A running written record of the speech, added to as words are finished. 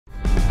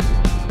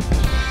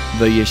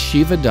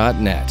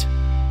theyeshiva.net.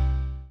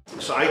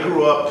 So I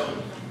grew up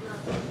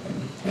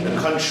in a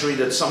country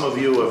that some of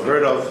you have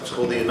heard of. It's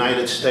called the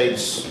United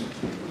States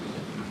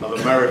of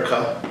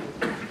America.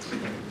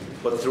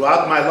 But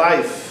throughout my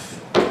life,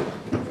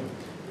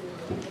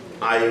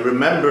 I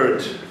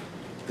remembered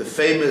the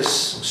famous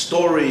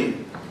story,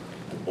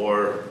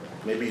 or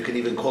maybe you can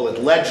even call it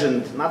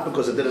legend, not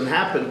because it didn't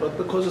happen, but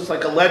because it's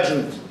like a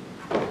legend,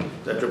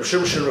 that Reb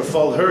Shimshon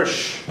Raphael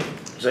Hirsch,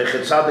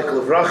 Zecher Tzadik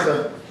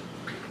Levracha,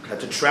 had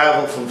to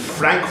travel from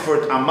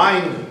Frankfurt am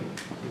Main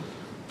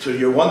to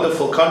your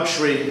wonderful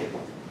country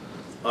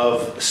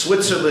of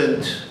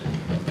Switzerland,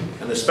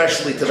 and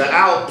especially to the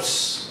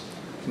Alps,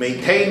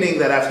 maintaining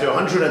that after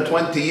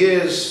 120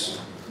 years,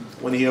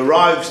 when he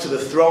arrives to the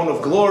throne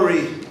of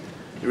glory,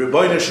 the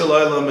Rebbeinu Shel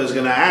Olam is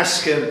going to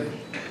ask him,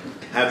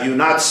 have you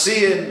not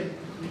seen,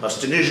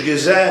 hast du nicht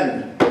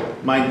gesehen,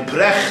 mein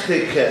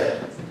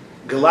prächtige,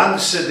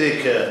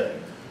 glanzedicke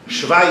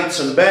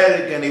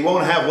Schweizenberg, and he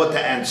won't have what to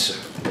answer.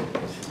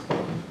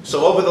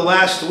 So over the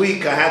last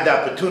week, I had the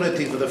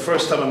opportunity for the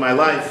first time in my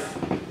life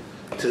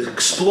to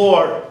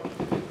explore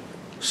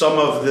some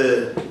of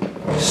the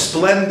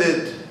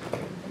splendid,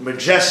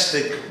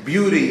 majestic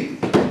beauty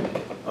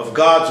of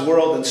God's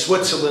world in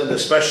Switzerland,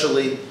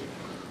 especially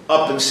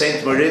up in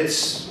St.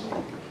 Moritz.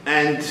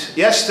 And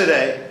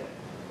yesterday,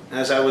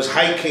 as I was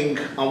hiking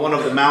on one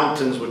of the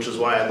mountains, which is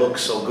why I look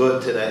so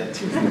good today,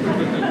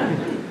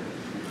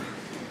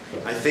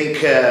 I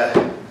think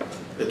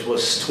it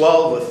was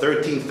 12 or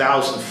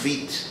 13,000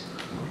 feet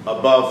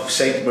above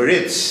St.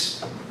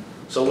 Moritz.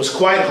 So it was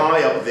quite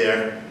high up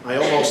there. I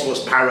almost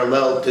was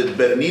parallel to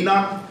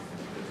Bernina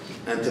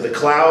and to the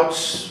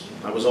clouds.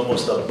 I was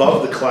almost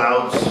above the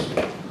clouds.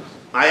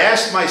 I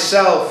asked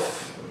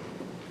myself,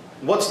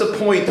 what's the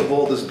point of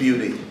all this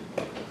beauty?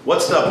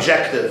 What's the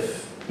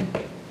objective?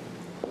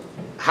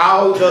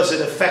 How does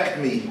it affect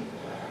me?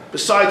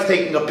 Besides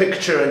taking a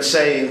picture and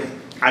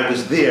saying, I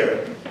was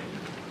there,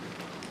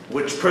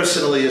 which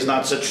personally is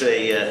not such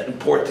an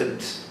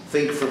important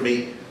thing for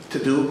me to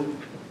do.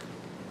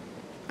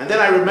 And then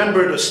I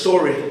remembered a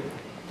story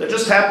that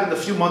just happened a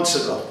few months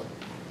ago.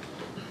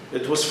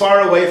 It was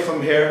far away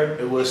from here.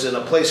 It was in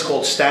a place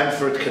called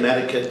Stamford,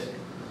 Connecticut.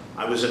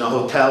 I was in a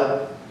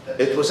hotel.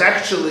 It was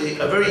actually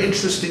a very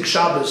interesting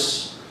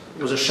Shabbos.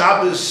 It was a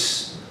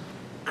Shabbos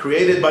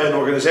created by an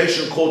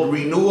organization called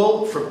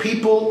Renewal for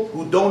people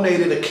who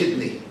donated a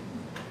kidney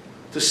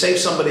to save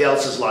somebody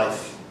else's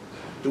life.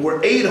 There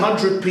were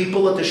 800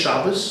 people at the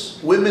Shabbos,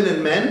 women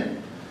and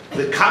men.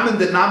 The common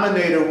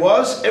denominator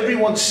was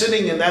everyone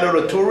sitting in that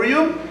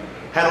auditorium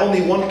had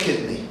only one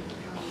kidney.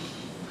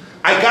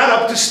 I got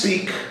up to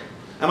speak,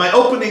 and my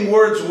opening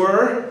words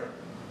were,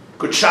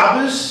 Good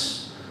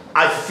Shabbos,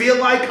 I feel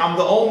like I'm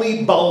the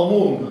only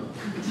Balmum.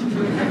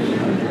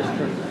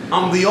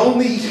 I'm the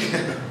only,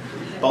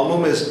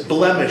 Balmum is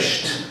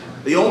blemished,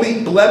 the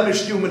only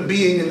blemished human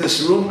being in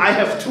this room. I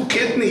have two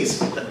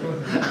kidneys.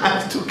 I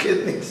have two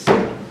kidneys.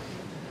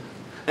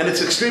 And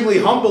it's extremely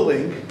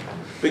humbling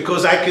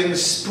because I can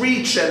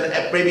preach and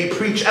maybe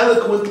preach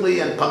eloquently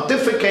and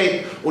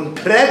pontificate und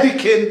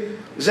predigen,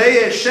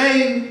 sehr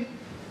schön,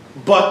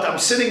 but I'm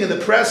sitting in the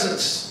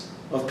presence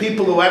of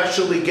people who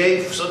actually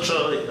gave such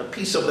a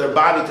piece of their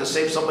body to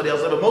save somebody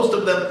else's life. But most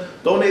of them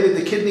donated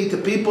the kidney to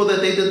people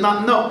that they did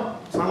not know.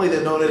 It's not like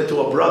they donated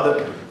to a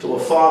brother, to a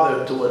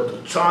father, to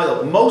a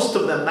child. Most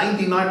of them,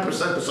 99%,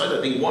 besides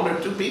I think one or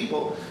two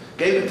people,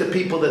 gave it to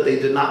people that they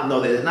did not know.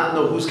 They did not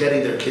know who's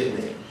getting their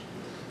kidney.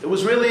 It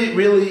was really,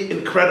 really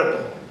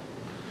incredible.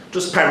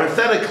 Just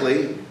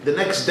parenthetically, the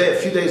next day, a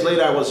few days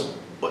later, I was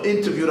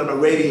interviewed on a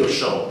radio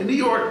show in New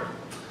York.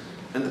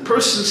 And the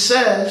person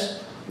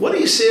says, what do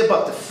you say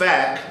about the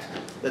fact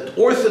that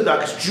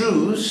Orthodox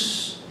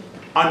Jews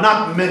are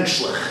not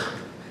menschlich?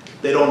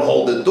 They don't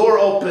hold the door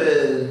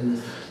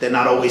open, they're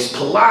not always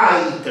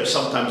polite, they're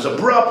sometimes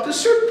abrupt. There's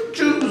certain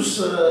Jews,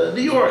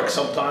 New York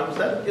sometimes,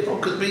 that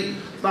could be,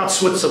 not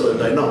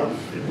Switzerland, I know.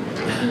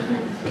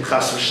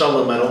 Chas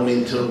v'shalom, I don't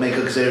mean to make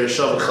a gzeira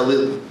shava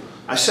chalil.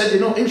 I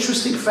said,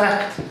 interesting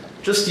fact,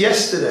 just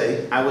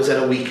yesterday I was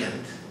at a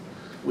weekend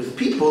with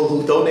people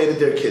who donated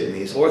their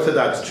kidneys,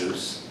 Orthodox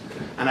Jews,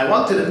 and I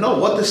wanted to know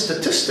what the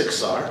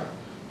statistics are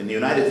in the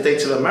United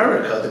States of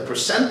America, the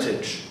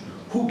percentage,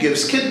 who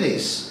gives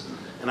kidneys.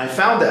 And I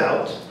found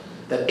out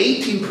that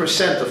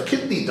 18% of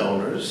kidney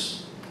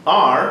donors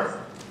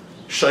are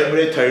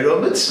Shomerei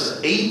Torah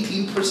Mitzvah.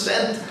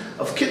 18%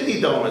 of kidney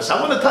donors. I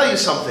want to tell you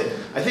something.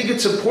 I think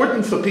it's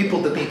important for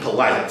people to be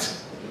polite.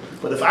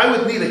 But if I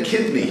would need a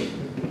kidney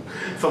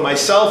for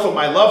myself or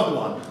my loved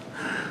one,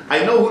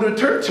 I know who to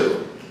turn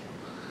to.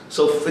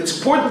 So it's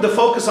important to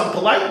focus on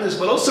politeness,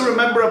 but also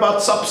remember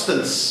about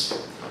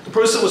substance. The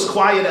person was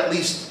quiet at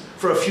least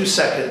for a few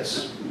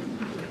seconds.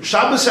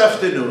 Shabbos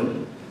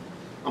afternoon,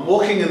 I'm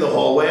walking in the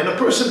hallway and a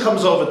person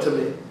comes over to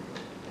me.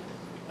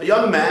 A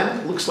young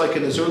man, looks like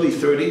in his early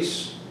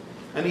 30s,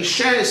 and he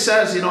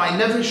says, I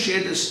never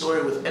shared this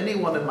story with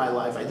anyone in my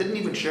life. I didn't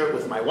even share it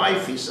with my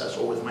wife, he says,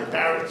 or with my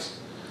parents,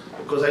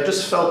 because I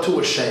just felt too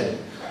ashamed.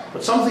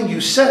 But something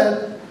you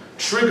said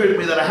triggered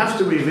me that I have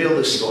to reveal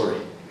this story.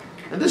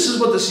 And this is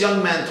what this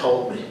young man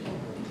told me.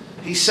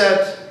 He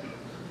said,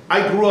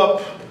 I grew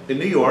up in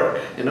New York,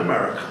 in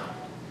America.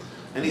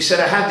 And he said,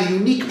 I had the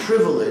unique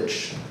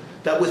privilege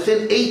that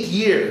within 8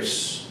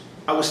 years,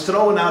 I was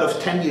thrown out of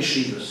 10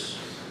 yeshivas.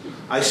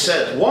 I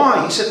said,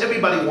 why? He said,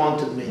 everybody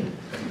wanted me.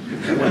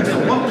 I went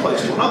from one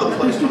place to another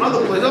place to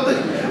another place.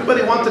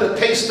 Everybody wanted a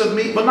taste of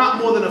me, but not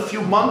more than a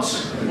few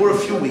months or a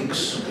few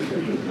weeks.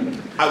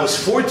 I was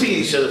 14,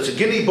 he said, it's a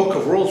Guinness Book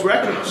of World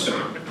Records.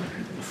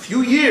 A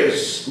few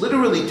years,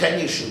 literally 10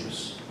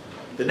 yeshivas.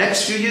 The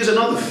next few years,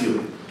 another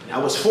few. I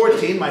was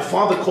 14, my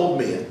father called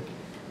me in.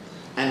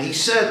 And he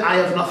said, I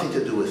have nothing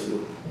to do with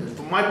you. And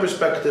from my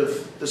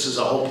perspective, this is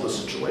a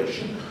hopeless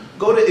situation.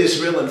 Go to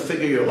Israel and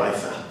figure your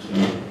life out.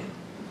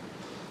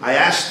 I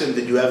asked him,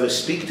 did you ever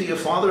speak to your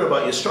father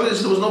about your struggle? He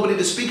said, there was nobody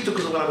to speak to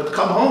because when I would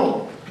come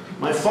home,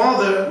 my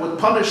father would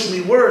punish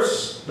me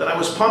worse than I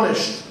was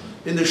punished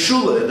in the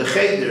shul, in the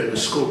cheder, in the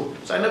school.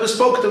 So I never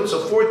spoke to him.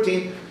 So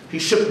 14, he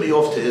shipped me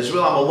off to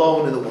Israel. I'm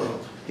alone in the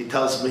world. He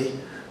tells me,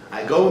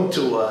 I go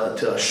into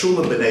a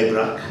shul in Bnei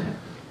Brak,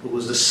 who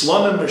was the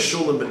Slonim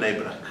shul in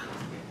Bnei Brak.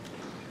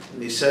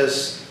 And he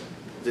says,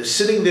 they're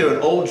sitting there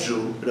an old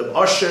Jew,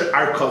 Rabbi Asher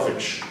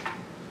Arkovich.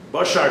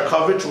 Asher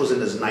Arkovich was in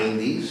his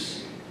 90s.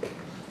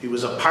 He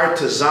was a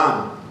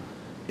partisan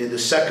in the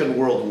Second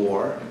World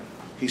War.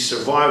 He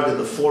survived in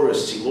the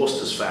forests. He lost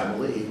his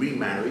family. He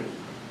remarried.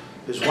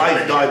 His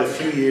wife died a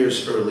few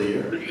years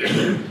earlier.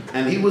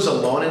 And he was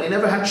alone, and he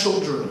never had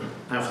children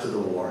after the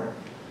war.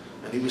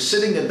 And he was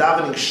sitting and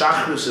davening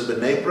Shachrus in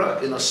Bnei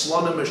Brak in a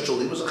Slonim shul.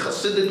 He was a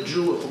Hasidic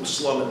Jew from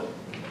Slonim.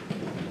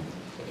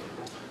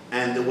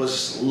 And it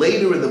was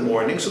later in the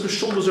morning, so the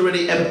shul was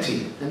already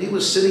empty. And he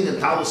was sitting in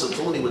Talis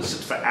Atul, and he would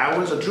sit for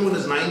hours, a Jew in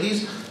his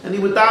 90s, and he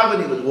would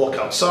daven, he would walk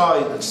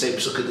outside and say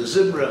Psukkah de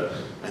Zimra,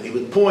 and he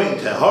would point,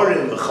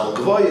 Heharim, V'chal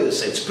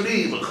Gvoyes,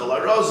 Etzpri,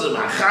 V'chal Arozim,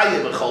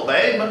 Hachayim, V'chal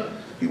Be'ema.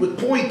 He would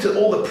point to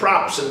all the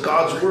props in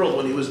God's world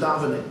when he was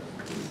davening.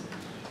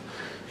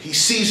 He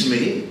sees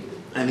me,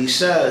 and he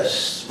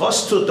says,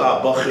 Vas tut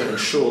da Bachir in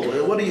shul?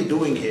 What are you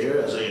doing here?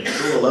 As a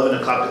shul, 11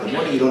 o'clock in the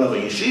morning, you don't have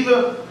a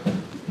yeshiva?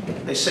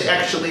 I say,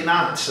 actually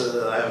not.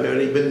 I've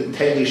already been in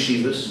 10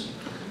 yeshivas,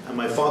 and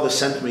my father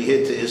sent me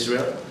here to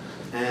Israel,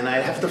 and I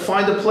have to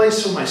find a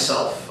place for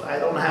myself. I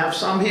don't have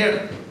some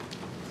here.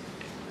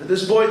 And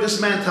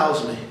this man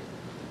tells me,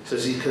 he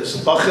says,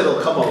 because Bachir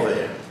will come over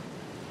here.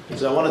 He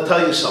says, I want to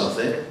tell you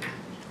something,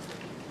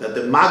 that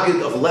the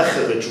Maggid of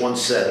Lechevich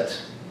once said,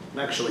 it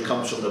actually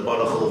comes from the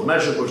Baruch of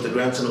Mezhebush, the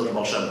grandson of the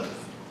Baal Shem Tov.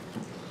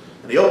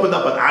 And he opened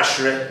up an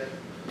Ashrei,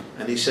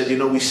 and he said, you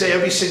know, we say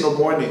every single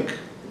morning,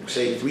 we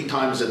say 3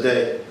 times a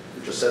day.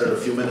 We just said it a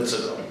few minutes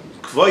ago.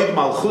 Kvoid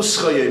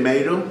malchuscha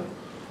yemeru,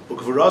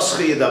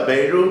 ukvurascha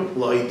yedaberu,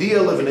 loidia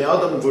levnei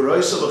adam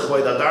ukvuroisa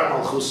v'kvoid adar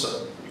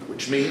malchusa.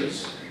 Which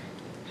means,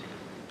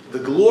 the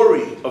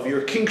glory of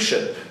your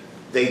kingship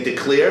they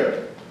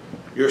declare,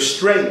 your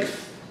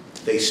strength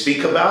they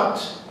speak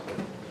about,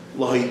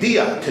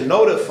 loidia, to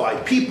notify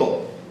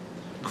people,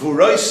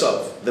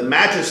 kvuroisav, the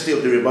majesty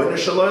of the Rebbeinu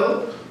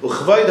Shalom,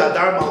 ukvoid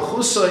adar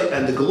malchusa,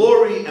 and the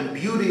glory and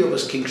beauty of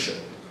his kingship.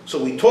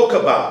 So we talk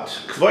about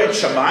Kvoid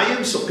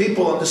Shamayim, so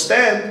people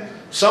understand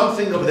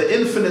something of the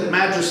infinite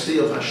majesty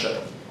of Hashem.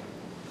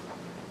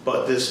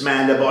 But this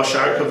man, Rabbi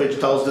Sharkovich,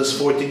 tells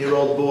this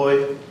 14-year-old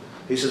boy,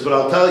 he says, but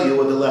I'll tell you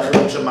what the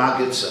Lechevich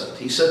Maggid said.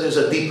 He said there's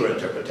a deeper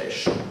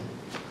interpretation.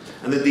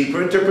 And the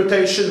deeper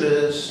interpretation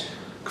is,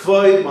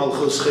 Kvoid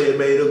Malchus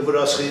Chayemeru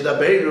Gvuras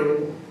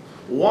Chayedaberu.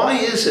 Why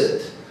is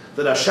it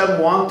that Hashem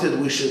wanted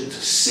we should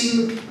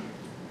sing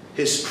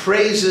His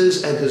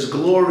praises and His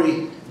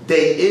glory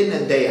day in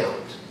and day out?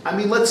 I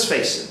mean, let's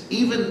face it,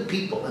 even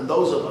people, and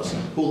those of us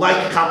who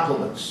like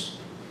compliments.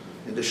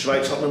 In the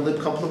Schweiz, hat man lieb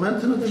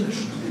Komplimenten oder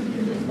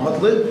nicht? Man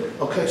hat lieb?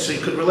 Okay, so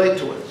you could relate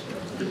to it.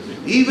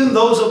 Even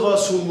those of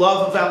us who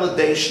love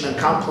validation and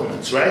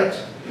compliments, right?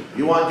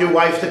 You want your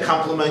wife to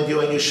compliment you,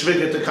 and your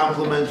shviger to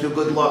compliment you,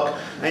 good luck,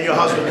 and your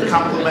husband to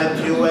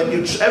compliment you, and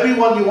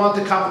everyone you want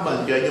to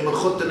compliment you, and your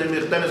mechutten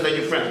and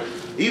your friend.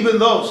 Even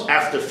those,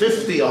 after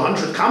 50,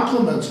 100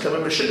 compliments, you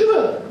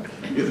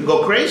can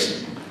go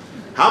crazy.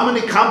 How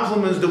many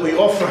compliments do we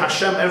offer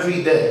Hashem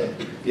every day?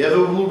 You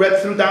ever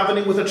read through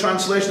davening with a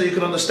translation that you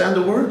can understand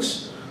the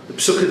words? The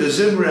Psukkah de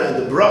Zimra,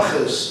 and the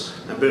brachas,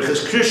 and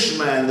Birchas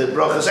Krishma, and the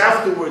brachas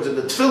afterwards, and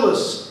the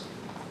tefillas.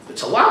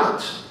 It's a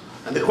lot.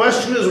 And the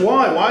question is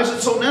why? Why is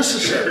it so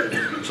necessary?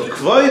 So,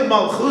 Kvoid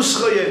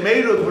Malchuscha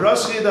Yemeru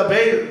Gvurascha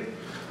Yedaberu.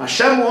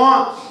 Hashem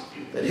wants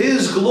that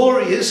His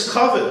glory, His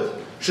kavod,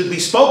 should be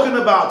spoken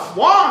about.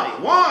 Why?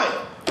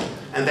 Why?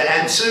 And the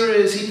answer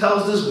is, he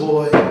tells this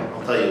boy,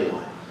 I'll tell you why.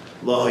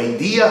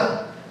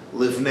 Lohidia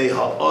livnei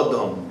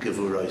ha'adam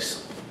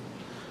gevurayis.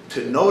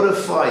 To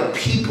notify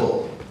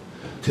people,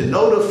 to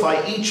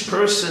notify each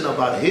person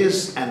about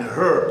his and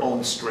her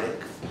own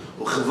strength.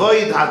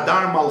 Uchvoid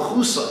hadar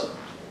malchusa.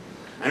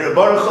 And Rabbi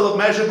Baruch of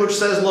Mezhebush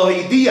says,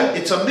 Lohidia,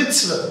 it's a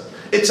mitzvah.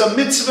 It's a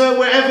mitzvah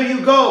wherever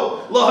you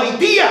go.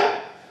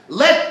 Lohidia,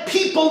 let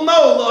people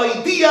know,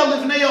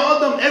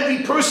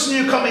 every person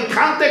you come in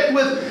contact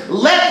with,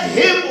 let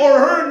him or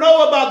her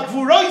know about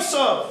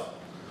Gvuroisav,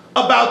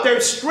 about their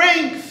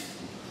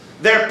strength,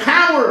 their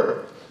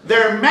power,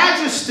 their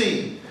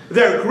majesty,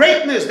 their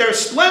greatness, their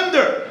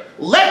splendor.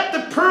 Let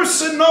the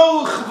person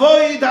know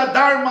Chvoid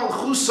Hadar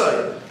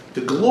Malchusai,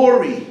 the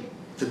glory,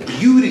 the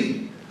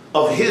beauty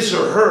of his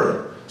or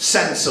her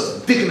sense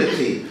of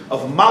dignity,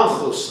 of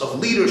malchus, of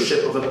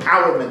leadership, of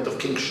empowerment, of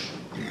kingship.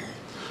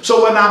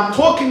 So when I'm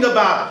talking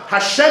about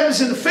Hashem's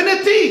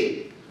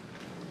infinity,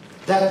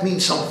 that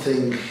means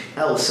something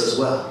else as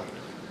well.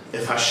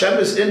 If Hashem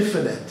is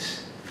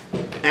infinite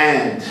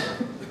and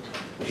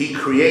He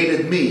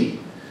created me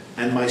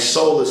and my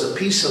soul is a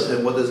piece of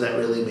Him, what does that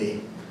really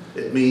mean?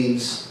 It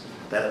means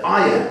that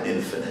I am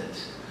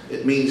infinite.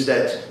 It means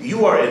that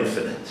you are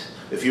infinite.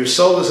 If your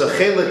soul is a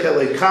chelik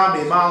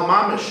elekam imal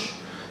mamish,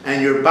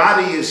 and your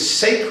body is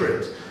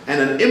sacred and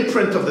an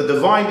imprint of the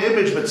divine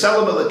image,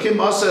 B'Tselem Elokim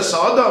Aseh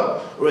Adam,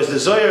 or as the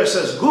Zohar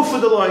says,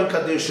 Gufa D'Loin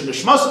Kadisha,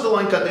 Nishmas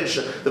D'Loin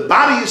Kadisha, the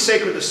body is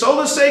sacred, the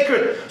soul is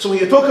sacred. So when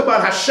you talk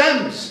about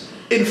Hashem's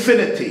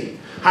infinity,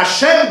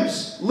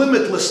 Hashem's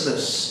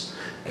limitlessness,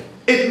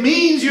 it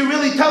means you're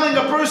really telling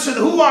a person,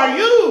 who are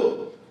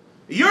you?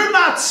 You're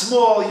not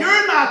small,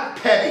 you're not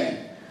petty,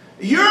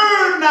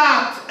 you're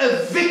not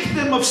a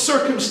victim of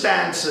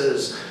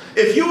circumstances.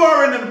 If you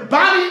are an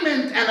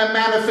embodiment and a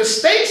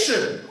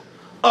manifestation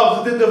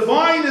of the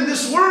divine in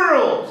this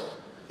world,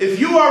 if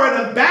you are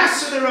an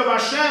ambassador of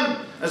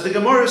Hashem, as the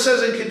Gemara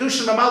says in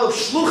Kiddushin Amal of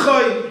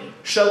Shluchai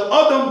Shel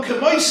Adam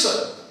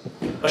Kemoisa,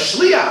 a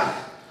shliach,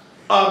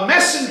 a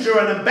messenger,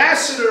 an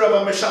ambassador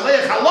of a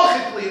Meshaleach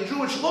halachically in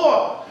Jewish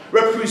law,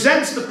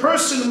 represents the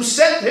person who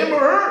sent him or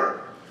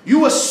her.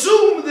 You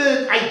assume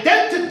the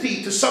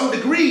identity to some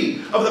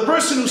degree of the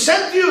person who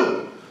sent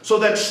you. So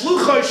that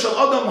Shluchai Shel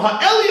Adam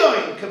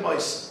Ha'elyoin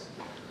Kemoisa.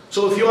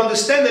 So if you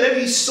understand that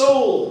every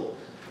soul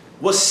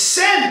was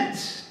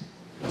sent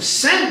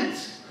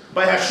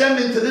by Hashem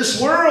into this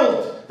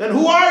world, then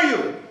who are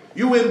you?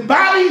 You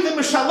embody the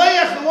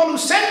Meshaleach, the one who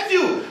sent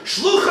you.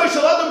 Shluchai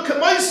Shel Adam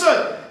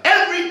Kemoisa.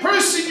 Every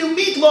person you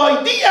meet, lo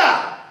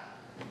idea,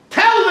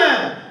 tell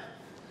them.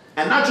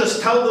 And not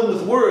just tell them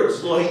with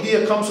words. Lo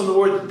idea comes from the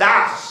word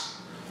das.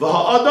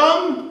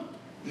 V'ha'adam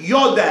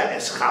yoda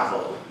es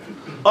chavo.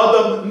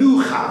 Adam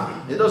knew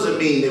Chava. It doesn't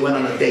mean they went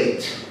on a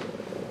date.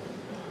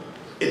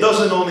 It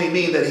doesn't only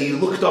mean that he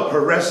looked up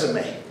her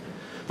resume.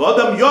 But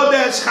Adam Yoda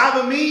es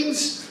Chava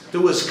means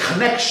there was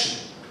connection.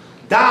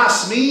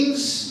 Das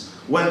means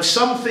when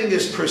something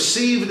is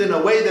perceived in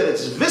a way that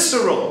it's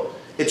visceral,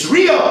 it's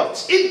real,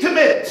 it's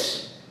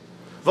intimate.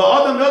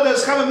 But Adam Yoda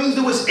es Chava means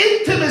there was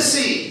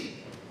intimacy,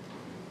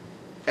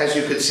 as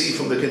you could see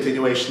from the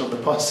continuation of the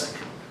pasuk.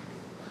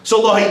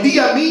 So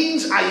Lohidia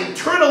means I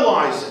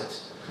internalize it.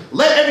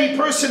 Let every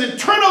person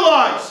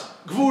internalize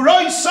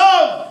Gvuroi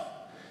Sav,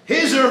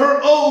 his or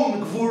her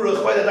own Gvura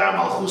Chvedadar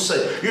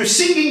Malchusay. You're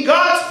singing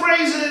God's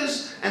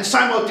praises, and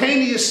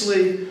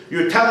simultaneously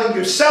you're telling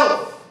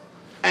yourself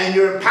and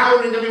you're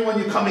empowering everyone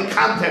you come in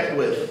contact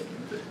with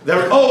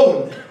their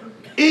own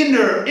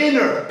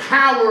inner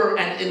power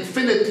and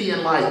infinity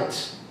and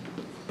light.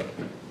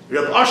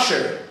 Reb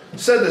Usher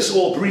said this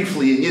all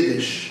briefly in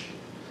Yiddish,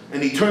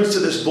 and he turns to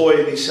this boy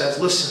and he says,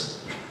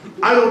 listen,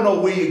 I don't know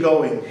where you're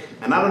going,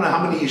 and I don't know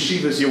how many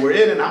yeshivas you were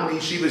in and how many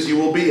yeshivas you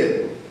will be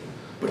in.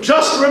 But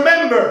just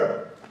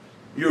remember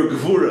your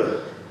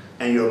Gvura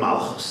and your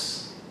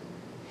Malchus.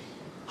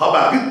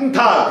 Haba guten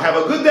Tag, have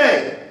a good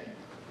day.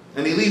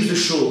 And he leaves the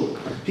shul.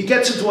 He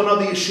gets into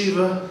another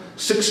yeshiva.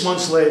 6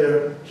 months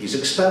later, he's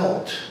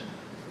expelled.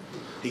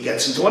 He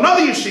gets into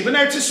another yeshiva in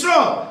Eretz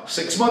Yisrael.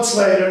 6 months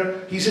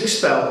later, he's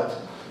expelled.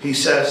 He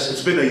says,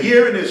 it's been a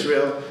year in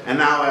Israel, and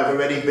now I've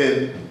already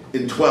been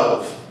in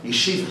 12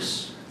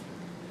 yeshivas.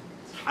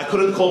 I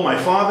couldn't call my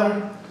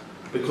father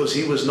because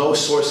he was no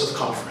source of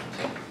comfort.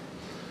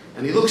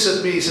 And he looks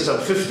at me, he says, I'm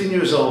 15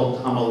 years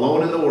old, I'm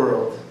alone in the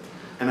world,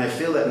 and I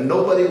feel that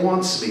nobody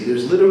wants me.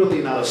 There's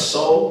literally not a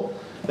soul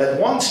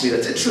that wants me,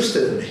 that's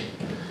interested in me.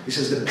 He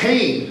says, the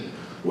pain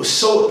was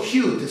so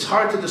acute, it's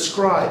hard to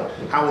describe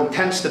how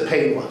intense the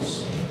pain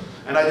was.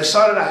 And I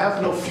decided I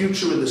have no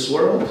future in this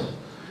world,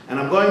 and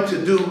I'm going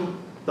to do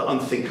the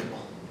unthinkable.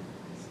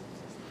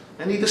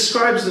 And he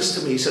describes this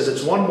to me. He says,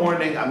 it's one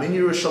morning, I'm in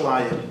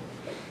Yerushalayim,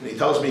 and he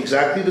tells me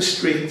exactly the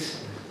street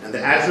and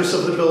the address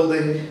of the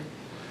building.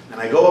 And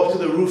I go up to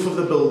the roof of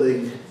the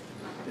building.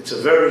 It's a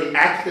very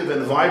active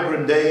and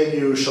vibrant day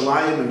in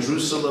Yerushalayim and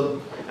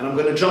Jerusalem. And I'm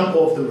going to jump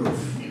off the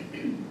roof.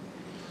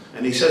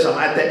 And he says, I'm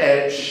at the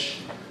edge.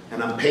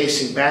 And I'm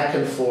pacing back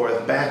and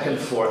forth, back and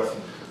forth.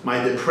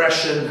 My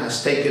depression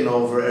has taken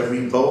over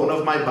every bone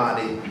of my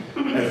body,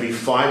 every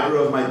fiber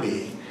of my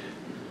being.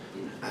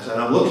 As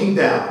I'm looking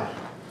down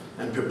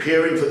and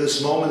preparing for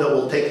this moment that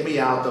will take me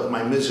out of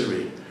my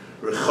misery,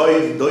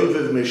 Rechoiv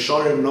Doiviv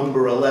Misharim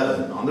number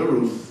 11 on the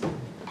roof,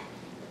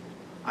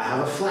 I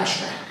have a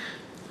flashback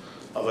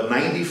of a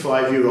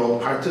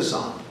 95-year-old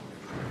partisan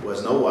who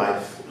has no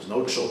wife, who has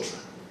no children,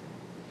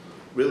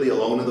 really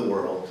alone in the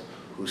world,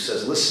 who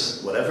says,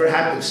 listen, whatever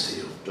happens to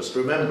you, Just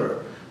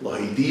remember,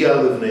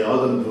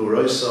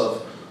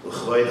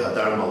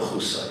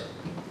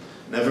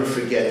 never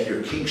forget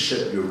your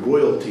kingship, your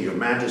royalty, your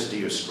majesty,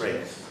 your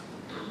strength.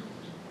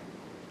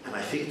 And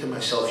I think to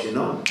myself, you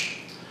know,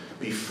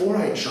 before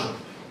I jump,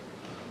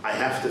 I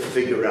have to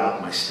figure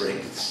out my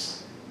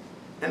strengths.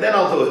 And then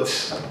I'll do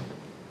it.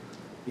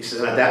 He says,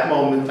 and at that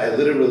moment, I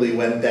literally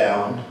went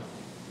down.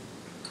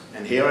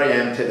 And here I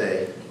am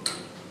today,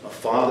 a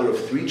father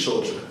of 3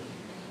 children,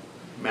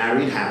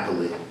 married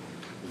happily,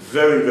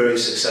 very, very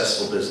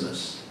successful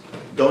business,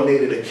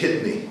 donated a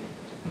kidney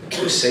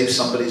to save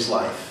somebody's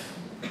life.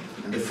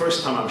 And the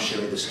first time I'm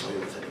sharing this story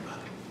with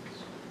anybody.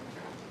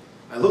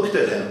 I looked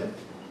at him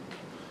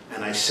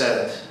and I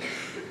said,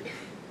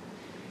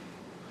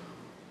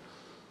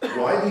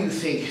 why do you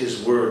think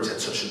his words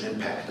had such an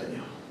impact on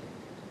you?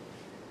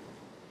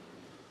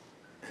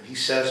 And he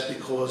says,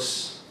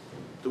 because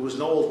there was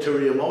no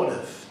ulterior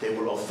motive. They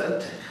were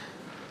authentic.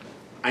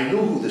 I knew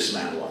who this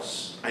man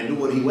was. I knew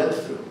what he went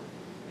through.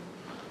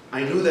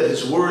 I knew that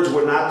his words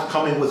were not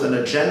coming with an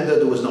agenda.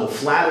 There was no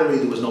flattery.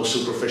 There was no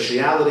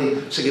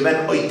superficiality. So he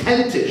meant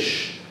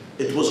authentisch.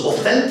 It was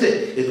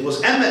authentic. It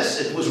was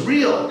emes. It was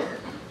real.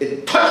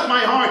 It touched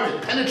my heart.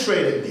 It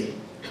penetrated me.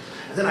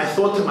 And then I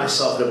thought to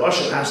myself, Rabbi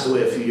Asher passed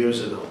away a few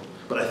years ago,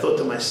 but I thought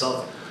to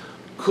myself,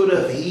 could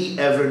have he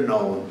ever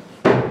known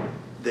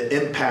the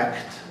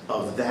impact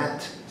of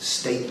that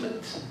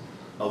statement,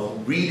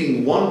 of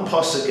reading one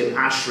pasuk in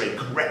Ashrei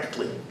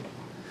correctly?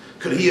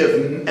 Could he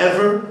have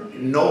ever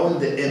known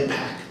the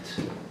impact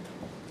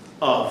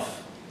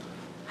of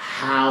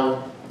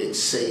how it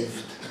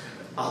saved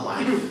a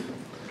life?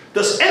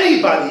 Does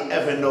anybody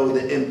ever know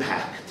the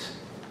impact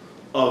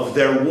of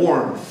their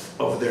warmth,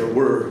 of their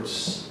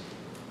words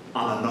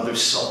on another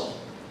soul?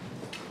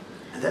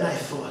 And then I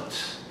thought,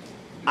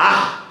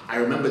 I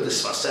remember the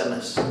Sfas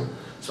Emes.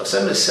 Sfas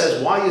Emes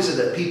says, why is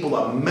it that people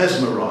are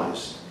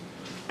mesmerized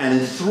and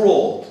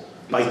enthralled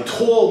by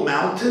tall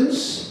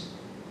mountains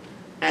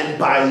and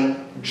by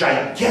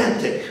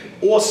gigantic,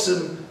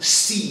 awesome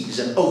seas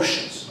and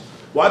oceans?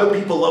 Why do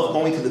people love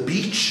going to the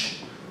beach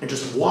and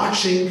just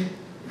watching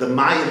the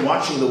Mayan,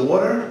 watching the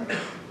water,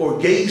 or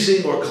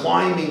gazing or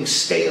climbing,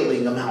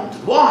 scaling a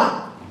mountain?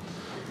 Why?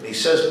 And he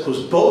says,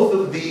 because both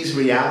of these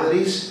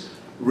realities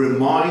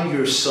remind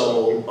your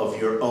soul of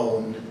your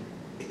own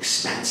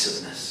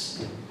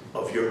expansiveness,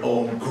 of your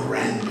own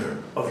grandeur,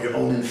 of your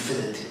own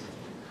infinity.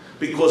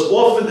 Because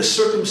often the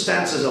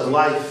circumstances of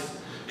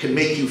life can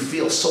make you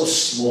feel so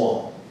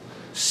small,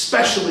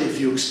 especially if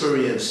you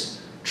experienced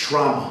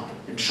trauma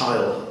in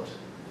childhood,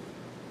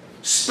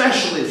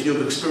 especially if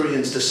you've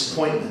experienced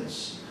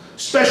disappointments,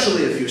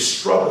 especially if you're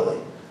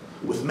struggling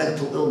with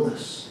mental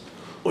illness,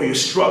 or you're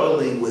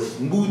struggling with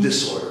mood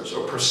disorders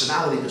or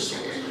personality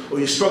disorders, or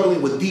you're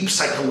struggling with deep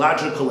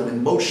psychological and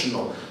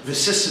emotional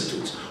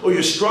vicissitudes, or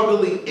you're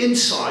struggling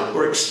inside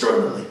or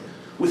externally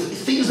with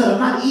things that are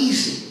not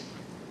easy.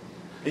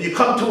 And you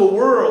come to a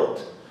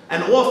world,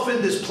 and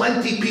often there's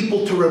plenty of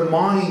people to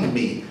remind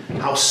me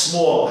how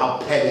small, how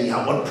petty,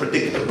 how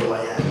unpredictable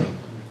I am.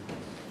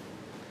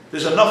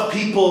 There's enough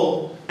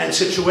people and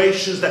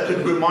situations that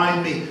could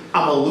remind me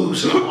I'm a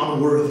loser, I'm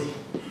unworthy.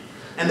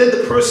 And then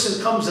the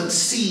person comes and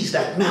sees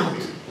that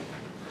mountain.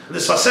 And the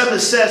Sfas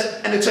Emes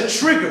says, and it's a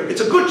trigger,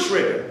 it's a good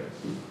trigger.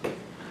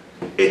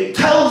 It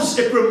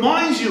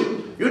reminds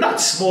you, you're not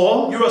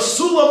small, you're a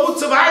sula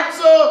mutzav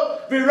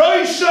arza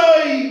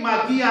v'roishai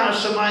magia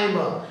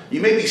hashamayma. You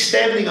may be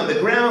standing on the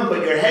ground,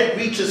 but your head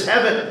reaches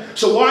heaven.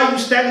 So why are you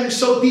standing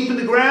so deep in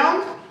the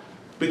ground?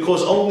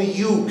 Because only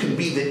you can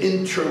be the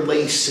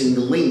interlacing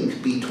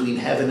link between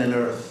heaven and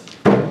earth.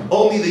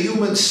 Only the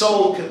human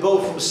soul can go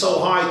from so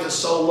high to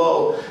so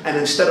low, and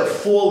instead of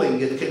falling,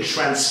 it can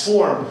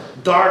transform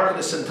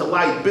darkness into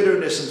light,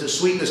 bitterness into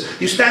sweetness.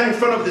 You stand in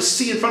front of the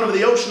sea, in front of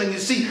the ocean, and you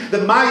see the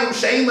mayim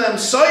she'ein lehem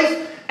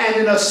soif, and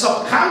in a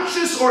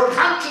subconscious or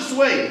conscious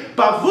way,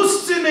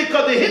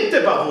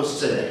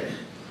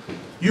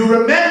 you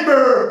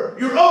remember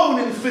your own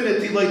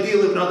infinity,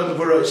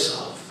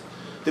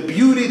 the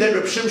beauty that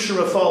Reb Shimshon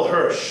Raphael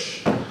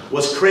Hirsch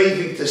was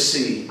craving to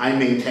see, I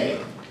maintain,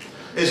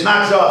 is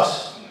not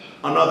just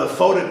another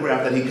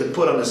photograph that he could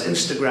put on his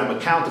Instagram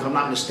account. If I'm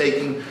not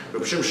mistaken,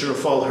 Reb Shimshon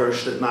Raphael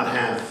Hirsch did not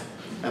have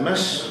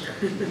MS.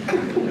 In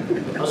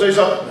the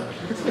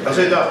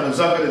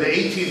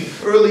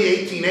early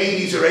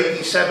 1880s or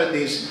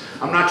 1870s,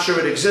 I'm not sure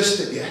it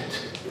existed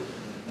yet.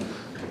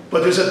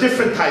 But there's a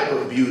different type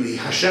of beauty.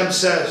 Hashem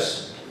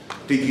says,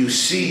 did you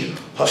see,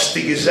 hast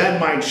du gesehen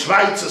mein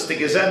Schweiz, hast du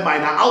gesehen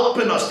meine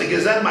Alpen, hast du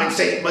gesehen mein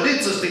St.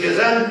 Moritz, hast du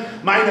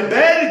gesehen meine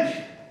Berg?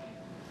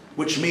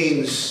 Which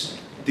means,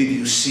 did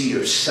you see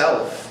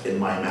yourself in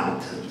my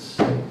mountains?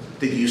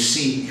 Did you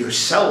see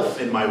yourself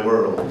in my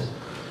world?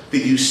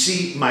 Did you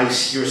see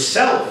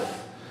yourself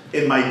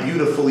in my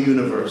beautiful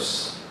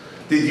universe?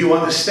 Did you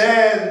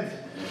understand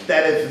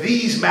that if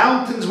these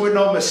mountains were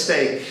no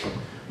mistake,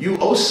 you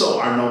also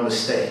are no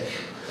mistake?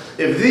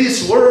 If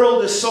this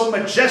world is so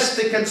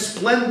majestic and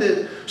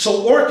splendid,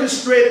 so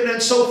orchestrated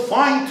and so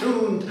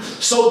fine-tuned,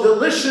 so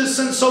delicious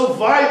and so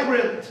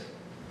vibrant,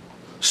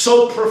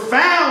 so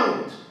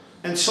profound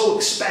and so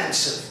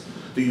expansive.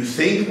 Do you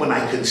think when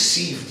I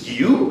conceived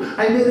you,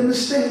 I made a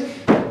mistake?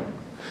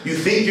 You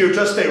think you're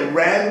just a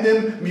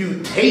random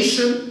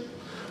mutation?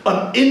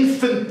 An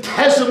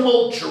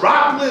infinitesimal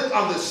droplet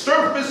on the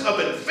surface of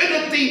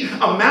infinity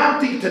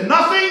amounting to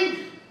nothing?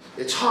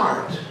 It's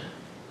hard.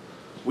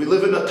 We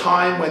live in a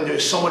time when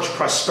there's so much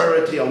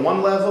prosperity on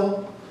one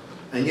level,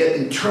 and yet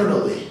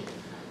internally,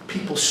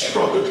 people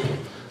struggle,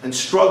 and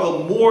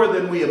struggle more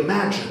than we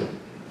imagine.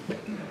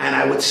 And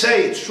I would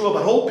say it's true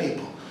about all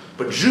people,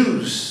 but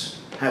Jews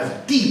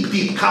have deep,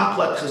 deep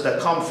complexes that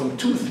come from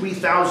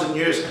 3,000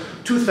 years,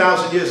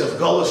 2,000 years of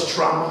gullus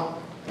trauma.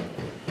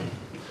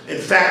 In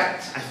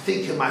fact, I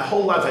think in my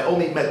whole life I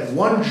only met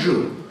one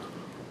Jew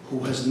who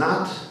has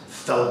not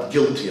felt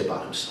guilty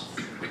about himself.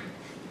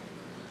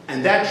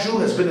 And that Jew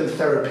has been in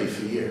therapy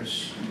for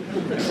years,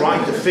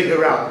 trying to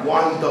figure out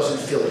why he doesn't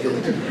feel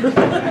guilty.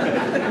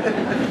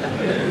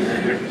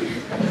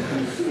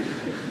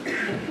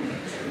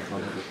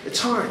 It's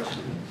hard.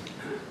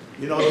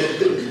 You know,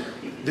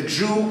 the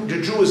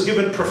Jew is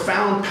given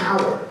profound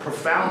power.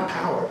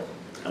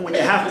 And when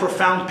you have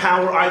profound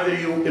power, either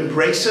you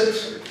embrace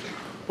it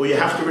or you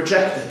have to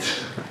reject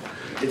it.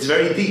 It's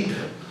very deep,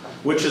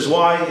 which is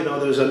why, you know,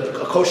 there's a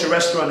kosher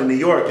restaurant in New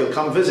York. You'll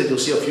come visit, you'll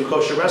see a few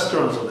kosher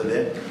restaurants over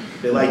there.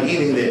 They like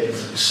eating there,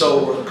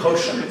 so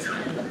kosher.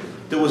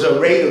 There was a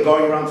raider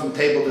going around from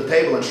table to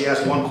table, and she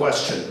asked one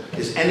question: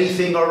 is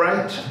anything all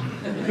right?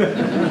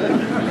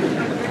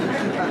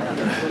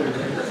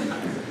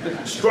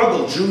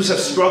 Jews have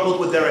struggled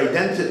with their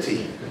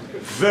identity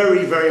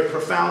very, very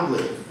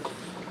profoundly.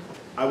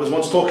 I was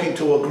once talking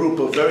to a group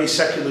of very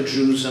secular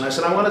Jews, and I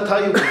said, I want to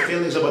tell you my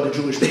feelings about the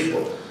Jewish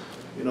people.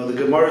 You know, the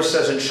Gemara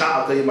says in Shabbos,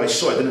 I'll tell you my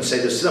story, I didn't say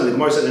this to them. The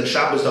Gemara says in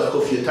Shabbos, Daf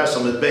Kuf Yotes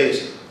Amud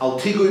Beis, Al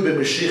Tigui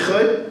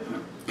b'Mashiachai,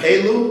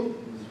 Elu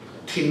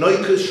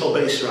Tinoikus Shel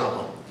Beis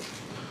Rabba.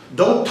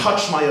 Don't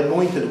touch my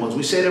anointed ones.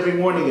 We say it every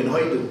morning in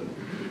Haidu.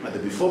 Either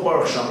before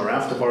Baruch Shem or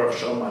after Baruch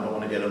Shem. I don't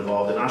want to get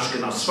involved in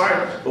Ashkenaz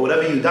Sfar, but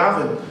whatever you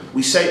daven,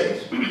 we say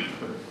it.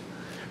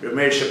 Rabbi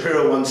Meir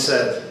Shapiro once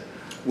said,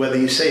 whether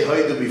you say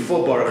Haidu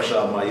before Baruch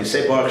Shem or you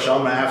say Baruch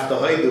Shem after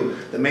Haidu,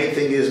 the main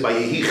thing is by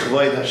Yehi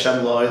Chvoid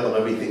Hashem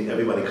La'olam,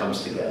 everybody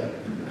comes together.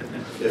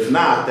 If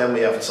not, then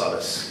we have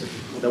tzaras.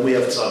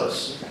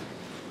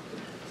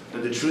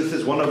 And the truth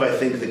is, one of, I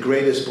think, the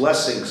greatest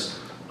blessings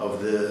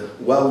of the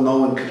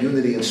well-known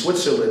community in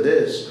Switzerland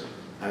is,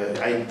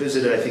 I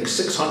visited, I think,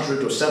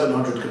 600 or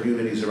 700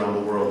 communities around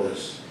the world,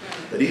 is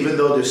that even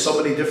though there's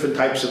so many different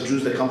types of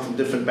Jews that come from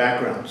different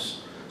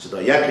backgrounds, so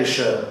the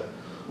Yakisha,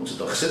 so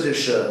the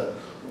Chassidisha,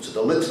 so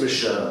the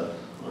Litvisha,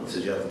 so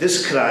you have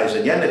this Kreis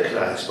and jener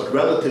Kreis, but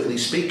relatively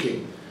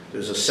speaking,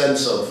 there's a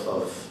sense of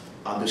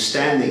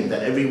understanding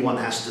that everyone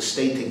has to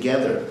stay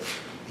together,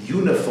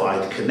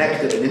 unified,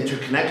 connected, and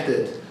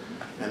interconnected.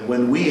 And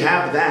when we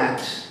have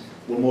that,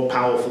 we're more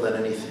powerful than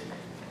anything.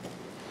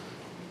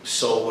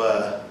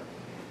 So,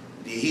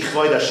 the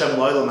Yichvoid Hashem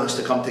La'olam has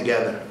to come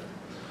together.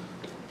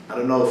 I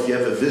don't know if you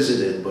ever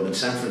visited, but in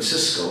San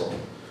Francisco,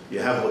 you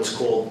have what's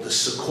called the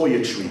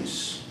sequoia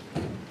trees.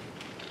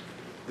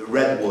 The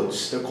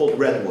redwoods. They're called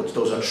redwoods.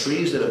 Those are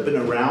trees that have been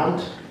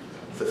around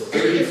for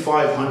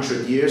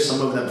 3,500 years,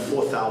 some of them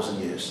 4,000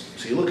 years.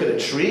 So you look at a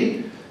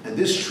tree, and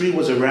this tree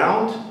was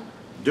around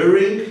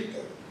during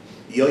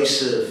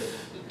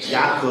Yosef,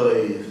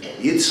 Yaakov,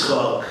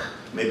 Yitzchak,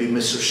 maybe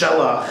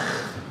Mesushelach,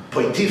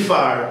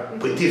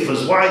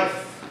 Potiphar's wife.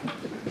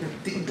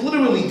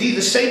 Literally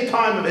the same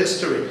time of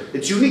history.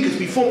 It's unique. It's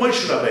before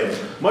Moshe Rabbeinu.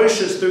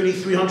 Moshe is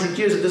 3,300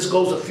 years, and this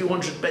goes a few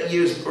hundred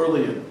years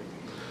earlier.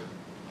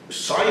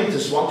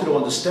 Scientists wanted to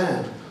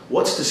understand,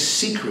 what's the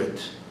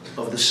secret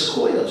of the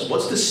sequoias?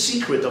 What's the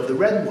secret of the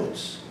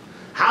redwoods?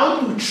 How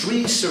do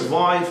trees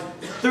survive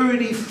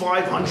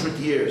 3,500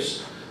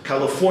 years?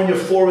 California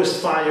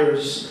forest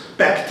fires,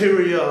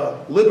 bacteria,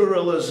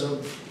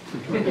 liberalism.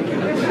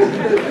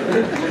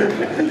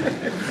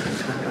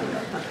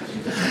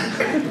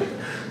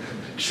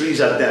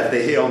 Trees are deaf.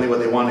 They hear only what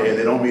they want to hear.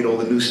 They don't read all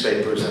the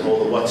newspapers and all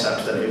the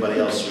WhatsApps that everybody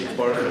else reads.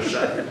 Baruch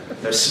Hashem.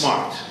 They're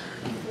smart.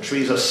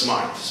 Trees are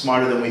smart.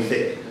 Smarter than we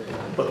think.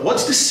 But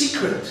what's the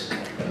secret?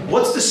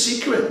 What's the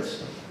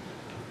secret?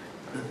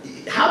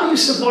 How do you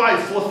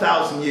survive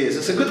 4,000 years?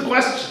 It's a good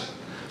question.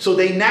 So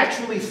they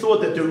naturally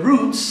thought that the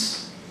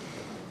roots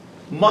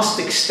must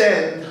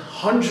extend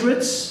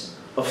hundreds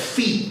of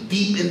feet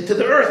deep into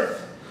the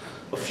earth.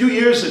 A few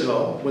years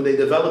ago, when they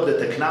developed the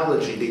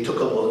technology, they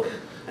took a look,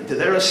 and to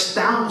their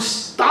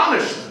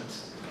astonishment,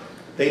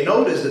 they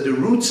noticed that the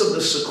roots of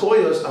the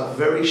sequoias are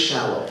very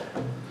shallow.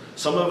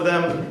 Some of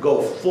them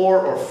go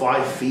 4 or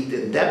 5 feet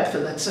in depth,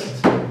 and that's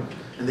it.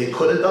 And they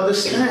couldn't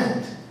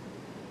understand,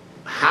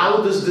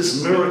 how does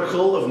this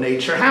miracle of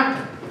nature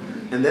happen?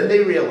 And then they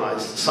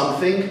realized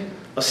something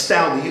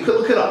astounding. You could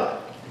look it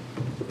up.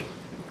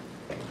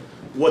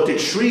 What the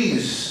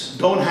trees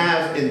don't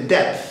have in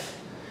depth,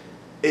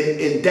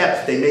 in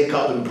depth they make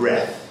up in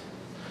breadth.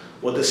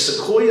 What the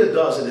sequoia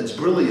does in its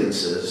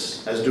brilliance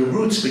is, as the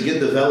roots begin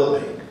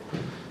developing,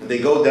 and they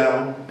go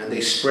down and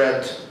they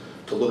spread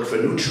to look for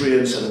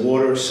nutrients and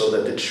water so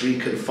that the tree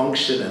can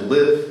function and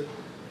live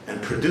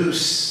and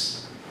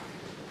produce.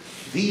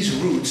 These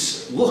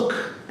roots look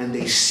and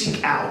they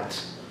seek out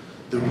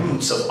the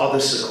roots of other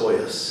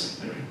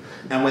sequoias.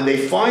 And when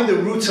they find the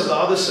roots of the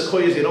other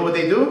sequoias, you know what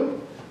they do?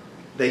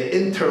 They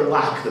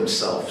interlock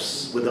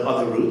themselves with the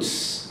other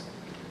roots.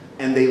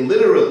 And they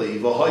literally,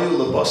 v'hayu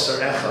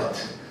lebasar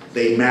echad,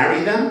 they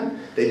marry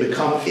them, they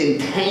become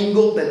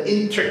entangled and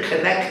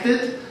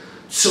interconnected,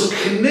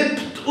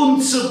 zuknippt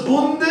und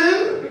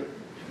zubunden.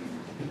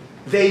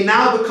 They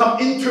now become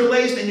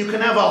interlaced, and you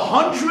can have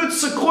 100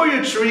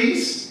 sequoia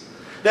trees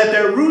that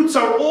their roots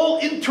are all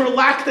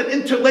interlocked and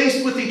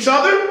interlaced with each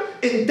other.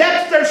 In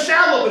depth they're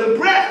shallow, but in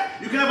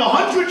breadth you can have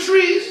 100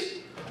 trees.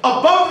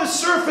 Above the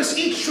surface,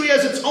 each tree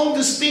has its own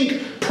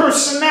distinct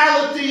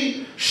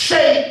personality,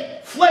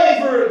 shape,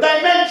 flavor,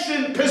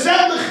 dimension,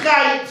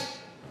 persönlichkeit,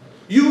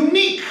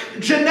 unique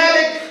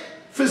genetic,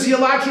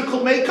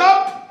 physiological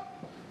makeup,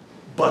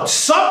 but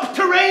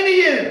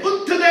subterranean,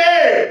 unter der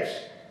Erde.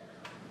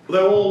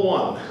 They're all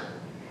one.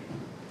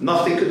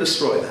 Nothing could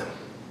destroy them.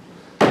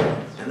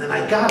 And then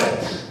I got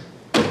it.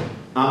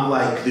 I'm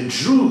like, the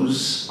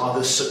Jews are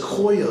the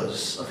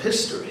sequoias of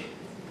history.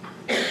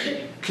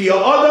 Ki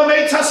ha'adam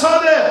eitz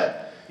hasadeh,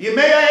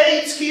 yemei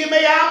ha'etz ki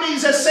yemei ami,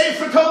 zeh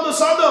sefer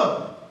toldos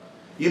Adam.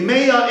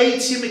 Yemei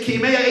ha'etz ki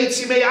yemei ha'etz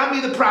yemei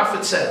ami, the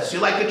prophet says.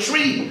 You're like a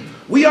tree.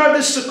 We are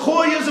the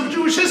sequoias of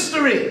Jewish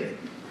history.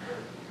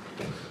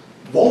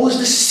 What was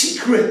the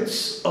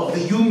secret of the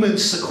human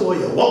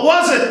sequoia? What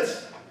was it?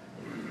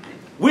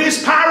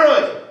 Where's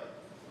Paroi?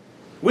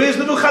 Where's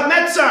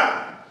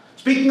Nebuchadnezzar?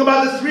 Speaking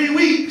about the 3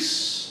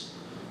 weeks.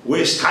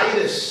 Where's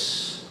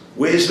Titus?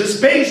 Where's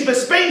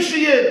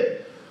Vespasian?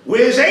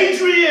 Where's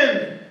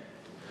Adrian?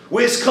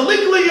 Where's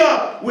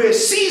Caligula?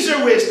 Where's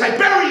Caesar? Where's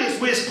Tiberius?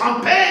 Where's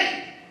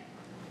Pompey?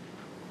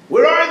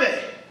 Where are they?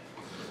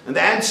 And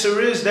the answer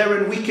is they're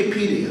in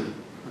Wikipedia.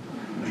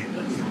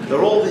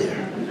 They're all there.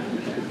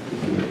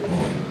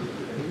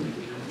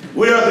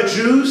 Where are the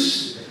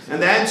Jews?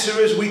 And the answer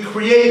is we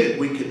created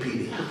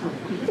Wikipedia.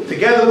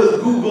 Together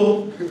with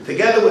Google,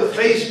 together with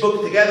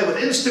Facebook, together with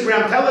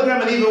Instagram,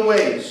 Telegram, and even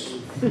Waze.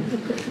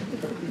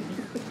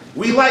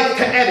 We like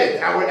to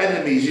edit our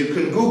enemies. You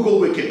can Google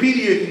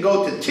Wikipedia, you can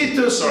go to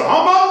Titus or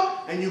Homo,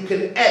 and you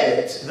can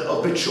edit the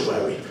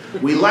obituary.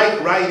 We like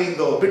writing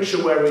the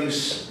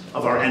obituaries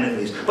of our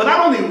enemies. But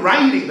not only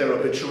writing their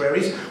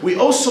obituaries, we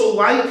also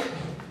like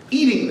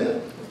eating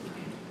them.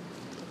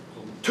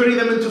 Turning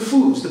them into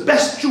foods. The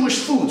best Jewish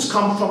foods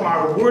come from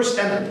our worst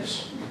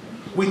enemies.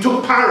 We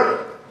took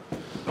parrot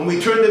and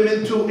we turned them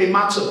into a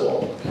matzah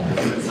ball,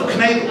 a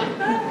knedel.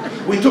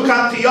 We took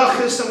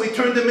Antiochus and we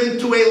turned them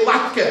into a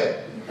latke.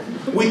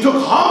 We took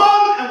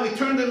Haman and we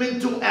turned them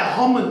into a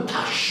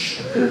hamantash.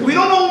 We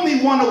don't only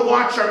want to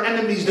watch our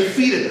enemies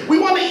defeated. We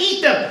want to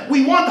eat them.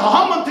 We want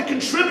Haman to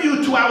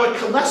contribute to our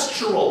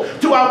cholesterol,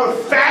 to our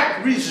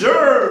fat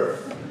reserve,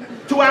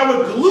 to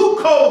our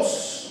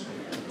glucose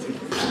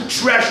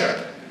treasure.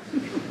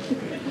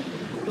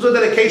 It was a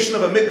dedication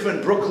of a mikveh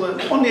in Brooklyn.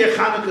 One year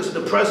Hanukkah,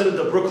 the president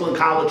of Brooklyn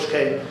College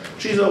came.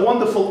 She's a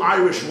wonderful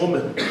Irish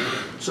woman.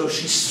 So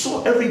she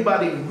saw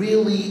everybody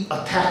really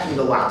attacking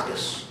the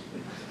latkes.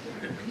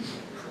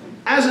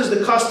 As is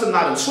the custom,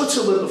 not in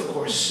Switzerland, of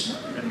course,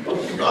 but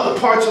in other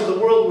parts of the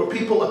world where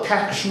people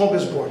attack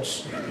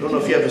smorgasbords. I don't know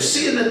if you ever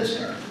seen it.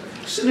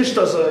 Sinish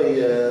does a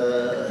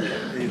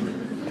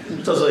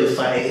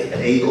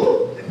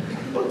eagle.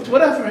 But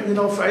whatever, you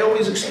know, I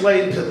always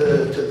explain to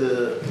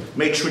the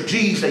maitre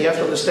d's that you have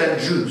to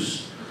understand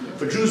Jews.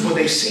 For Jews, when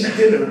they see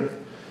dinner,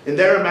 in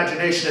their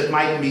imagination, it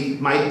might be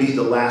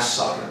the Last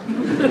Supper.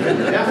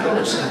 You have to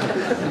understand.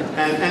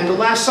 And the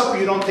Last Supper,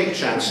 you don't take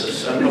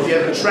chances. I don't know if you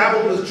ever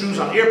traveled with Jews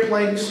on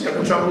airplanes. You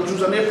ever traveled with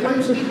Jews on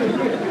airplanes?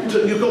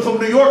 You go from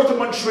New York to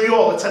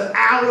Montreal. It's an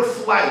hour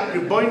flight.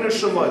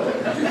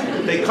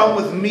 They come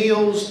with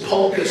meals,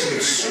 polkas,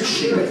 with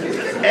sushi, with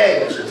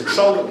eggs, with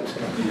chocolate.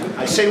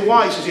 I say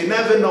why? He says, you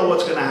never know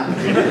what's going to happen.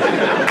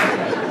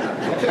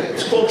 Okay,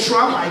 it's called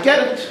trauma. I get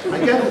it.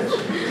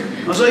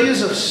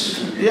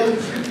 Yeah.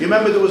 You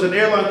remember there was an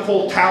airline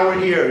called Tower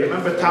Air. You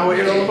remember Tower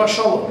Air on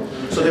Bashalom?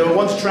 So they were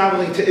once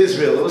traveling to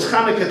Israel. It was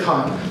Hanukkah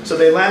time. So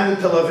they landed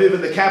in Tel Aviv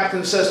and the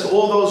captain says to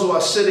all those who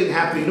are sitting,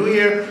 Happy New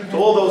Year. To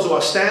all those who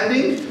are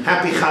standing,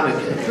 Happy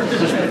Hanukkah.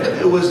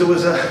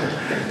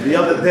 The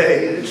other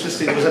day,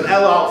 interesting, there was an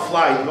El Al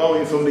flight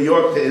going from New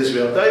York to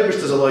Israel.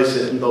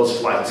 In those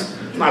flights.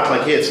 It's not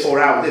like here, it's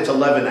 4 hours, it's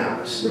 11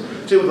 hours.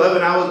 So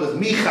 11 hours with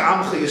Micha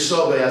Amcha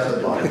Yisod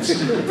Yachad Lines.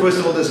 First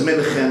of all, there's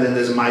Minchen, and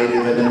there's Maidiv,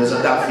 and then there's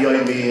Adaf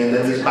Yoimi, and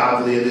then there's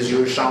Bavli, and there's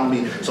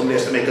Yerushalmi. Somebody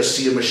has to make a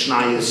Siyam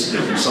Mishnayis,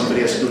 somebody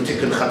has to do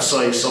Tikkun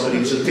Chatzai, somebody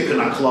has to do Tikkun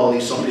Aklali,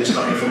 somebody is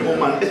coming from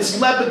Uman. It's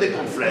Lebedik,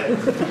 my friend.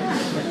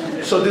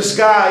 So this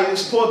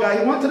poor guy,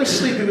 he wanted to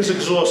sleep, he was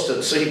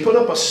exhausted. So he put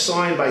up a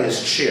sign by his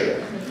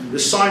chair. The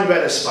sign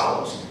read as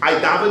follows: I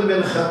daven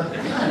mincha,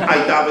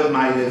 I daven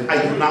ma'ariv, I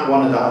do not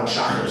want to daven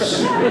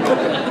shachos.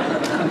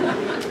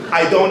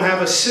 I don't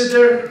have a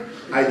siddur,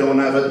 I don't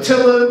have a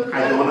tillin,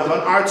 I don't have an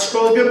art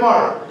scroll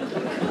gemara.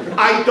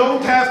 I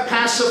don't have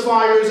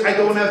pacifiers, I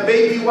don't have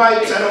baby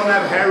wipes, I don't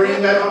have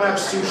herring, I don't have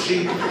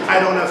sushi, I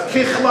don't have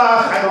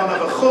kichlach, I don't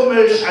have a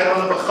chumash, I don't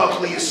have a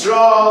chakli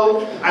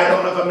Yisrael, I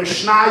don't have a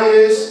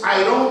mishnayis,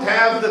 I don't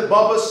have the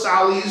Baba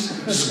Sali's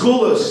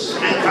sgulas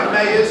and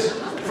kameyas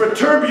for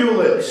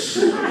turbulence.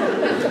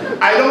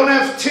 I don't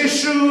have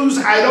tissues,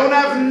 I don't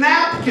have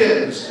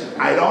napkins,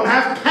 I don't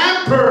have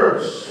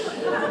Pampers.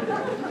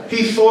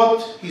 He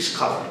thought he's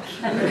covered.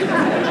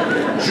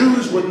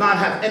 Jews would not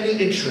have any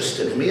interest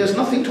in him. He has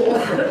nothing to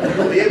offer.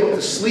 He'll be able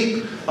to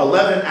sleep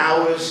 11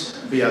 hours,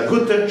 be a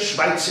gute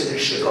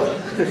Schweizerische.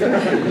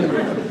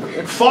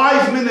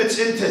 5 minutes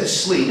into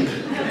his sleep,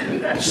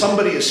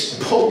 somebody is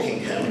poking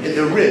him in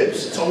the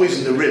ribs. It's always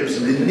in the ribs,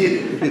 in the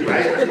knitting,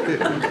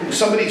 right?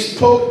 Somebody's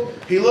poking.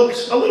 He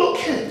looks, a little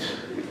kid.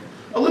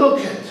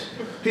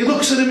 He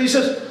looks at him, he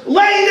says,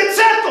 lay the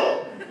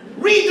zettel!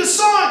 Read the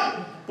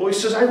sign! Boy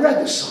says, I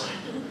read the sign.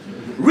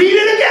 Read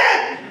it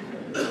again!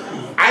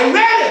 I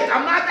read it!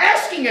 I'm not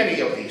asking any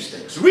of these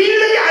things. Read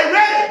it again! I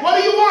read it! What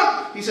do you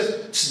want? He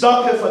says,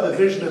 tzedakah for the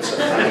vision of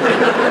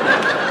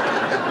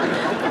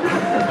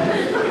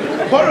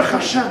Baruch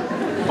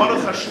Hashem.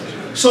 Baruch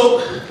Hashem.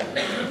 So,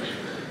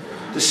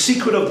 the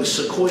secret of the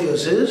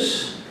sequoias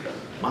is,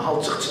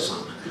 mahal tzich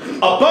zusammen.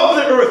 Above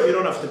the earth, you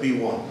don't have to be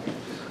one.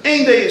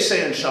 Ein day is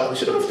saying Shabbos,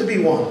 you don't have to be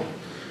one.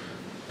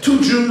 2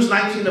 Jews,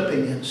 19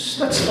 opinions.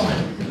 That's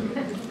fine.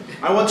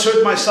 I once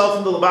heard myself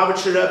in the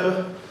Lubavitcher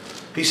Rebbe.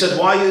 He said,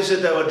 why is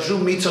it that a Jew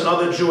meets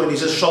another Jew and he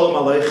says, Shalom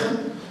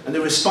Aleichem? And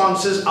the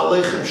response is,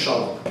 Aleichem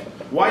Shalom.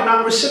 Why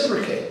not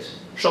reciprocate?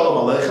 Shalom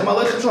Aleichem,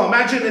 Aleichem Shalom.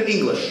 Imagine in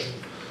English.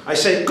 I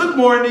say, good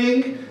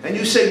morning, and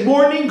you say,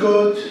 morning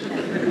good.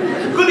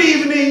 Good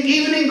evening,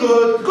 evening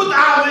good. Good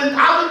Abend,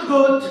 Abend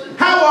good.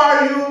 How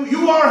are you?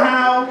 You are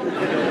how?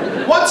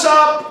 What's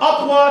up?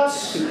 Up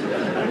what's?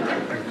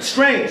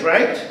 Strange,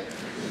 right?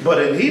 But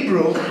in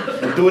Hebrew,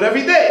 we do it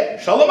every day.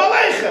 Shalom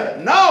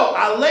Aleichem. No,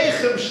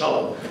 Aleichem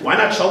Shalom. Why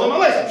not Shalom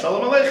Aleichem?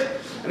 Shalom Aleichem.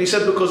 And he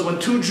said, because when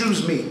 2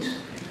 Jews meet,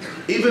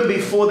 even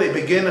before they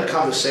begin a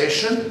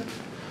conversation,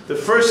 the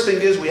first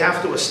thing is we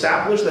have to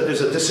establish that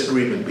there's a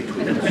disagreement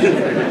between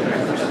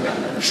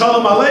us.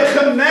 Shalom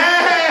Aleichem.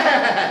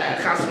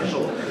 Chas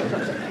v'shalom.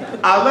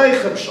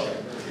 Aleichem Shalom.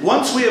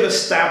 Once we have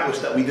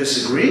established that we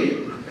disagree,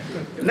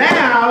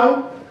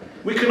 now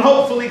we can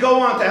hopefully go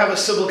on to have a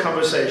civil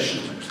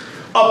conversation.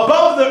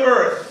 Above the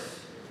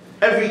earth,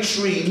 every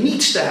tree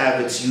needs to have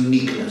its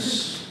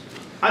uniqueness.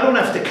 I don't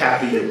have to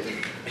copy you.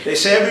 They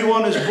say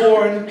everyone is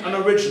born an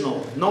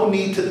original. No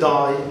need to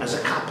die as a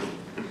copy.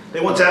 They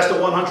once asked a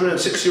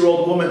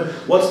 106-year-old woman,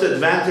 what's the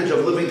advantage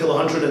of living till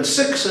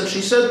 106? And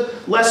she said,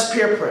 less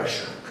peer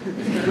pressure.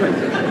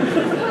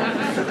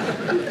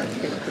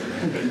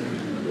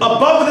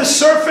 Above the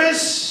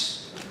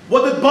surface,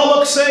 what did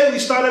Balak say? We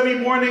start every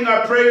morning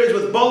our prayers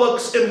with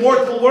Balak's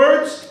immortal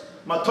words.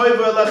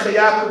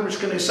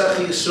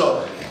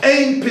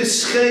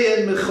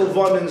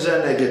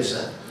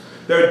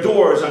 Their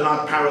doors are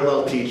not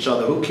parallel to each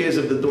other. Who cares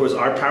if the doors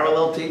are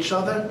parallel to each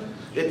other?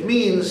 It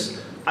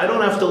means I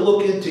don't have to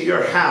look into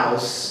your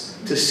house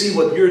to see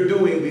what you're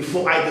doing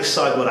before I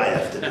decide what I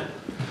have to do.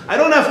 I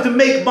don't have to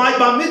make my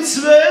bar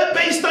mitzvah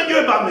based on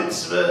your bar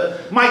mitzvah,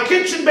 my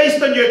kitchen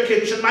based on your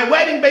kitchen, my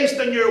wedding based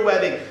on your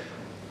wedding.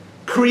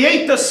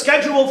 Create a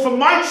schedule for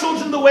my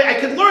children the way I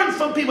can learn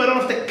from people. I don't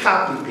have to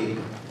copy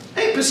people.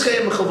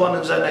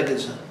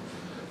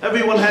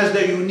 Everyone has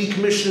their unique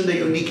mission, their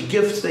unique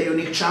gifts, their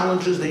unique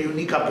challenges, their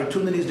unique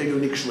opportunities, their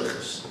unique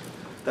shlichus.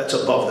 That's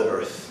above the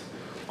earth.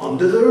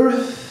 Under the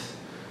earth,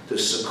 the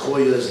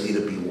sequoias need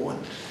to be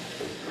one.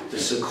 The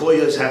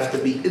sequoias have to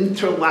be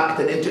interlocked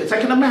and it's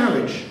like in a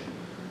marriage.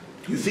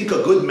 Do you think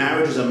a good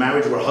marriage is a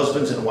marriage where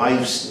husbands and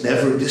wives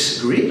never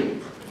disagree?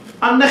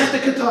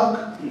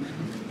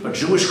 A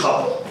Jewish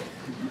couple.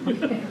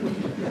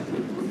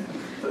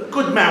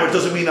 Good marriage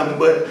doesn't mean I'm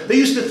good. They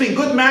used to think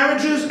good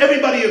marriages,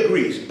 everybody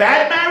agrees.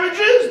 Bad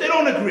marriages, they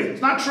don't agree.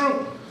 It's not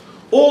true.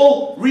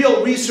 All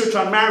real research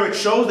on marriage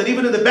shows that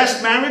even in the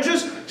best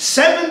marriages,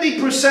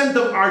 70%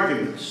 of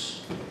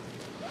arguments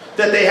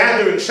that they had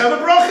during Sheva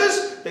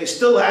Brachas, they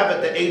still have at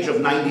the age of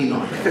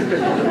 99.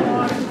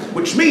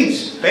 Which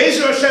means,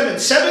 Be'ezer Hashem, in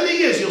 70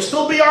 years, you'll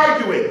still be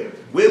arguing.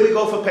 Where do we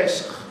go for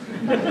Pesach?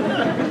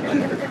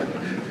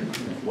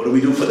 What do we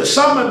do for the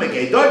summer?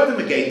 Megay Dorten,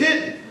 Megay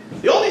Dit.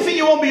 The only thing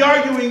you won't be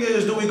arguing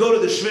is, do we go to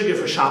the Shviga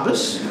for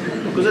Shabbos?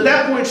 Because at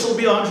that point, she'll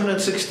be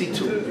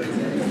 162.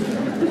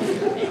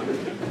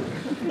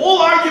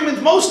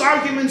 Most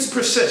arguments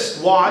persist.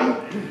 Why?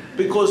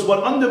 Because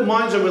what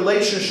undermines a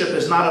relationship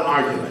is not an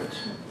argument.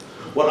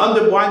 What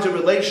undermines a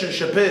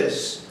relationship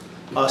is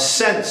a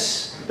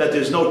sense that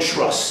there's no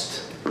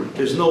trust,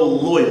 there's no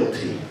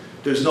loyalty,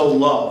 there's no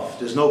love,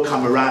 there's no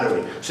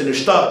camaraderie. So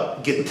there's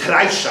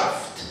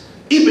Getreischaft,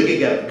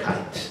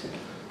 Übergegebenkeit.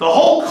 The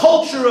whole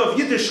culture of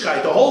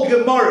Yiddishkeit, the whole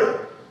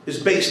Gemara, is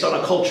based on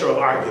a culture of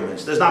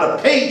arguments. There's not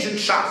a page in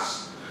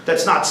Shas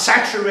that's not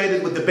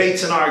saturated with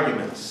debates and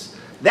arguments.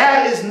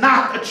 That is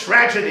not a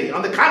tragedy.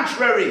 On the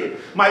contrary,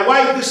 my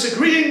wife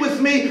disagreeing with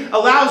me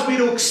allows me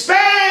to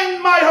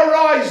expand my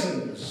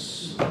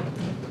horizons.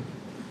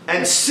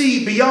 and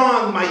see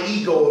beyond my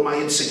ego and my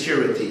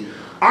insecurity.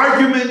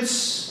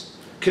 Arguments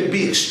can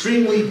be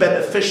extremely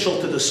beneficial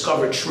to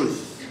discover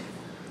truth,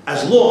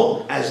 as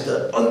long as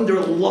the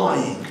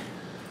underlying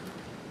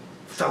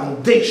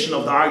foundation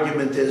of the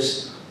argument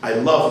is, I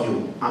love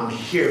you, I'm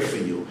here for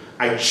you,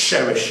 I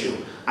cherish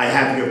you, I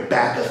have your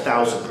back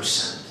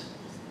 1,000%.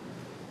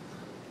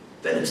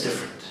 Then it's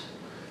different.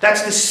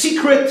 That's the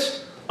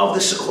secret of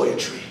the sequoia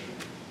tree.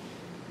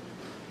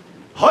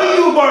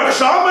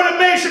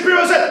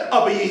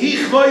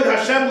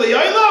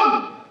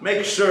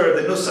 Make sure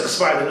the Nusach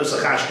Sfar and the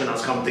Nusach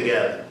Ashkenaz come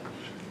together.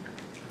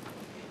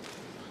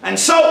 And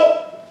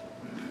so,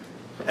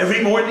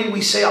 every morning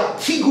we say, Al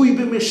tigui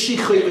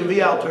b'Mashiach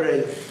v'vi'al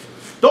Torei.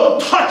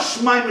 Don't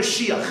touch my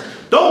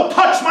Mashiach. Don't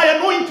touch my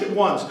anointed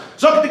ones.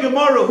 Zok the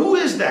Gemara, who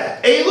is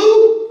that?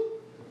 Elu?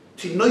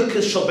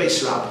 Tinoikas shel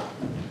Beis Rabba.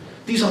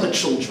 These are the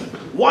children.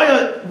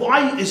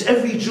 Why is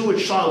every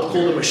Jewish child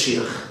called a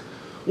Mashiach?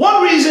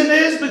 One reason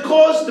is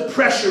because the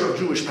pressure of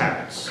Jewish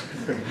parents.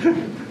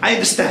 I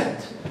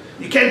understand.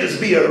 You can't just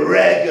be a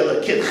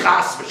regular kid,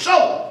 chas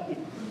v'shalom.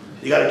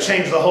 You got to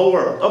change the whole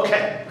world.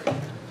 Okay.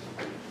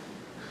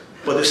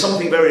 But there's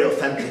something very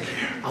authentic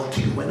here. I'll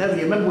tell you, whenever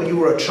you remember when you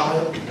were a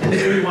child, and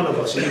every one of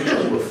us, you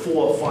were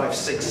 4, 5,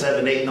 6,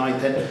 7, 8, 9,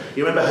 10.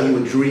 You remember how you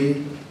would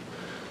dream?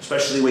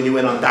 Especially when you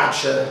went on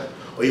dacha,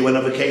 or you went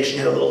on vacation,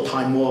 you had a little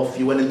time off,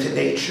 you went into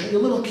nature.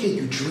 You're a little kid,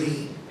 you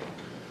dream.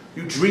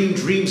 You dream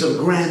dreams of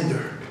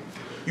grandeur.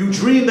 You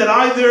dream that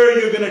either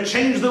you're going to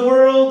change the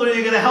world or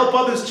you're going to help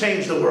others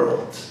change the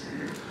world.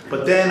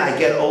 But then I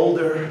get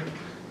older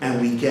and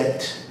we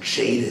get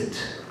jaded.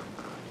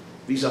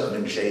 Wie sagt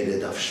man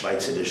jaded auf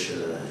Schweizerisch,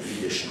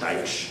 Yiddish,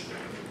 Deutsch?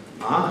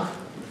 Huh?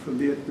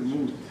 Verliert den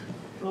Mut.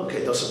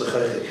 Okay, das ist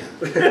begrijpelijk.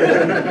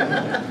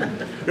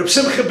 Reb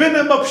Simcha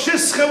Binim of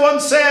Shischa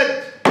once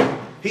said,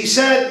 he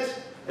said,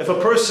 if a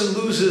person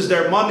loses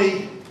their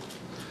money,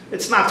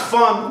 it's not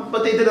fun,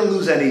 but they didn't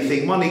lose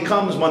anything. Money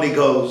comes, money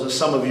goes, as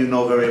some of you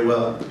know very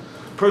well.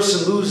 A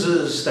person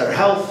loses their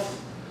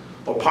health,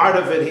 or part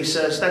of it, he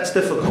says, that's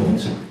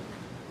difficult.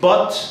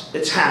 But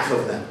it's half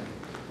of them.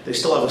 They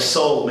still have a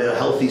soul, a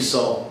healthy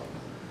soul.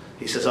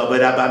 He says,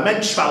 aber ein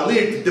Mensch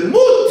verliert den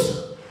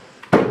Mut,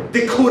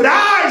 the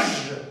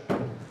courage.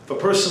 If a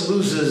person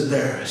loses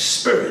their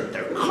spirit,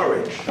 their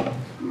courage,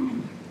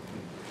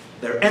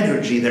 their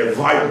energy, their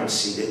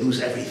vibrancy, they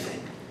lose everything.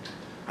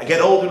 I get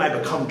older and I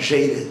become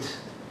jaded.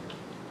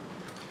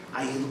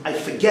 I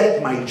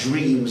forget my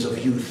dreams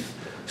of youth,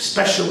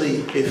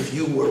 especially if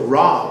you were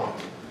robbed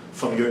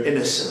from your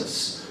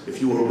innocence, if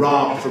you were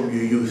robbed from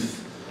your youth.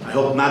 I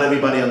hope not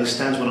everybody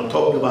understands what I'm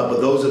talking about,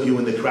 but those of you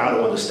in the crowd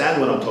who understand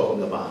what I'm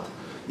talking about,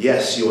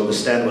 yes, you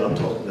understand what I'm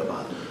talking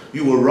about.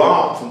 You were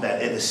robbed from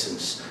that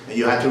innocence, and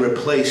you had to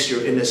replace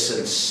your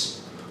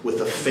innocence with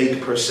a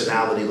fake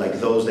personality like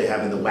those they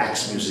have in the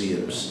wax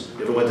museums.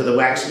 You ever went to the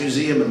wax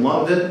museum in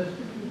London?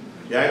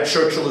 Yeah,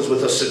 Churchill is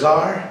with a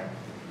cigar,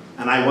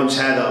 and I once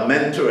had a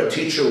mentor, a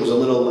teacher who was a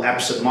little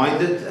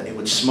absent-minded, and he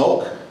would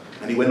smoke,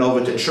 and he went over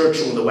to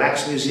Churchill in the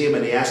wax museum,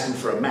 and he asked him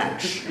for a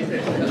match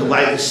to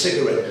light his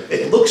cigarette.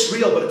 It looks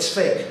real, but it's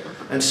fake.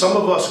 And some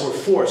of us were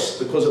forced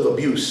because of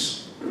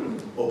abuse,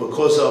 or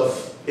because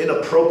of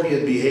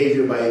inappropriate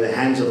behavior by the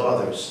hands of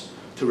others,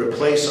 to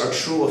replace our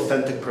true,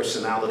 authentic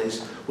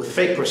personalities with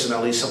fake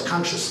personalities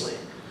subconsciously.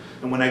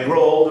 And when I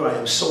grow older, I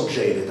am so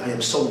jaded, I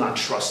am so not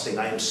trusting,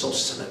 I am so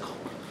cynical.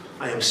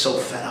 I am so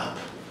fed up.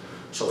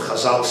 So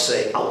Chazal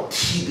say, Al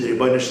Tigui,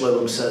 Rebbeinu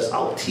Shalom says,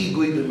 Al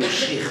Tigui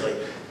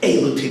b'Mashiach,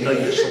 Elu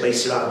Tinoikas shel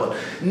Beis Rabba.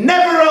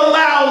 Never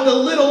allow the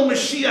little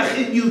Mashiach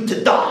in you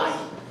to die.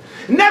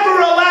 Never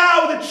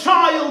allow the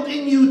child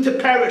in you to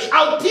perish.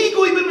 Al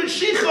Tigui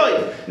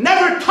b'Mashiach.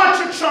 Never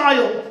touch a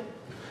child.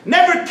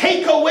 Never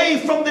take away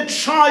from the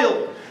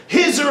child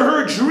his or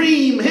her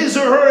dream, his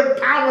or her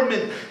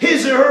empowerment,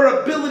 his or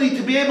her ability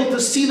to be able to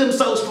see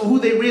themselves for who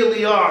they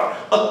really are.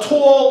 A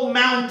tall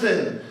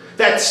mountain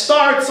that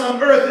starts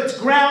on earth, its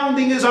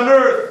grounding is on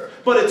earth,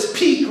 but its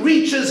peak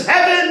reaches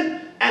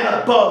heaven and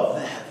above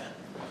the heaven.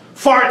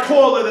 Far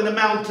taller than the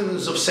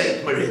mountains of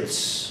St.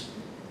 Moritz.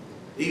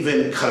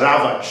 Even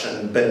Karavach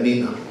and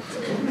Bernina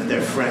and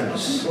their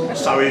friends.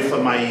 Sorry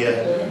for my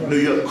New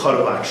York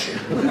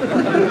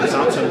Karavach. It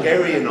sounds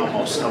Hungarian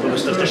almost. Aber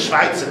das the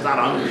Schweiz, it's not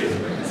Hungary.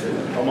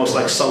 Almost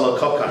like Salah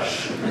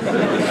Kokash.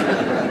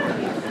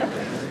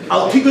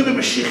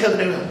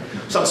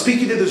 So I'm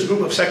speaking to this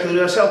group of secular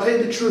Jews. I'll tell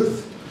you the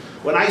truth.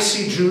 When I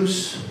see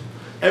Jews,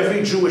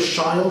 every Jewish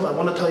child, I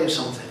want to tell you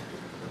something.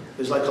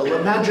 It's like,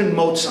 imagine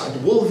Mozart,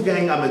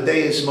 Wolfgang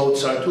Amadeus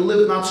Mozart, who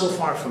lived not so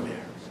far from here.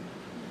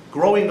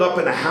 Growing up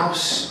in a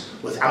house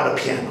without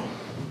a piano.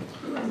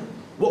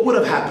 What would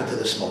have happened to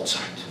this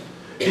Mozart?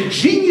 The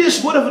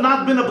genius would have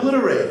not been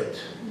obliterated,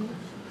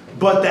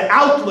 but the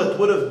outlet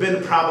would have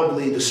been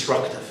probably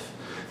destructive.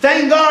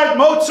 Thank God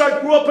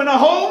Mozart grew up in a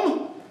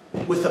home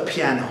with a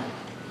piano.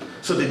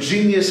 So the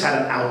genius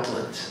had an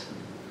outlet.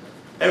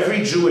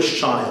 Every Jewish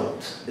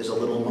child is a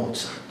little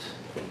Mozart.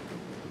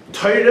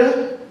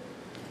 Torah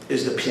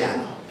is the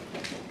piano.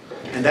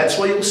 And that's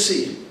why you'll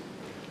see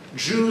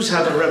Jews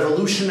have a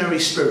revolutionary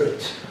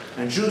spirit.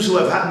 And Jews who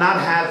have not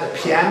had the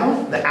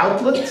piano, the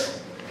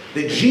outlet,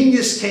 the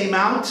genius came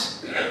out,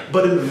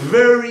 but in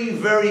very,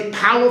 very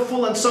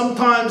powerful and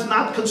sometimes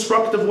not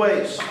constructive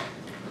ways.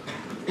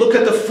 Look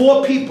at the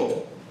 4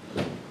 people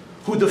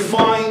who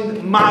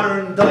defined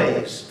modern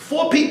days.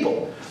 4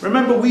 people.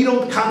 Remember, we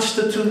don't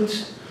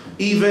constitute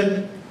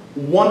even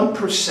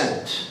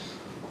 1%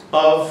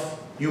 of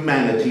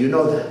humanity. You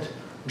know that.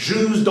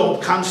 Jews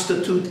don't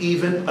constitute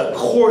even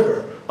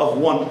 1/4 of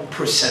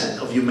 1%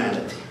 of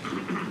humanity.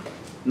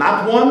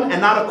 Not 1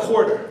 and not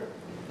 1/4.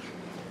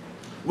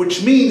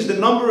 Which means the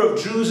number of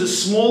Jews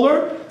is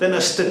smaller than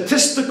a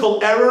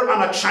statistical error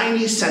on a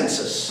Chinese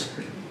census.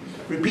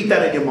 Repeat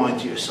that in your mind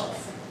to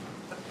yourself.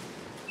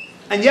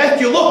 And yet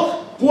you look,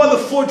 who are the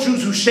 4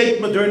 Jews who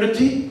shaped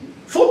modernity?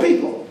 4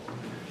 people.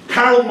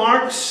 Karl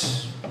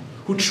Marx,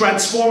 who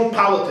transformed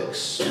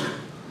politics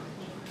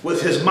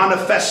with his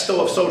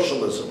manifesto of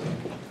socialism.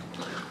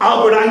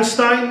 Albert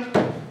Einstein,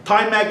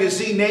 Time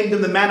magazine named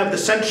him the man of the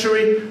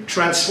century,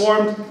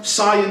 transformed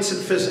science and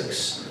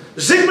physics.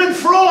 Sigmund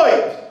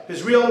Freud,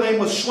 his real name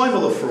was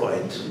Schleimele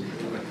Freud,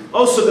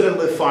 also didn't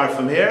live far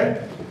from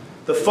here,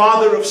 the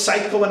father of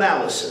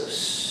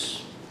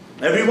psychoanalysis.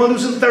 Everyone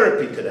who's in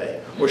therapy today,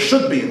 or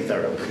should be in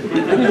therapy.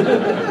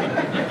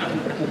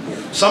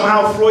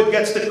 Somehow Freud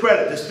gets the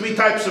credit. There's 3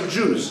 types of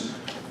Jews: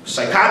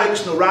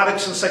 psychotics,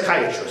 neurotics, and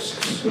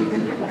psychiatrists.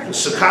 The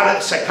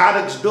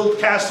psychotics build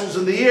castles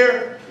in the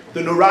air. The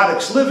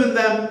neurotics live in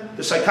them.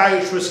 The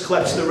psychiatrist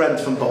collects the rent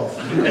from both.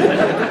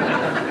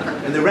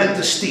 And the rent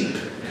is steep.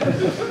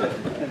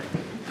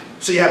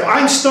 So you have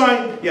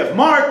Einstein, you have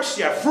Marx,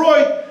 you have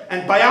Freud,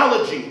 and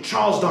biology,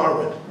 Charles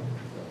Darwin.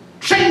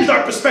 Changed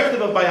our perspective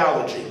of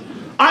biology.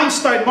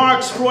 Einstein,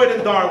 Marx, Freud,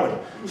 and Darwin.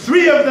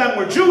 3 of them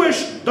were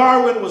Jewish.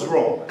 Darwin was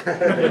wrong.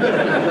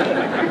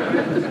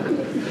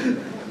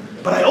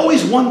 But I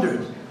always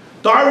wondered,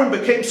 Darwin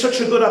became such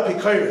a good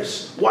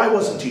apikoros. Why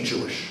wasn't he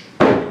Jewish?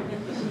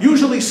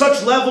 Usually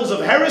such levels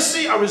of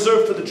heresy are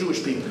reserved for the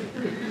Jewish people.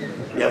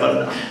 You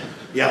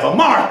have a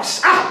Marx,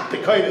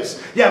 apikoros.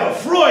 You have a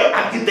Freud,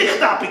 gedichte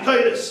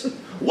apikoros.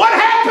 What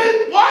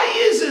happened?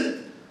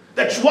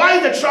 Why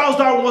that Charles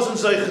Darwin wasn't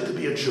zeicha to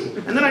be a Jew?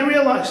 And then I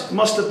realized it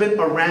must have been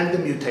a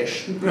random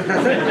mutation.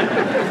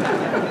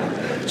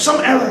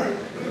 Some error,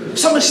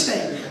 some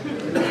mistake.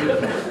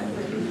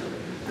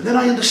 And then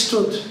I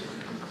understood.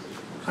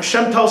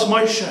 Hashem tells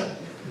Moshe,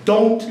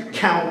 don't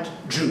count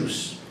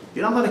Jews.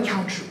 You're not allowed to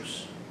count Jews.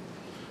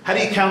 How do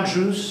you count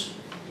Jews?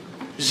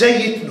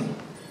 Zeyitnu.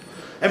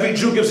 Every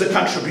Jew gives a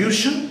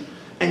contribution,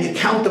 and you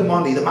count the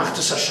money, the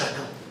machtas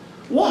hashekel.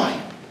 Why?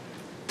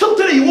 Till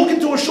today, you walk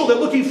into a shul, they're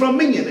looking for a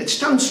minyan. It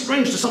sounds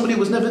strange to somebody who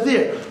was never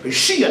there.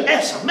 This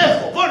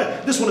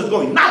one is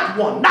going, not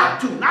 1, not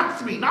 2, not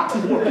 3, not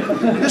 4.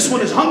 This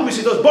one is hungry,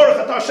 so he does, Baruch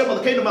atah Hashem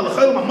Elokeinu melech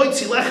haolam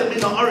hamoitzi lechem min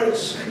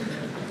haaretz.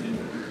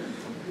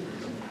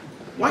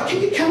 Why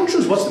can't you count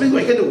Jews? What's the big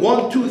way? You can do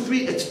 1, 2,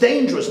 3. It's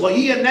dangerous.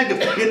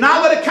 You're not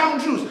allowed to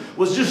count Jews.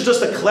 Was this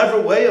just a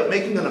clever way of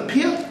making an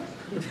appeal?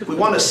 We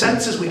want a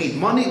census. We need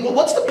money. Well,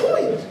 what's the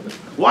point?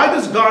 Why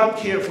does God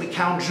care if we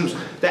count Jews?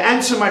 The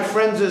answer, my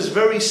friends, is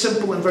very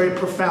simple and very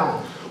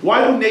profound.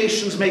 Why do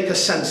nations make a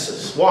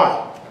census?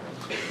 Why?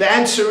 The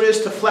answer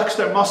is to flex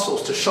their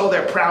muscles, to show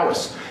their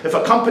prowess. If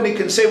a company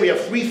can say we have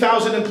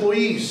 3,000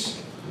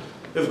 employees,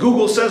 if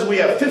Google says we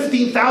have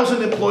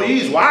 15,000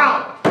 employees,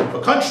 wow. If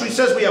a country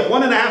says we have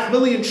 1.5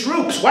 million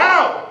troops,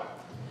 wow.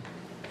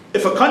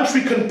 If a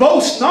country can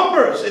boast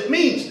numbers, it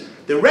means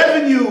the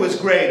revenue is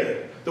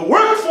greater, the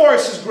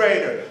workforce is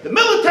greater, the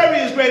military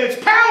is greater,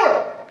 it's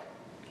power.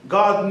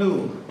 God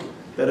knew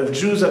that if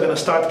Jews are going to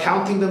start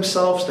counting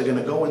themselves, they're going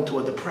to go into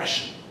a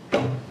depression.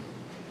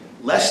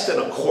 Less than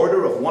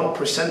 1/4 of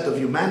 1% of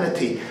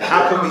humanity.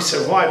 How can we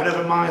survive?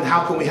 Never mind,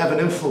 how can we have an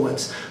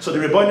influence? So the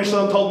Rebbeinu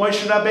Shalom told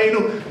Moshe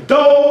Rabbeinu,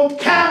 don't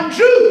count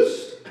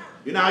Jews.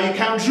 You know how you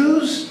count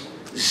Jews?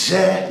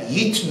 Ze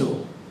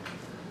yitnu.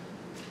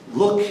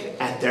 Look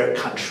at their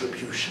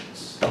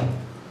contributions.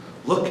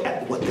 Look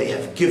at what they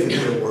have given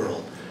the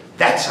world.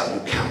 That's how you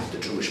count the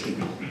Jewish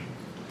people.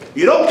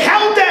 You don't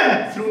count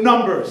them through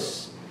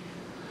numbers.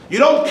 You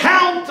don't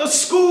count a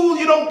school,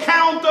 you don't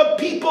count a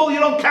people, you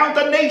don't count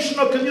a nation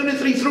or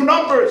community through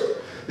numbers.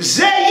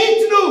 Ze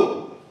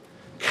yitnu.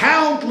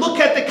 Count, look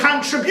at the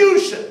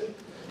contribution.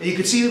 And you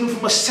can see even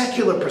from a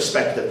secular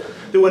perspective.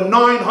 There were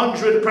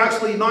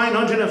approximately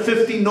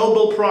 950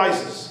 Nobel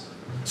Prizes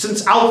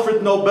since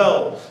Alfred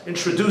Nobel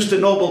introduced the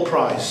Nobel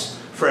Prize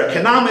for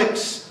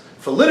economics,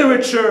 for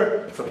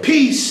literature, for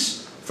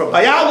peace, for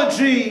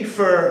biology,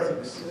 for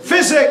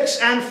physics,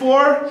 and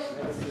for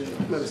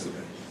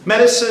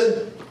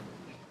medicine.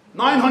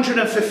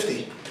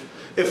 950.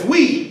 If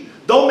we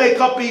don't make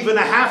up even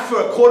 1/2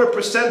 or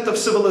 1/4% of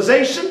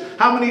civilization,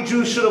 how many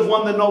Jews should have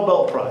won the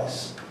Nobel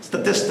Prize?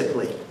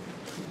 Statistically.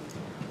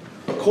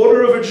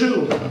 1/4 of a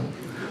Jew,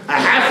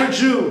 1/2 a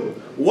Jew,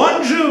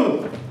 1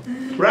 Jew,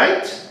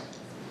 right?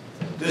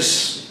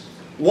 There's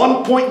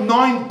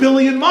 1.9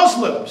 billion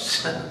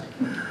Muslims,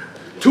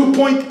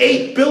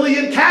 2.8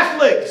 billion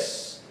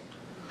Catholics,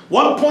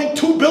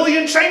 1.2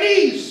 billion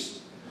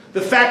Chinese.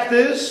 The fact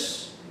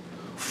is,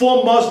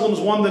 4 Muslims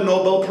won the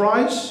Nobel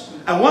Prize,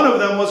 and one of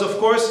them was, of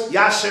course,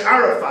 Yasser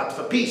Arafat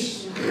for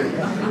peace.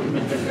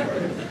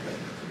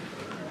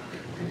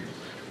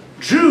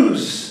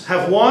 Jews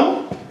have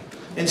won,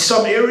 in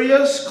some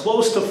areas,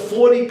 close to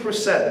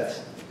 40%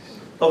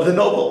 of the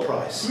Nobel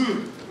Prize.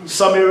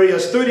 Some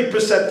areas 30%,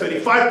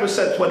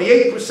 35%,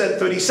 28%,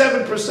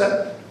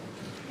 37%.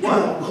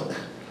 Wow.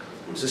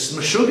 Is this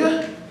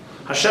Meshuggah?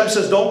 Hashem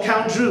says, don't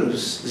count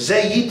Jews.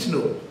 Ze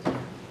yitnu.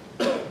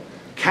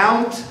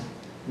 Count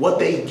what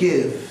they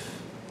give.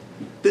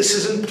 This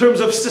is in terms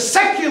of the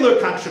secular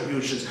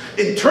contributions.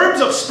 In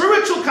terms of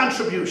spiritual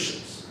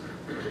contributions,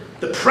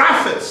 the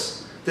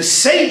prophets, the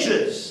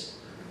sages,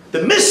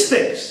 the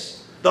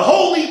mystics, the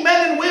holy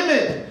men and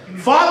women,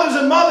 fathers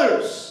and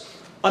mothers,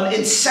 an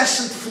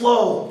incessant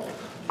flow.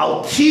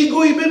 Al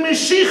tigui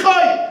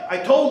b'mishichai. I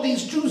told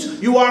these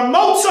Jews, you are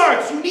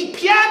Mozarts, you need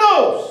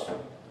pianos.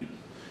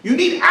 You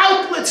need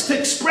outlets to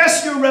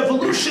express your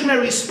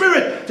revolutionary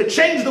spirit, to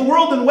change the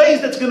world in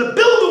ways that's going to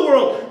build the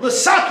world.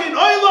 L'sakin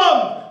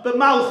oilam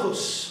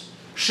b'malchus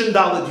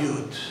shindalad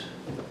yud.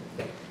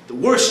 The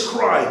worst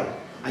crime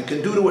I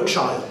can do to a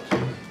child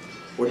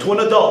or to an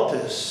adult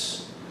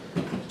is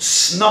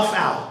snuff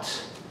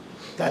out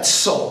that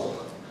soul,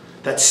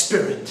 that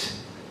spirit,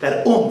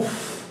 that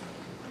oomph,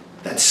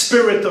 that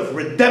spirit of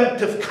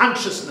redemptive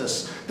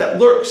consciousness that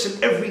lurks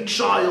in every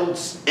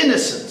child's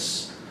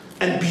innocence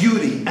and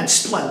beauty and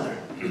splendor.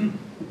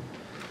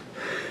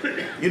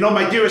 You know,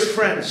 my dearest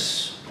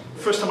friends,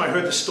 first time I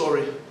heard the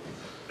story,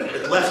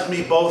 it left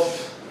me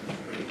both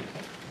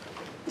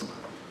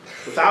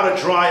without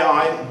a dry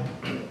eye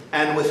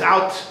and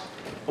without,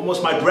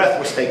 almost my breath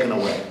was taken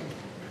away.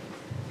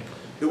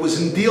 It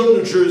was in Deal,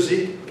 New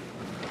Jersey.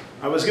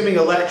 I was giving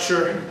a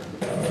lecture.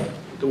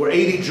 There were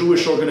 80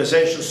 Jewish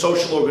organizations,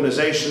 social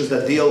organizations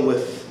that deal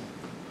with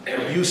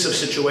abusive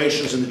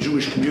situations in the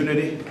Jewish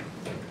community.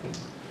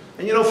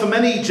 And you know, for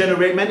many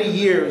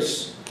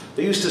years,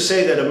 they used to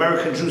say that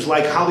American Jews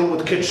like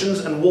Hollywood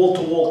kitchens and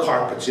wall-to-wall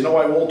carpets. You know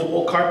why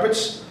wall-to-wall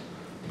carpets?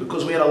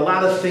 Because we had a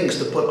lot of things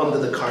to put under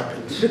the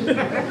carpet.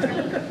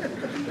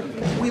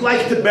 We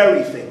like to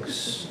bury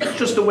things,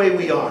 just the way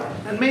we are.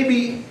 And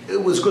maybe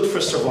it was good for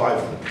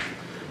survival.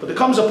 But there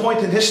comes a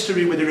point in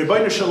history where the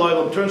Ribbono Shel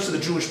Olam turns to the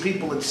Jewish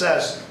people and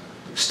says,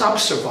 stop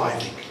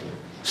surviving,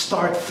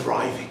 start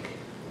thriving.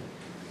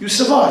 You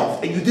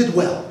survived, and you did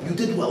well. You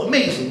did well.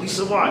 Amazing, we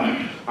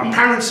survived. Our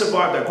parents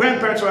survived, our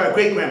grandparents survived, our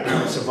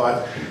great-grandparents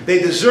survived. They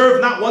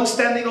deserve not one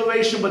standing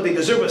ovation, but they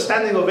deserve a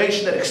standing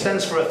ovation that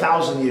extends for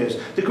 1,000 years.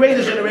 The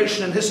greatest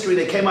generation in history,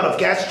 they came out of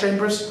gas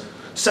chambers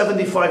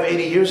 75,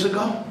 80 years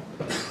ago,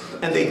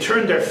 and they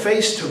turned their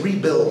face to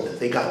rebuild.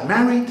 They got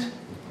married.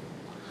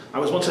 I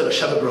was once at a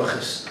Sheva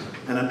Brachas,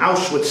 and an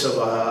Auschwitz of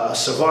a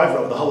survivor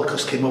of the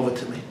Holocaust came over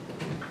to me.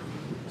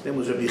 His name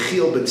was Rabbi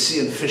Yechiel Ben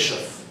Sion Fisher.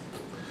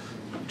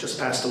 Just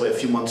passed away a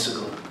few months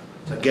ago.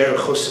 He's a Ger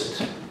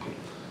Chussid.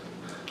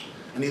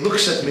 And he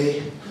looks at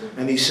me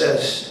and he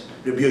says,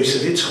 Rabbi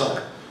Yosef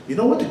Yitzchak, you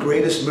know what the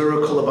greatest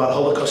miracle about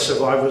Holocaust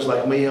survivors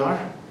like me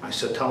are? I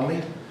said, tell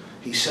me.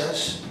 He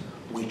says,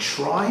 we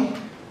try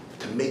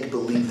to make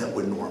believe that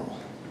we're normal.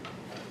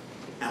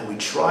 And we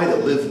try to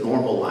live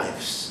normal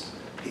lives.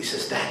 He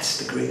says,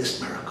 that's the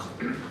greatest miracle.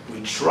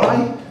 We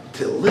try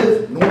to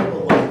live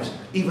normal lives,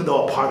 even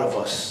though a part of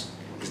us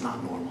is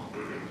not normal.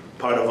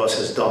 Part of us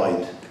has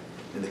died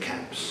in the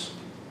camps.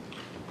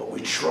 But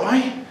we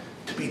try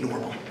to be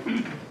normal.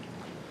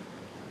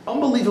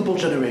 Unbelievable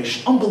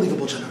generation,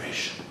 unbelievable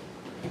generation.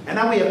 And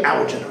now we have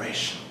our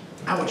generation,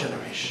 our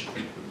generation.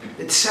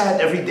 It's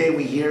sad every day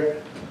we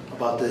hear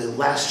about the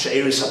last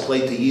She'eris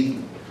HaPlei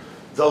Yidden,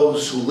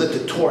 those who lit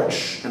the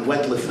torch and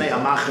went Lifnei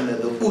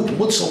Amachane, the Ud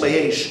Mutzel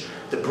Meyesh,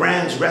 the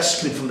brands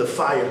rescued from the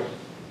fire,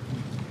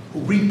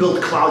 who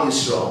rebuilt Klal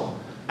Yisrael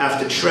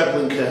after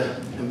Treblinka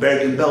and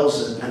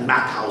Bergen-Belsen and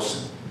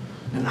Mauthausen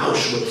and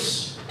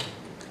Auschwitz,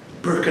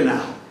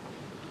 Birkenau.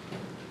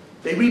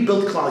 They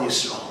rebuilt Klal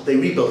Yisrael. They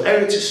rebuilt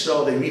Eretz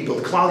Yisrael. They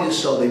rebuilt Klal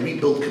Yisrael. They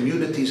rebuilt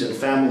communities and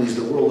families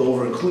the world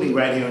over, including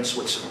right here in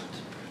Switzerland.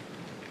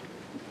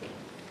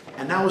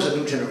 And now is a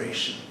new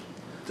generation.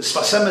 The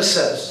Sfas Emes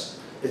says,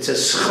 it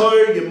says,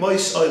 Schor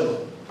Yemois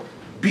Olam,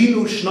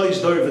 Binu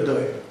Shnois Dor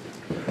V'Dor.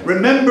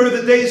 Remember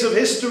the days of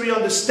history,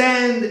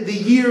 understand the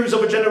years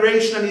of a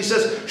generation. And he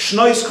says,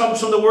 Shnois comes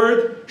from the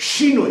word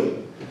Shinui.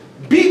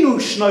 Binu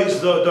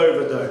Shnois Dor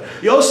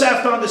V'Dor. You also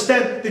have to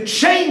understand the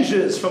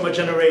changes from a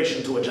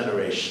generation to a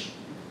generation.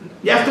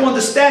 You have to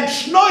understand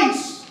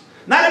Shnois.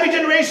 Not every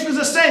generation is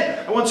the same.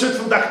 I once heard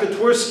from Dr.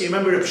 Twersky.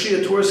 Remember Reb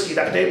Shia Twersky,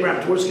 Dr.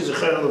 Abraham Twersky,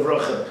 Zechron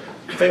Levracha,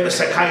 famous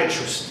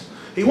psychiatrist.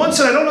 He once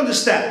said, I don't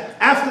understand.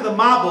 After the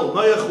Mabul,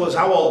 Noach was,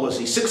 how old was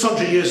he?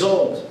 600 years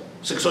old.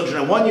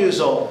 601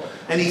 years old.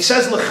 And he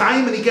says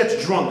L'chaim and he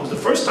gets drunk. It was the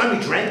first time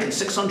he drank in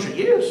 600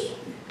 years.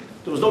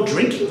 There was no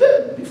drinking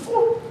then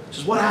before. He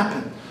says, what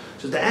happened?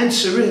 He says, the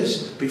answer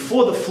is,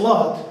 before the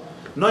flood,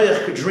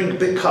 Noach could drink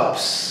big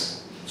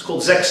cups. It's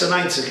called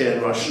Zeksaneinzike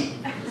in Russian.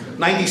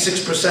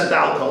 96%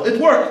 alcohol.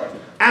 It worked.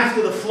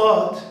 After the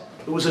flood,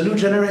 It was a new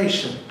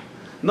generation.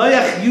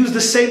 Noach used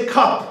the same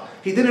cup.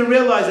 He didn't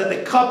realize that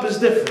the cup is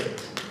different.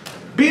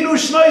 Binu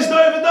shnois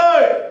dor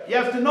v'dor. You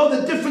have to know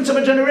the difference of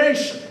a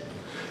generation.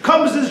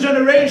 Comes this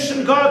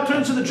generation, God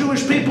turns to the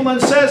Jewish people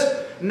and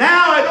says,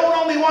 now I don't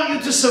only want you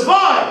to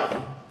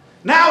survive,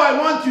 now I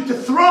want you to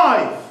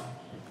thrive.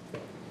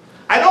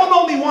 I don't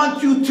only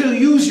want you to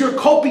use your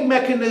coping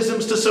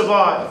mechanisms to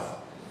survive.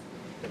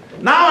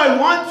 Now I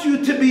want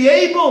you to be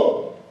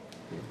able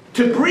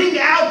to bring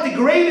out the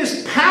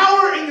greatest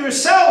power in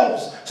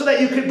yourselves so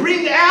that you can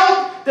bring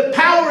out the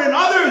power in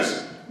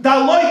others.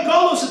 Daloi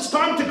Golos, it's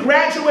time to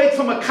graduate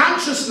from a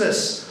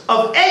consciousness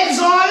of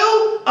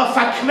exile, of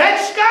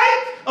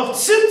fakvetchkeit, of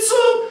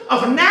tzimtzum,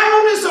 of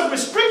narrowness, of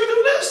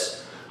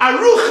restrictiveness.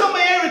 Arucha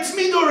me'eretz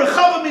mido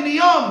rechava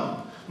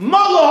miniyam.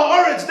 Malo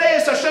ha'aretz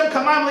deis Hashem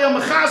kamam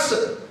liyam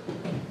mechaseh.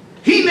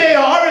 Hine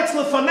ha'aretz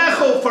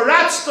lefanecho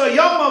faratzta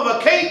yama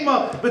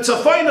v'keidma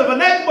b'tzafoyna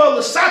v'negba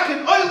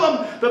l'sakin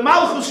oilam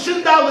b'malchus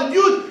shindal and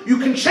yud. You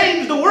can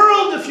change the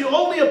world if you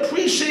only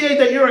appreciate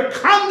that you're a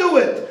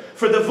conduit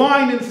for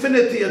divine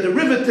infinity, a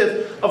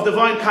derivative of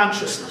divine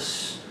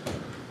consciousness.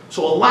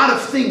 So a lot of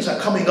things are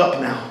coming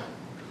up now.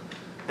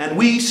 And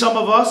we, some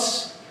of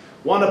us,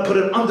 want to put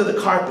it under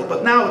the carpet.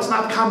 But now it's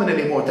not common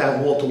anymore to have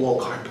wall-to-wall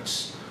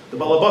carpets. The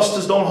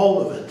balabastas don't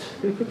hold of it.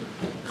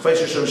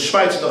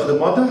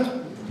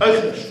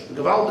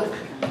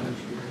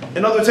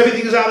 In other words,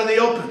 everything is out in the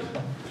open.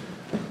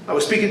 I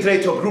was speaking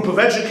today to a group of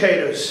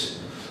educators.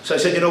 So I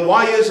said, you know,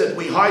 why is it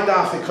we hide the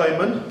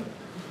Afikoiman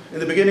in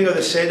the beginning of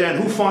the Seder, and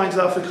who finds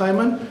the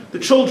Afikoiman? The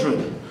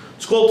children.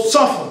 It's called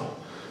Tzafon.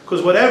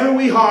 Because whatever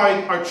we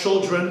hide, our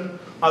children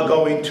are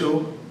going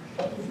to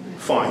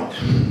find.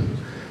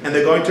 And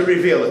they're going to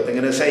reveal it. They're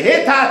going to say,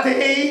 hey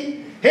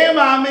Tati, hey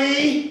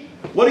Mommy.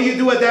 What do you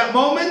do at that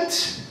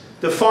moment?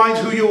 Defines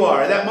who you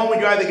are. At that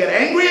moment you either get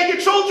angry at your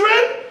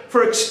children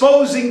for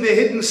exposing the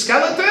hidden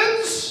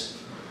skeletons,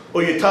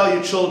 or you tell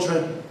your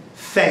children,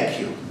 thank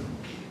you.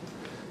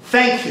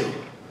 Thank you.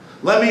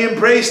 Let me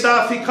embrace the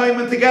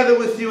Afikoiman together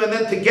with you, and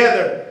then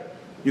together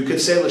you can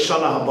say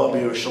L'shana haba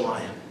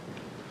b'Yerushalayim.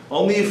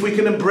 Only if we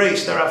can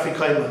embrace their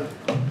Afikoiman.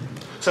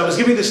 So I was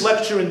giving this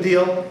lecture in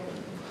Deal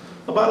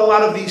about a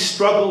lot of these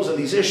struggles and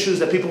these issues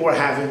that people were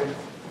having.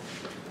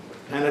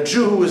 And a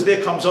Jew who was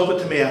there comes over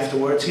to me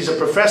afterwards. He's a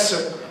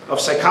professor of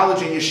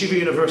psychology in Yeshiva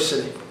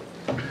University.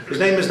 His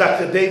name is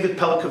Dr. David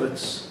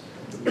Pelkovitz.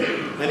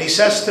 And he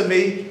says to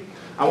me,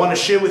 I want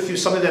to share with you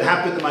something that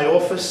happened in my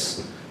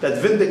office that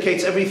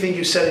vindicates everything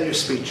you said in your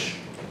speech.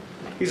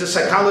 He's a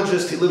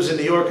psychologist. He lives in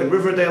New York, in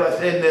Riverdale,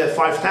 in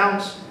 5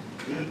 towns.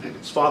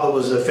 His father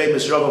was a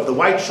famous Rav of the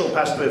White Shul,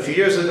 passed away a few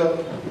years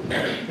ago.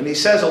 And he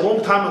says, a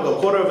long time ago, a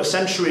quarter of a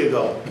century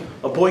ago,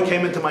 a boy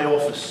came into my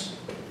office.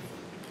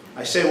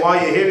 I say, why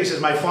are you here? He says,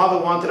 my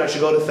father wanted I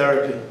should go to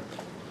therapy.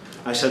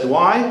 I said,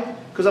 why?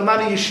 Because I'm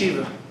not in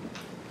yeshiva.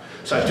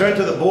 So I turn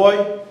to the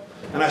boy,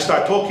 and I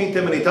start talking to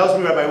him, and he tells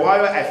me, Rabbi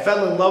YY, I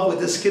fell in love with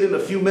this kid in a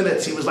few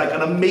minutes. He was like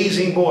an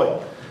amazing boy.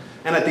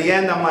 And at the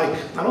end, I'm like,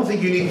 I don't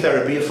think you need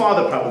therapy. Your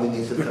father probably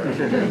needs the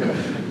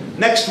therapy.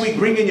 Next week,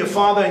 bring in your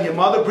father and your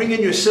mother, bring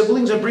in your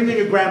siblings, and bring in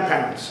your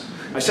grandparents.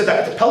 I said,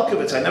 Dr.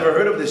 Pelkovitz, I never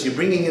heard of this. You're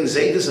bringing in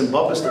Zaydas and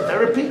Bubbas to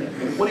therapy?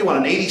 What do you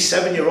want, an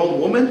 87-year-old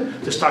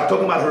woman to start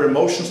talking about her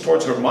emotions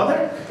towards her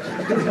mother?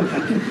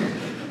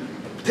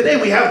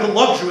 Today we have the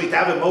luxury to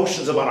have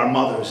emotions about our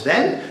mothers.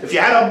 Then, if you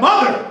had a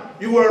mother,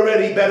 you were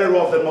already better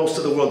off than most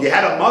of the world. You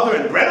had a mother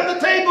and bread on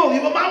the table.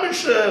 You were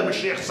mamish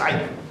Mashiach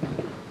Tzaddik,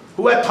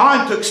 who had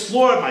time to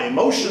explore my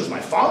emotions, my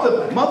father,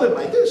 my mother,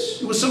 my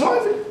this. You were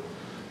surviving.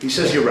 He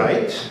says, you're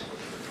right,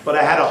 but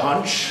I had a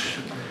hunch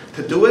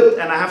to do it,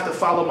 and I have to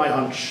follow my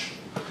hunch.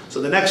 So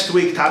the next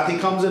week, Tati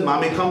comes in,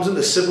 Mommy comes in,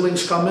 the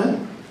siblings come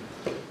in,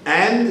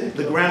 and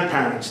the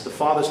grandparents, the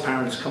father's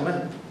parents come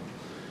in.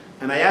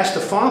 And I asked the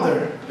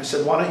father, I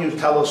said, why don't you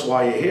tell us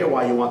why you're here,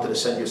 why you wanted to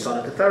send your son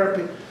into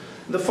therapy?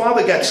 And the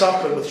father gets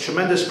up, and with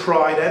tremendous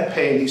pride and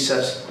pain, he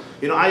says,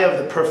 you know, I have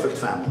the perfect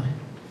family.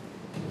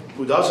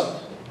 Who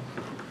doesn't?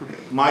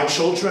 My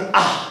children,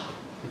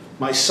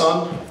 my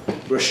son,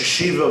 Rosh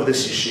Yeshiva of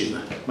this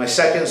yeshiva. My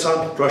second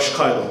son, Rosh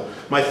Kollel.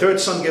 My third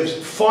son gives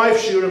 5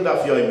 shiurim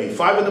daf yomi.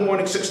 5 in the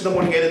morning, 6 in the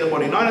morning, 8 in the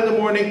morning, 9 in the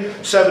morning,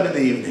 7 in the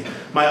evening.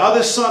 My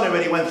other son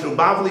already went through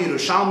Bavli,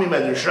 Yerushalmi,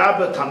 Medrash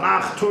Rabbah,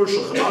 Tanakh, Tur,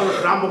 Shulchan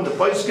Aruch, Rambam, the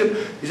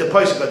Poskim. He's a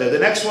Poskim there. The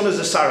next one is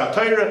the Sarah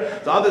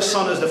Torah. The other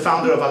son is the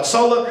founder of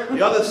Hatzalah.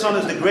 The other son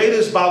is the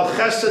greatest Baal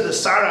Chesed, the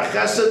Sarah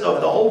Chesed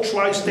of the whole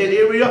tri-state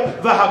area,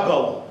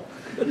 V'Hagol.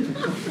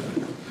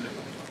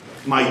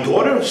 My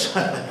daughters,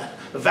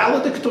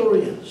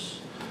 valedictorians.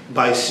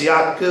 Bais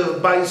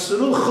Yaakov, Bais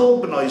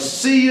Ruchel, Bnei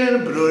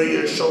Sion,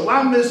 Bruri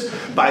Shalamis,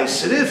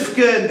 Bais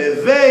Rivka,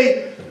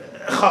 Nevei,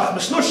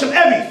 Chachmas Nushim,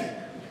 everything.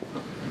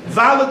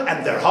 Valid,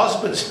 and their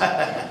husbands.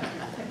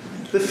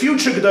 The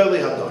future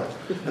Gedolei Hadar.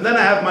 And then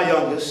I have my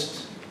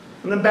youngest,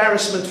 an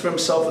embarrassment for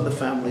himself and the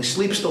family.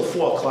 Sleeps till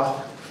 4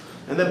 o'clock,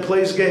 and then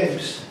plays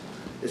games.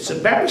 It's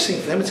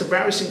embarrassing for him, it's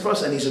embarrassing for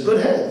us, and he's a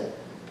good head.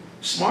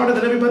 Smarter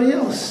than everybody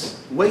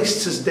else.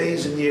 Wastes his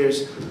days and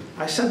years.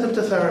 I sent him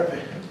to therapy.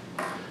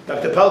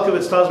 Dr.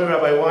 Pelkowitz tells me,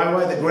 Rabbi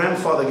YY, the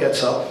grandfather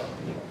gets up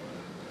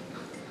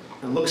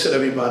and looks at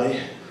everybody,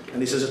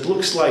 and he says, it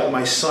looks like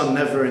my son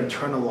never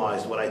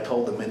internalized what I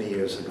told him many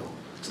years ago.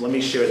 So let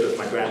me share it with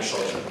my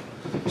grandchildren.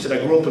 He said,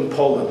 I grew up in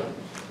Poland.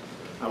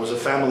 I was a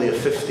family of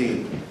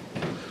 15.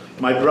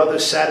 My brother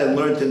sat and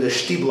learned in the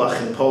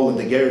Shtiblach in Poland,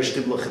 the Ger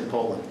Shtiblach in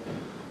Poland.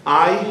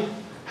 I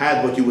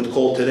had what you would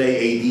call today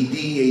ADD,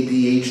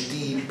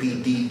 ADHD,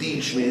 PDD,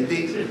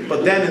 SHMD.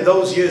 But then in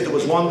those years there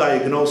was one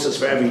diagnosis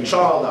for every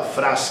child, a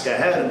fraska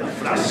head and a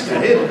fraska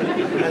hip.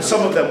 And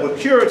some of them were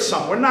cured,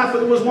 some were not,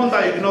 but there was one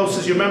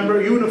diagnosis, you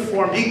remember,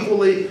 uniform,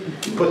 equally.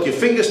 You put your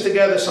fingers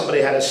together,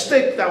 somebody had a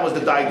stick, that was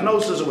the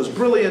diagnosis, it was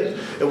brilliant,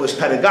 it was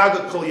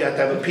pedagogical, you had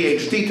to have a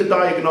PhD to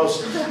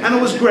diagnose, and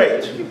it was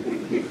great.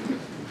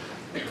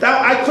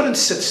 Now, I couldn't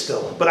sit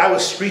still, but I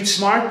was street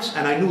smart,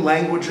 and I knew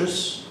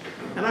languages.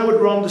 And I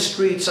would roam the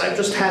streets. I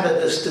just had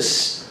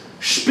this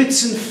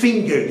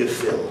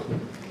Spitzenfingergefühl.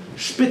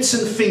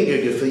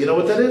 Spitzenfingergefühl. You know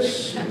what that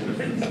is?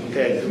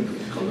 Okay.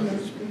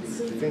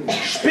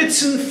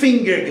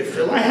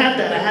 Spitzenfingergefühl. I had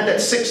that. I had that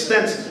sixth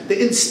sense, the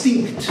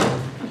instinct.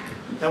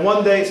 And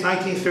one day, it's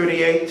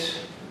 1938,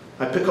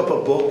 I pick up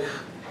a book,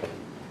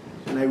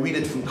 and I read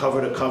it from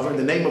cover to cover. And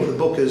the name of the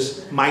book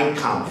is Mein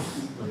Kampf.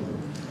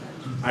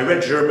 I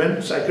read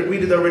German, so I could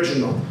read the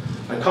original.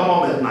 I come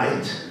home at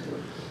night,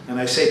 and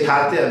I say,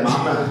 Tate and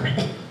Mama,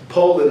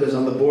 Poland is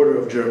on the border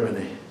of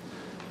Germany.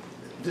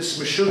 This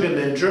Meshuggah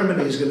in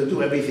Germany is going to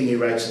do everything he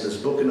writes in this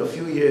book. In a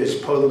few years,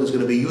 Poland is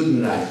going to be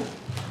Judenreich.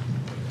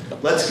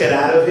 Let's get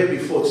out of here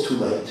before it's too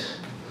late.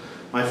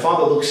 My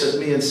father looks at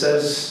me and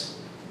says,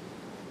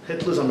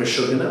 Hitler's a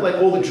Meshuggah, like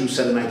all the Jews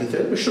said in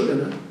 1930,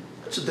 Meshuggah.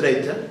 It's a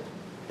dreite.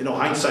 You know,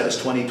 hindsight is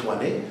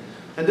 20/20.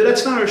 And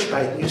that's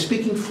Narishkeit. You're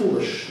speaking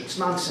foolish. It's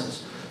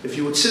nonsense. If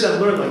you would sit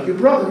and learn like your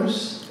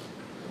brothers,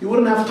 you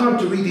wouldn't have time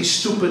to read these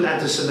stupid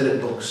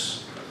anti-Semitic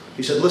books.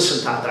 He said,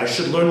 listen, Tata, I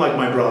should learn like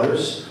my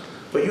brothers,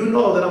 but you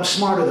know that I'm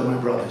smarter than my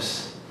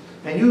brothers.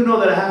 And you know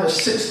that I have a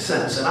sixth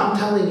sense, and I'm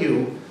telling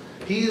you,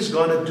 he is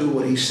going to do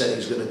what he said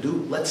he's going to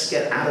do. Let's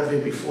get out of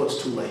here before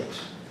it's too late.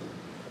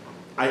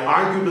 I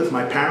argued with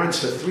my parents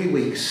for 3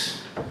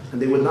 weeks,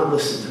 and they would not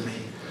listen to me.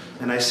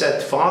 And I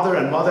said, Father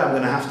and Mother, I'm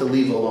going to have to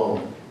leave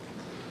alone.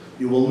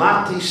 You will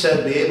not, he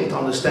said, be able to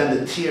understand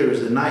the tears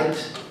the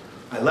night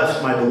I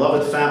left my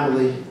beloved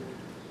family,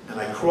 and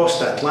I crossed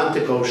the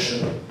Atlantic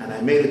Ocean, and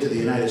I made it to the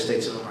United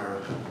States of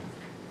America.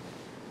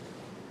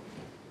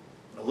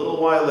 A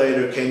little while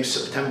later came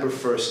September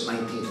 1st,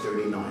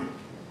 1939,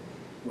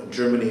 when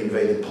Germany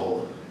invaded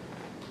Poland.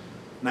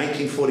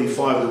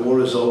 1945, the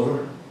war is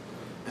over,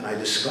 and I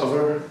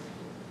discover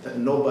that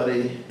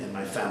nobody in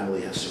my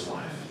family has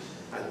survived.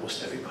 I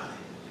lost everybody.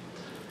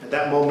 At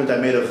that moment, I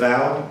made a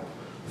vow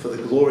for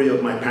the glory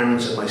of my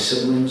parents and my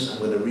siblings. I'm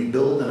going to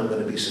rebuild, and I'm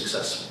going to be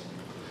successful.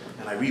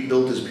 And I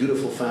rebuilt this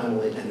beautiful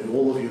family, and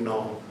all of you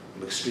know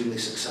I'm extremely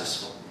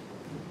successful.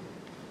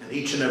 And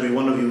each and every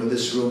one of you in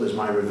this room is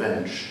my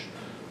revenge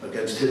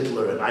against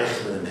Hitler and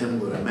Eichmann and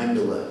Himmler and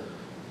Mengele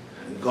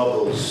and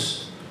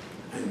Goebbels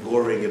and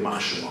Göring and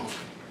Machshimov.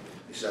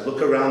 He said, I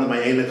look around my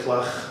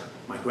Eneklach,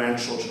 my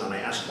grandchildren, and I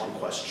ask one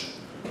question.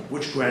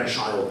 Which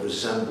grandchild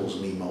resembles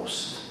me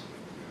most?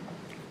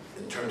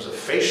 In terms of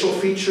facial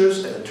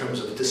features and in terms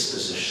of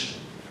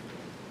disposition.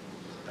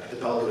 Dr.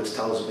 Pelkowitz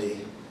tells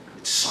me,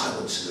 it's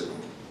silence in the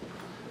room.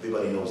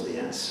 Everybody knows the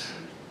answer.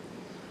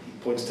 He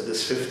points to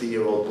this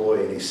 50-year-old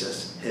boy and he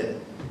says, him.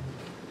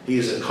 He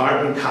is a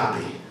carbon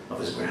copy of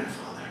his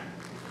grandfather.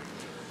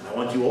 And I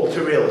want you all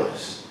to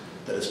realize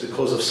that it's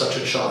because of such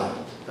a child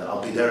that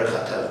Al Pi Derech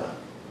HaTeva,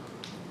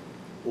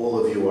 all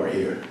of you are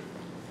here.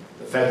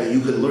 The fact that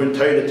you could learn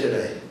Torah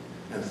today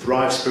and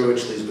thrive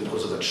spiritually is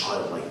because of a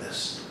child like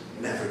this.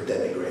 Never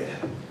denigrate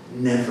him.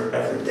 Never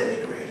ever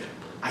denigrate him.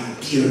 I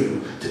dare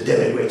you to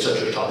denigrate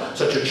such a child.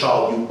 Such a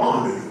child you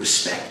honor, you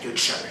respect, you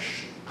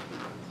cherish.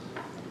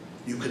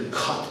 You can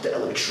cut the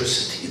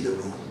electricity in the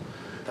room.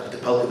 Dr.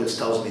 Pelkowitz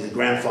tells me the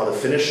grandfather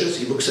finishes,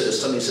 he looks at his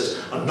son, he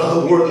says,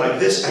 another word like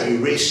this, I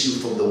erase you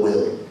from the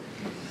will.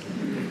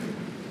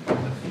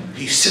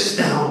 He sits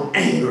down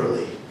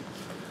angrily.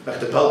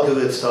 Dr.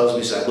 Pelkowitz tells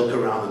me, so I look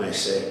around and I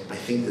say, I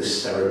think this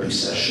is therapy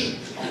session.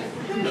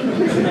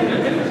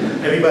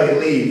 Everybody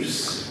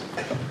leaves.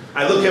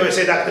 I look at him and I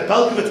say, Dr.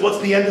 Pelkowitz, what's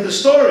the end of the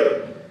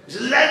story? He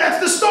says, that's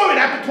the story. It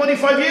happened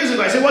 25 years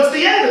ago. I say, what's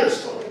the end of the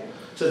story?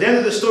 So the end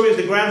of the story is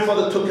the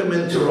grandfather took him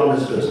in to run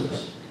his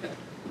business.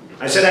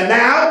 I said, and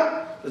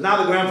now? Because now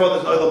the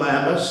grandfather's Olam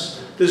Hamas.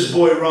 This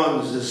boy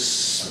runs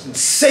this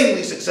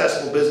insanely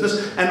successful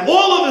business, and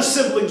all of his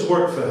siblings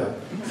work for him.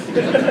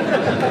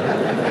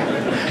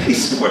 He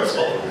supports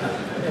all of them.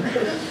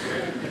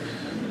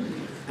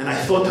 And I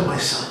thought to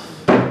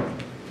myself,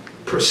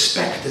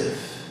 perspective.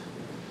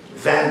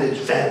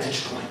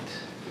 Vantage point.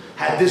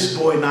 Had this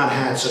boy not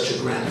had such a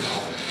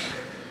grandfather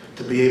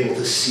to be able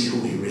to see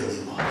who he really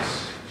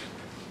was.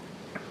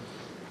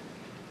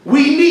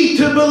 We need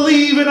to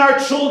believe in our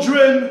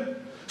children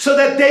so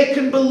that they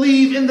can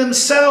believe in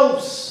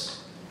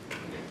themselves.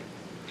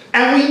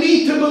 And we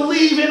need to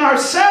believe in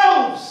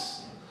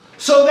ourselves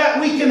so that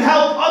we can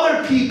help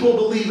other people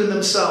believe in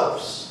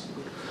themselves?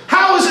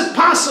 How is it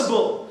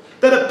possible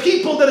that a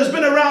people that has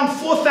been around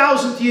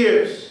 4,000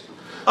 years,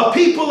 a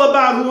people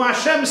about whom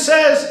Hashem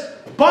says,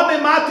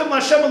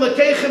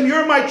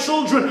 you're my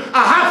children,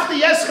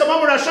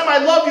 Hashem,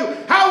 I love you.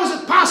 How is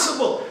it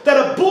possible that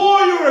a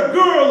boy or a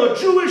girl, a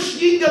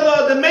Jewish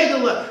Yigala, the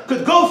Megala,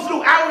 could go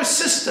through our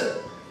system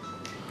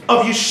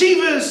of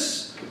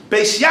yeshivas,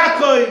 Beis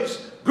Yaakovs,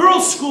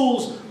 girls'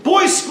 schools,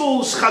 boys'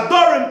 schools,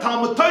 Chadorim,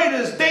 Talmud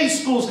Torahs, day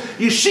schools,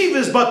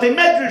 yeshivas, Batei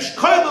Medrash,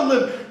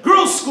 Koilelim,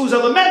 girls' schools,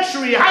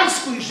 elementary, high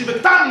school, Yeshiva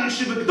Ktani,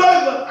 Yeshiva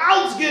Gdoila,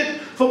 Altsgid,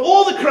 from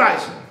all the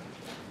Kreisen.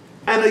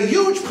 And a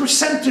huge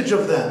percentage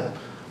of them,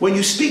 when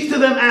you speak to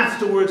them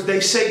afterwards, they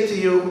say to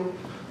you,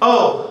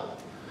 oh,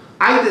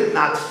 I did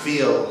not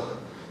feel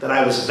that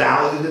I was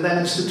valued in that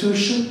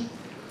institution.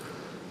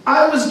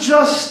 I was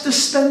just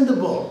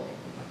expendable.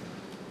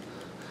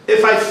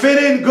 If I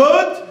fit in,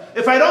 good.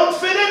 If I don't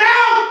fit in,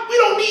 out. We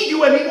don't need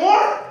you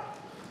anymore.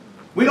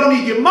 We don't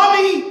need your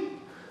money.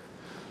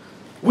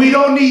 We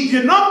don't need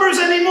your numbers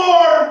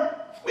anymore.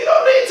 We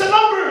don't need the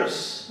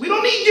numbers. We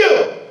don't need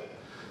you.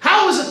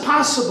 How is it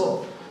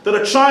possible that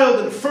a child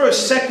in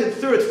 1st, 2nd,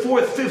 3rd,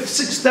 4th, 5th,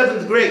 6th,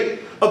 7th grade,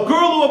 a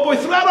girl or a boy,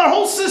 throughout our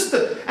whole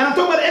system, and I'm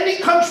talking about any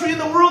country in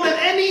the world and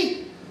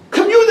any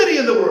community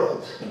in the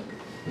world,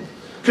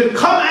 can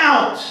come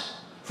out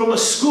from a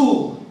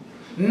school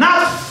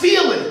not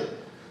feeling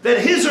that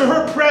his or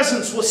her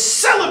presence was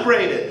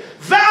celebrated,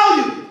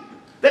 valued,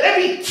 that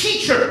every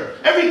teacher,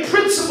 every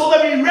principal,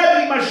 every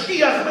rebbe,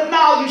 mashgiach,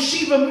 menal,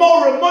 yeshiva,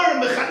 mora,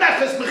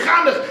 mechaneches,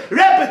 mechanech,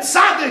 rebbe,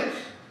 tzaddik,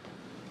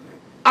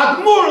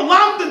 admur,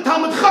 lamdan,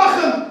 talmud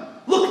chacham,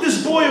 looked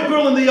this boy or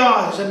girl in the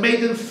eyes and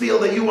made them feel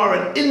that you are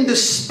an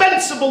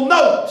indispensable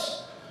note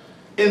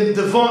in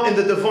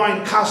the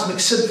divine cosmic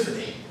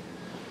symphony.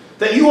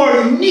 That you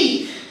are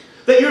unique.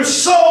 That your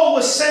soul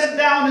was sent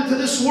down into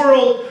this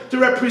world to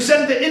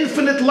represent the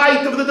infinite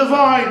light of the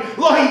divine.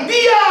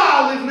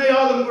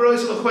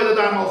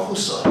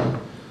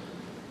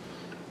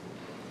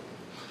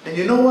 And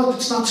you know what?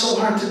 It's not so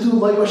hard to do.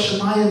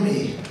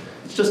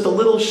 It's just a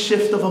little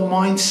shift of a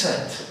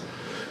mindset.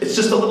 It's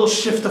just a little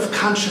shift of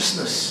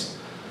consciousness.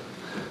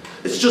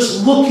 It's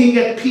just looking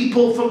at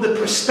people from the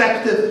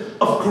perspective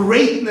of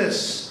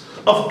greatness,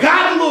 of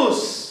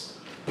gadlus,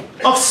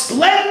 of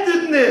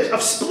splendidness,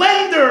 of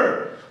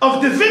splendor,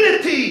 of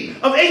divinity,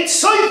 of Ein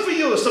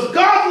Sofius, of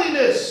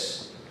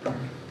godliness.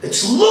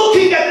 It's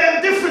looking at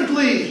them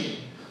differently.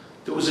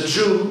 There was a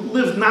Jew who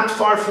lived not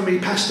far from me,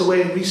 passed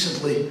away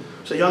recently. He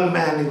was a young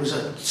man, he was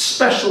a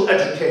special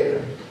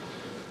educator.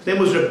 His name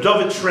was Reb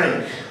David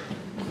Schrenk.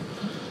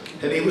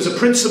 And he was a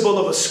principal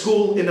of a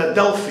school in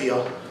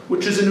Adelphia,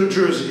 which is in New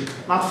Jersey,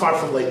 not far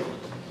from Lakewood.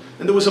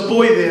 And there was a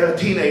boy there, a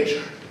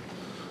teenager,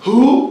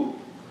 who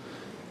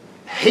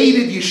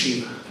hated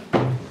yeshiva.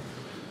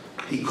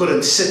 He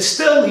couldn't sit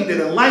still, he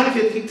didn't like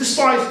it, he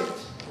despised it.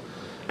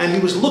 And he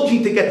was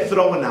looking to get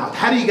thrown out.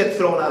 How do you get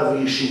thrown out of a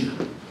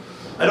yeshiva?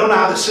 I don't know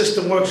how the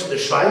system works in the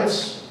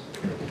Schweiz,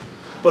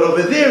 but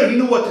over there he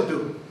knew what to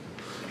do.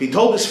 He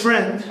told his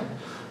friend,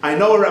 I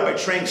know where Rabbi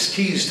Trank's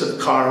keys to the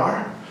car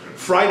are.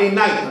 Friday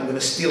night I'm going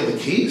to steal the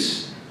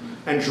keys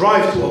and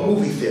drive to a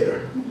movie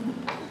theater.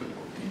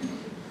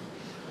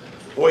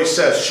 Boy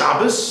says,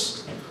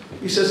 Shabbos?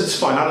 He says, it's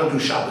fine, I don't do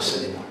Shabbos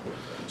anymore.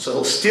 So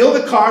he'll steal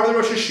the car to the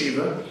Rosh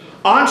Hashiva,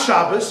 on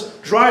Shabbos,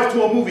 drive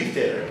to a movie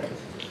theater.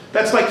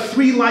 That's like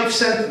 3 life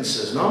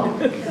sentences, no?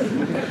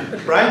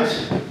 Right?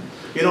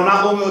 You know,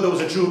 not long ago there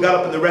was a Jew who got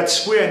up in the Red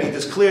Square and he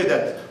declared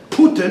that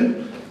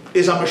Putin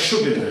is a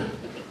Meshuggah.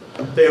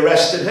 They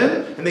arrested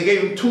him and they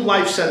gave him 2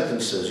 life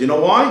sentences. You know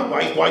why?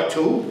 Why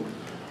 2?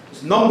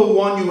 Number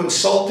 1, you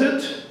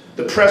insulted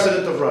the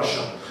president of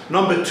Russia.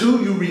 Number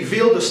 2, you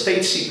revealed a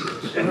state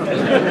secret.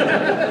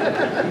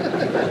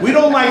 We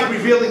don't like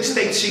revealing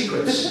state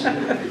secrets.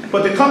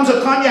 But there comes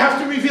a time you have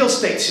to reveal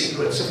state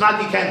secrets. If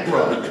not, you can't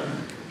grow.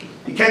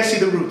 You can't see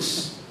the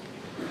roots.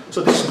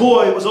 So this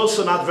boy was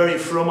also not very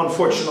frum,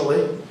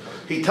 unfortunately.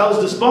 He tells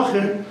this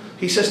bacher,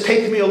 he says,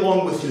 take me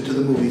along with you to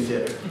the movie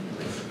theater.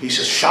 He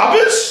says,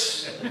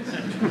 Shabbos?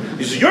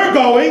 He says, you're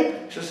going?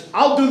 He says,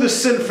 I'll do the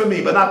sin for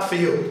me, but not for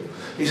you.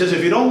 He says,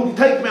 if you don't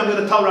take me, I'm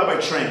going to tell Rabbi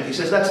Trank. He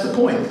says, that's the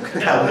point.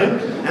 Tell him,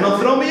 and he'll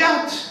throw me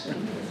out.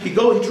 He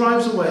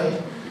drives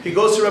away. He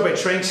goes to Rabbi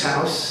Trank's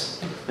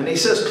house, and he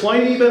says,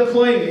 Pliny ben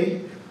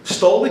Pliny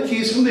stole the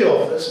keys from the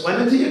office,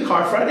 went into your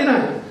car Friday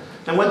night,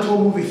 and went to a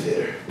movie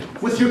theater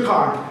with your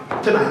car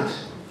tonight.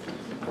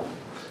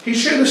 He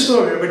shared the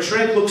story. Rabbi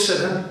Trank looks at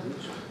him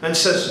and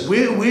says,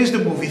 where's the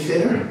movie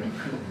theater?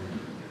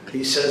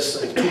 He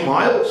says, like 2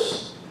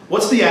 miles.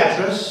 What's the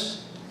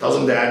address? Tells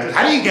him the address.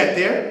 How do you get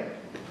there?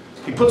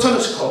 He puts on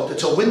his coat.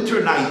 It's a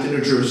winter night in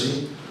New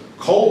Jersey.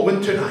 Cold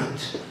winter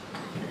night.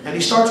 And he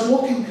starts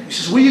walking. He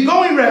says, where are you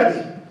going,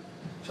 Rabbi?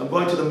 So I'm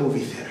going to the movie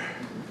theater.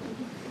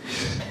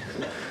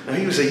 Now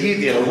he was a Yid.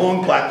 He had a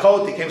long black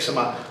coat. He came from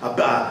a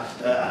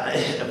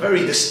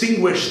very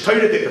distinguished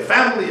Torah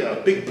family, a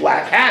big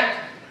black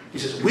hat. He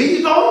says, where are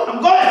you going?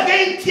 I'm going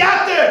to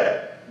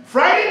theater.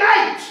 Friday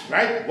night,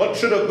 right? What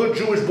should a good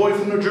Jewish boy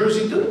from New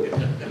Jersey do?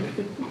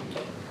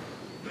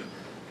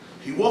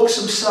 He walks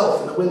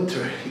himself in the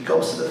winter. He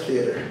goes to the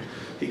theater.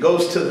 He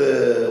goes to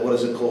the, what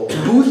is it called?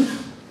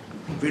 Booth?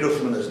 Wie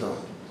ruft man das dan?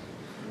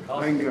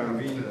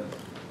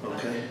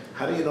 Okay.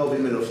 How do you know wie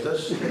man ruft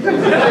das?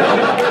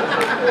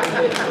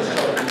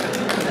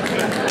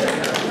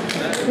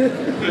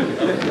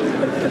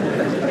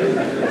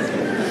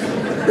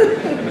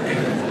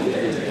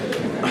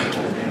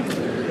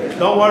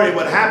 Don't worry,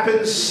 what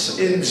happens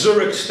in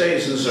Zurich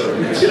stays in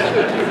Zurich.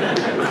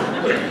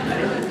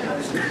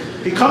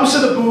 He comes to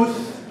the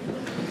booth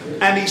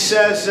and he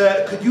says,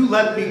 could you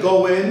let me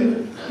go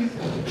in?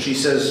 She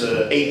says,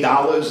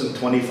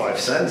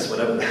 $8.25,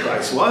 whatever the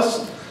price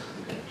was.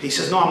 He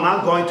says, no, I'm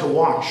not going to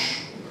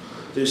watch.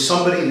 There's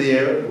somebody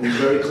there who's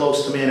very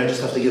close to me and I just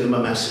have to give him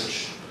a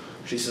message.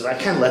 She says, I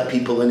can't let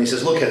people in. He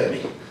says, look at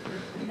me.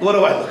 What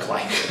do I look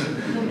like?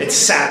 It's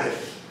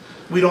Sabbath.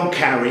 We don't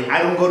carry.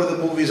 I don't go to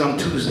the movies on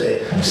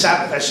Tuesday.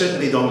 Sabbath, I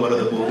certainly don't go to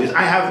the movies.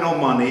 I have no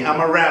money. I'm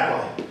a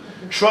rabbi.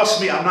 Trust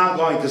me, I'm not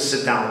going to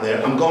sit down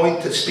there. I'm going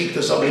to speak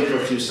to somebody for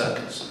a few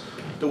seconds.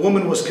 The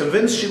woman was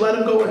convinced. She let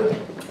him go in.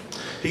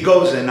 He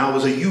goes in. Now it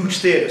was a huge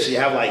theater, so you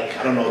have like,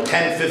 I don't know,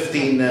 10,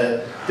 15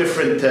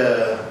 different,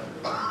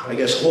 I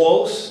guess,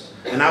 halls.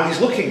 And now he's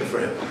looking for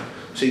him.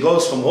 So he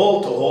goes from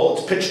hall to hall.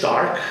 It's pitch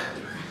dark.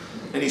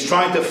 And he's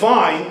trying to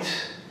find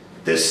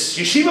this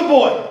yeshiva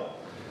boy.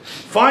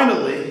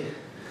 Finally,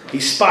 he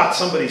spots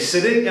somebody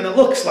sitting, and it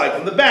looks like,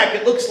 from the back,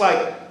 it looks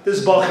like this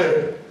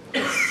bacher.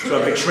 So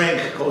Rabbi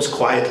Trank goes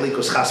quietly,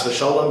 because chas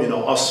v'sholom, you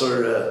know,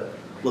 asur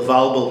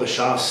levalbel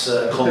b'shas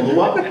kol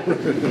lua.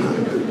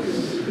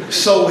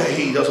 So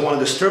he doesn't want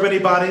to disturb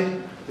anybody.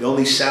 The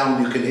only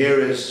sound you can hear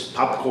is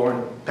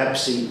popcorn,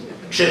 Pepsi,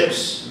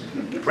 chips,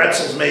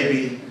 pretzels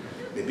maybe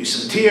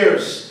some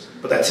tears,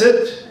 but that's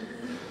it.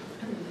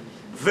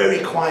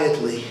 Very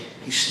quietly,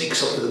 he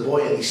sneaks up to the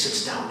boy and he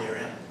sits down near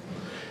him.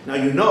 Now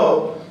you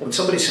know, when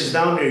somebody sits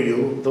down near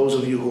you, those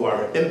of you who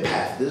are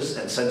empaths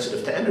and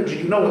sensitive to energy,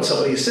 you know when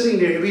somebody is sitting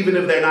near you, even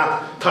if they're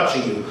not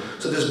touching you.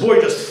 So this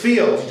boy just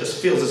feels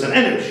there's an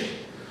energy.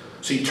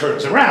 So he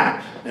turns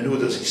around, and who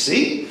does he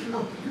see?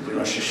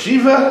 Rosh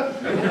Yeshiva,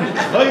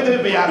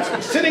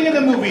 sitting in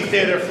the movie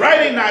theater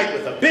Friday night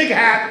with a big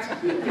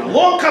hat, a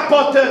long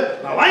capote, a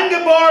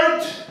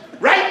Langebard,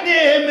 right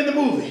near him in the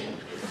movie.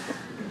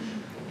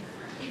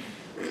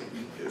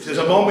 If there's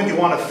a moment you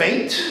want to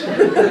faint,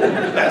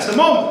 that's the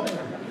moment.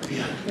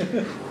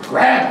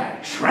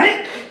 Rabbi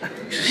Trank?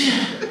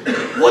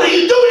 What are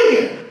you doing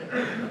here?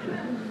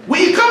 Where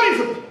are you coming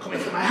from? Coming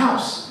from my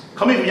house.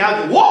 Coming from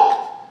your You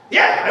walked?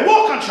 Yeah, I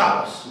walk on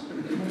Shabbos.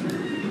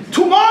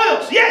 2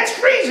 miles. Yeah, it's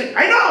freezing.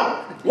 I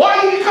know. Why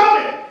are you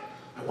coming?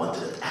 I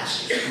wanted to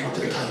ask you. I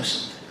wanted to tell you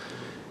something.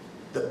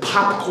 The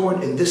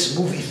popcorn in this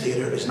movie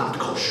theater is not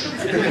kosher.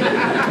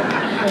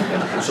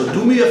 So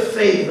do me a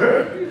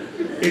favor.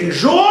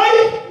 Enjoy,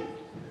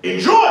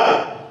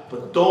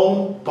 but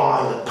don't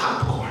buy the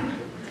popcorn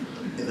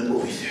in the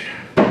movie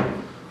theater.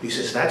 He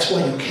says, that's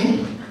why you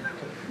came?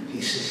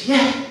 He says,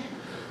 yeah.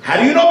 How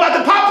do you know about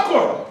the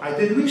popcorn? I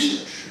did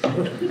research.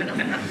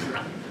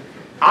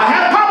 I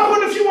have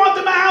popcorn if you want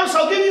in my house,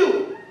 I'll give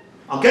you.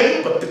 I'll get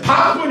you, but the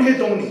popcorn here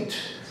don't eat.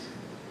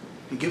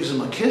 He gives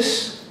him a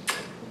kiss,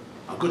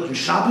 a good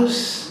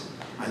Shabbos,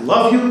 I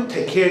love you,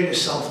 take care of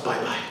yourself,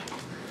 bye-bye.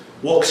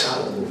 Walks out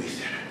of the movie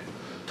theater.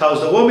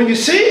 Tells the woman, you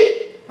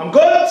see, I'm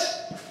good.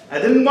 I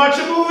didn't watch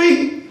a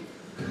movie.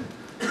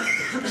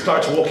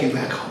 Starts walking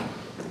back home.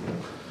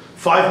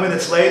 5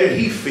 minutes later,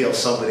 he feels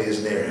somebody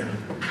is near him.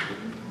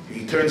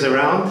 He turns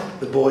around,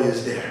 the boy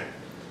is there.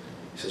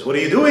 He says, what are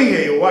you doing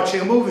here? You're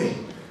watching a movie. He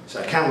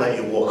says, I can't let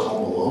you walk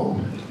home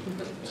alone.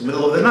 It's the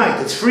middle of the night,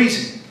 it's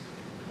freezing.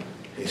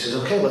 He says,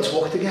 okay, let's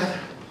walk together.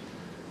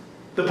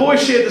 The boy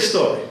shared the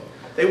story.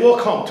 They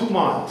walk home 2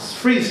 miles,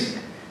 freezing.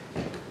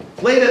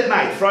 Late at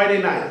night, Friday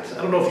night.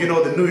 I don't know if you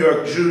know the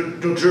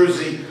New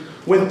Jersey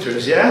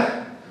winters,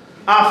 yeah?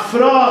 A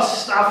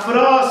frost.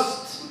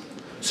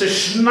 So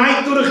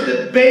schneit durch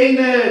the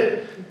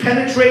Beine,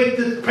 penetrate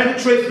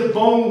the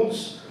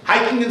bones.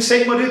 Hiking in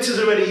St. Moritz is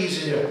already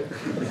easier.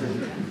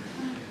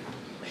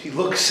 He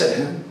looks at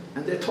him,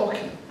 and they're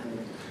talking.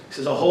 He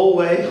says, the whole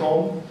way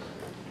home,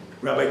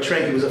 Rabbi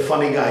Trank, he was a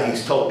funny guy.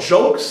 He's told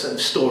jokes and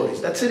stories.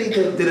 That's it. He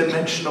didn't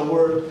mention a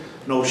word.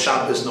 No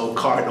Shabbos, no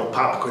car, no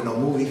popcorn, no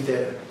movie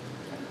theater.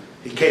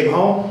 He came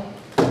home.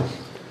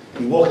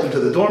 He walked into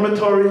the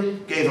dormitory,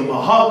 gave him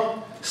a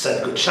hug,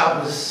 said good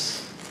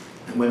Shabbos,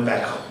 and went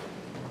back home.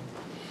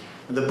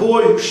 And the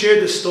boy who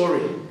shared the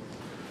story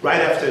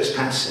right after his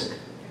passing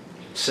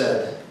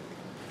said,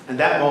 in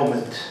that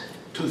moment,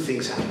 2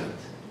 things happened.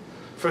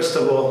 First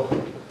of all,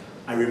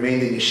 I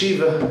remained in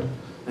yeshiva,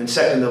 and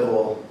second of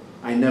all,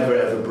 I never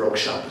ever broke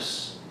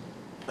Shabbos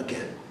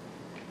again,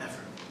 ever.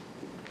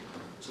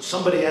 So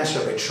somebody asked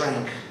Rabbi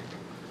Trank,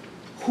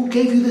 who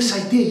gave you this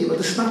idea? You know,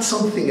 this is not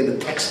something in the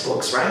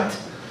textbooks, right?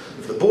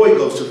 If the boy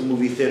goes to the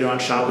movie theater on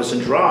Shabbos and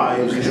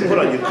drives, you should put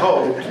on your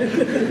coat,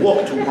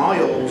 walk 2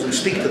 miles, and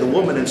speak to the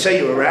woman and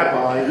say you're a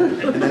rabbi,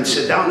 and then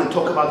sit down and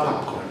talk about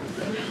popcorn.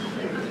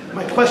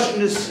 My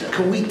question is,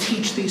 can we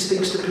teach these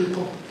things to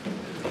people?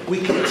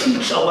 We can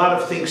teach a lot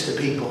of things to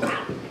people,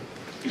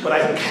 but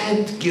I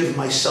can't give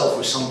myself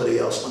or somebody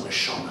else a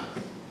neshama.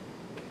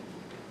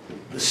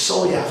 The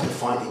soul you have to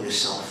find in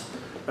yourself.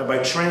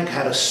 Rabbi Trank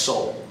had a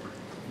soul,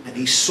 and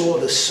he saw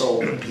the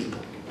soul in people.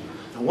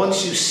 And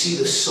once you see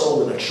the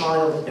soul in a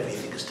child,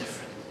 everything is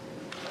different.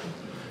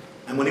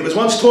 And when he was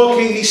once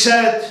talking, he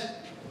said,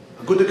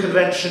 a good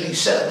convention, he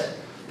said,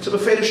 it's a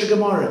Befedish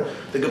Gemara.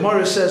 The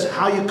Gemara says,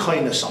 how you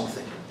kindness something.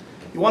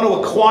 You want to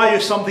acquire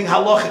something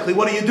halachically,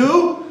 what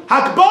do?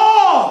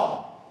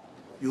 Hakbah!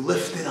 You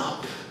lift it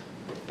up.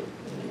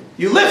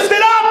 You lift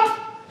it up!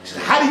 He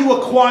said, how do you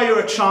acquire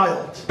a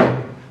child?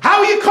 How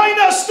are you kind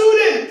of a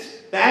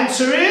student? The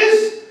answer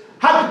is,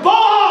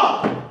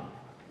 Hakbah!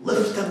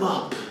 Lift them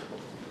up.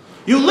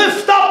 You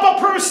lift up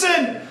a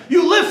person.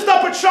 You lift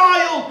up a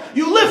child.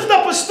 You lift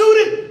up a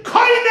student.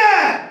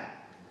 Kinda!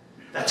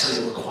 That's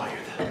how you acquire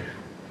them.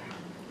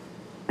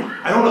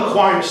 I don't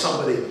acquire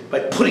somebody by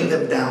putting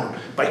them down,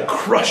 by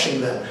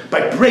crushing them,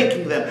 by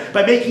breaking them,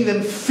 by making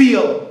them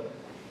feel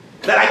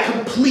that I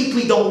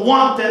completely don't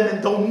want them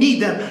and don't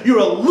need them. You're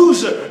a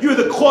loser. You're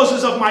the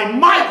causes of my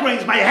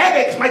migraines, my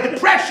headaches, my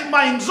depression,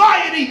 my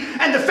anxiety,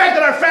 and the fact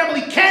that our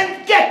family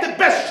can't get the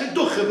best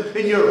shidduchim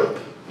in Europe.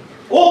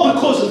 All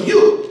because of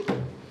you.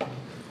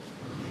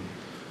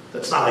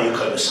 That's not how you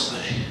come to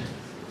somebody.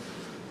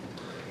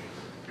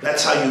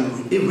 That's how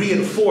you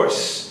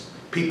reinforce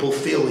people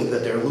feeling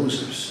that they're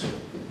losers.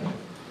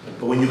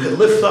 But when you can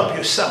lift up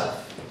yourself,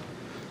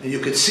 and you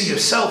could see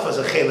yourself as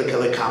a chelik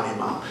elekam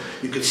imam,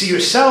 you could see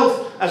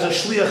yourself as a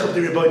shliach of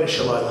the Rebbeinu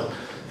Shalom,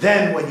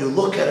 then when you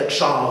look at a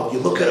child, you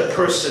look at a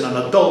person, an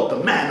adult, a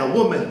man, a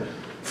woman,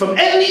 from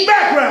any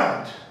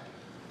background,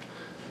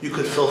 you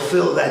could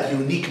fulfill that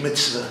unique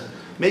mitzvah,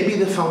 maybe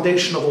the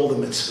foundation of all the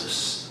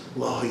mitzvahs.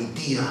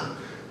 Lahidia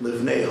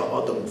livnei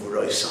ha'adam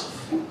v'roisav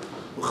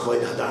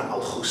u'choyd hadar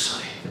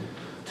malchusai.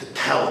 To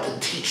tell, to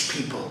teach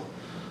people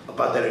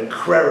about that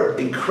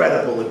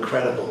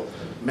incredible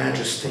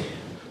majesty.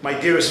 My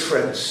dearest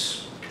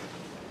friends,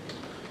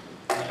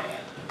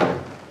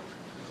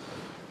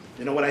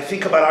 you know, when I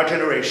think about our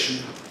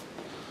generation,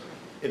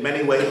 in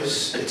many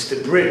ways, it's the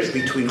bridge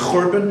between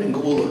Churban and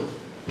Geula.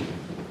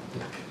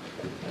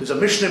 There's a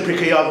Mishnah in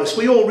Pirkei Avos.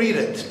 We all read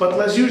it, but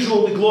as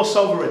usual, we gloss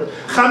over it.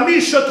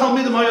 Chamisha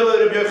Talmidim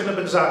hayal Rabbi Yochanan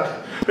ben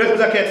Zakkai. Rabbi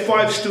Zakkai had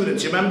 5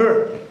 students, you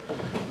remember?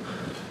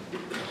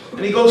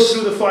 And he goes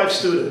through the 5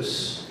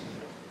 students.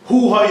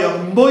 Hu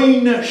haya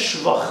moine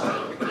shvacha.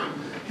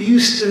 He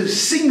used to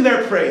sing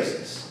their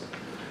praises.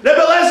 Rebbe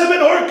Elazar ben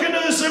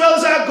Horkanus, Rebbe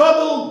Elazar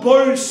Gadol,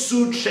 Bor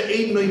Sud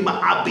she'enoi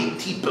ma'abi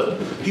tipa.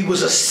 He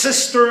was a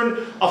cistern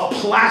of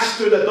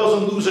plaster that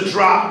doesn't lose a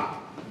drop.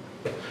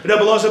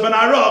 Rebbe Elazar ben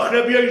Aruch,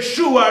 Rebbe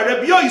Yeshua,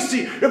 Rebbe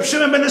Yossi, Rebbe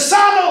Shimon ben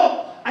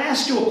Esano. I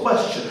asked you a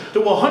question.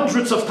 There were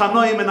hundreds of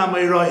Tanoim and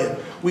Amoraim.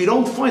 We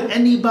don't find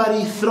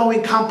anybody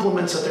throwing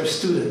compliments at their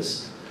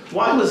students.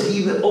 Why was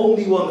he the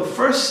only one, the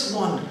first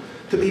one,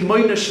 to be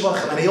Moine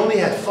Shvachim, and he only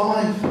had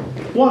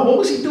 5? Why? What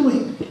was he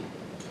doing?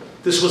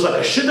 This was like a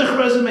shidduch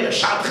resume, a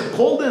shadchan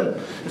called him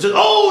and said,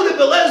 oh, the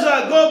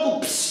Beleza,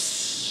 go,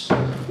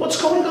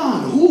 what's going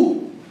on?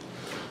 Who?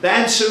 The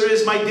answer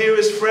is, my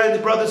dearest friends,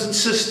 brothers and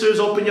sisters,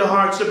 open your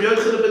hearts. Rabbi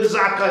Yochanan ben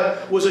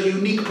Zakkai was a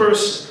unique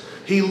person.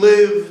 He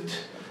lived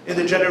in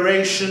the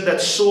generation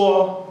that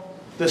saw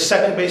the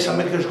second Beis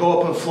HaMikdash go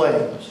up in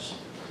flames.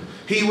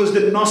 He was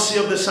the Nasi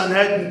of the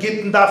Sanhedrin,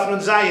 Gittin, Dafn,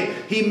 and Zayin.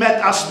 He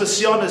met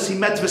Aspasionis, he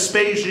met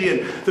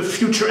Vespasian, the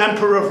future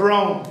emperor of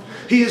Rome.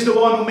 He is the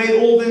one who made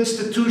all the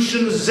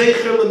institutions,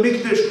 Zecher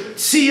LeMikdash,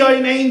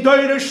 Tzion Ein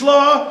Doire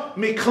Shla,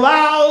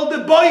 Miklal de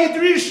Boyd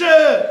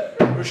Risha,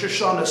 Rosh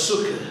Hashanah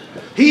Sukkah.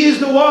 He is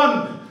the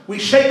one. We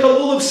shake a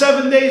lul of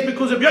 7 days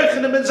because of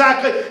Yochanan ben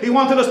Zakkai. He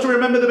wanted us to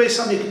remember the Beis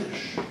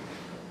HaMikdash.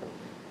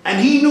 And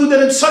he knew that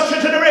in such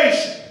a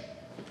generation,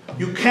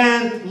 you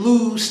can't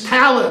lose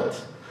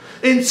talent.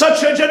 In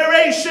such a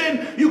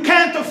generation, you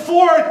can't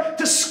afford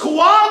to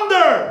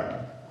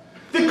squander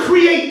the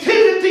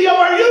creativity of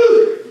our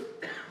youth.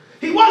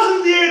 He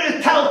wasn't there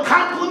to tell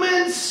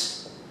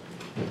compliments.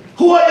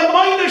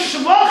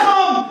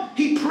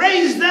 He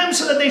praised them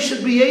so that they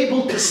should be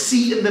able to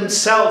see in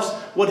themselves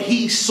what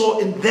he saw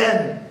in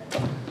them.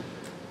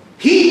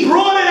 He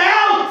brought it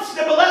out.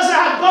 The Beleza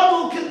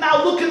HaGadol can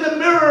now look in the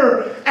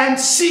mirror and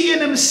see in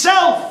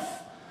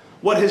himself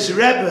what his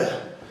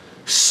Rebbe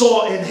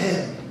saw in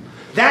him.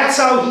 That's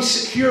how he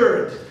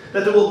secured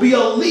that there will be a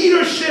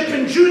leadership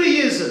in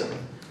Judaism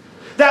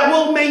that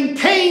will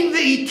maintain the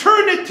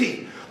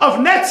eternity of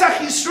Netzach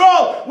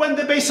Yisrael. When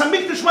the Beis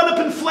HaMikdash went up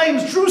in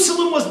flames,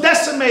 Jerusalem was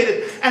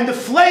decimated, and the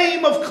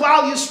flame of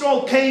Klal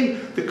Yisrael came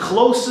the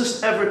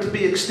closest ever to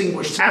be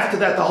extinguished. After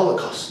that, the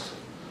Holocaust.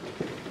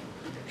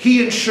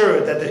 He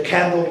ensured that the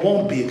candle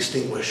won't be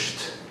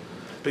extinguished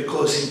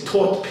because he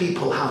taught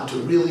people how to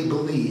really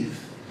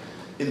believe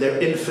in their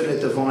infinite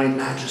divine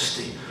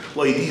majesty.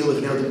 And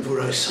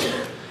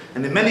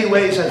in many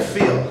ways I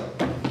feel,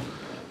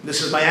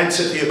 this is my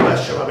answer to your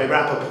question, Rabbi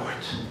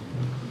Rappaport,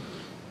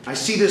 I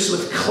see this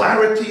with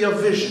clarity of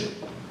vision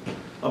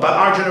about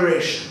our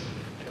generation.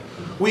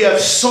 We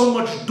have so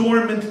much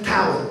dormant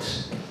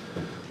talent.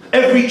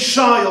 Every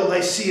child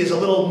I see is a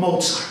little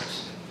Mozart.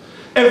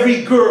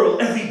 Every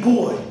girl, every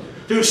boy.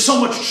 There is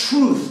so much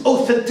truth,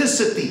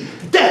 authenticity,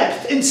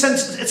 depth,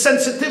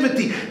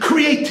 sensitivity,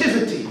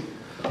 creativity.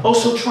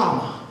 Also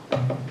trauma.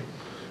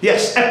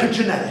 Yes,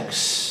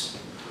 epigenetics.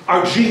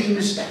 Our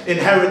genes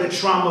inherited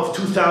trauma of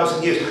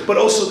 2,000 years, but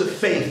also the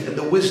faith and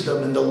the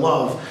wisdom and the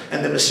love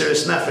and the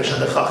Mesiras Nefesh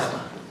and the Chachma.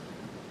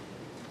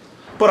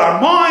 But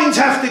our minds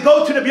have to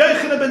go to Rabbi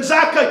Yochanan ben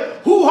Zakkai.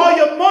 Hu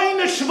haya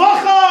moine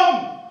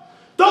shvacham.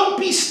 Don't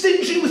be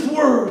stingy with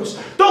words.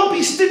 Don't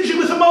be stingy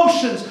with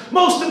emotions.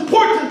 Most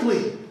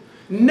importantly,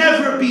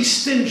 never be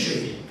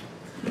stingy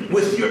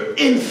with your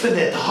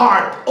infinite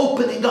heart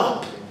opening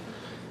up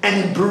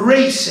and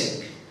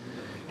embracing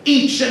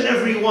each and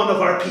every one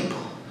of our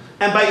people.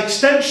 And by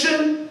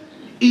extension,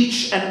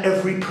 each and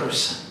every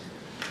person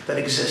that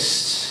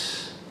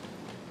exists.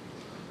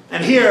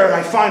 And here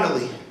I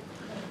finally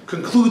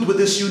conclude with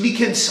this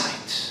unique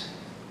insight.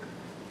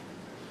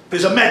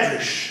 There's a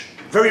medrash,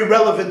 very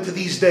relevant to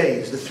these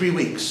days, the 3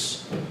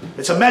 weeks.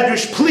 It's a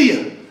medrash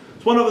pliya.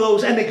 It's one of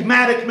those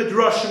enigmatic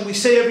midrashim we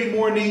say every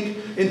morning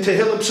in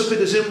Tehillim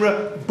Sukkot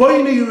Zimra.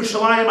 Boine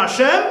Yerushalayim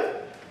Hashem,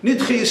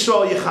 Nidche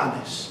Yisrael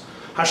Yechanes.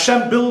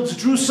 Hashem builds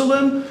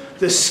Jerusalem,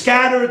 the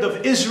scattered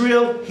of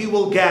Israel He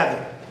will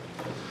gather.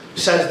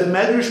 Says the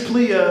medrash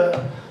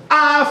pliya,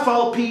 Af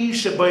al pi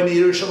sheboine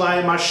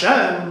Yerushalayim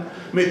Hashem,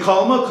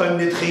 Mikol Makom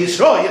Nidche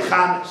Yisrael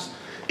Yechanes.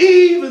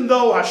 Even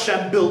though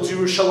Hashem builds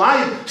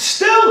Yerushalayim,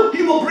 still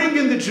He will bring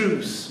in the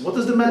Jews. What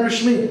does the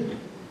medrash mean?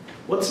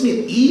 What's it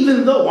mean?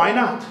 Even though, why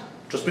not?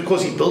 Just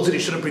because He builds it, He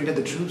shouldn't bring in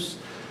the Jews?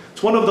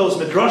 It's one of those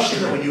midrashim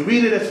that when you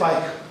read it, it's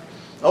like,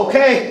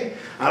 okay,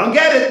 I don't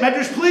get it,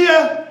 medrash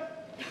pliya.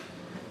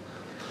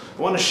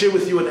 I want to share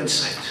with you an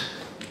insight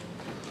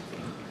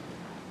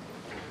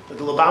that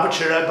the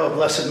Lubavitcher Rebbe of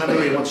blessed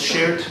memory once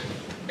shared.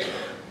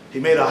 He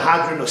made a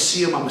hadron of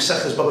siyum on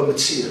Maseches Baba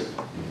Metzia.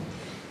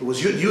 It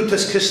was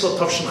Yutas Kislev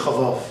Tovshin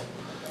Chavav,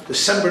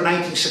 December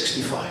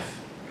 1965.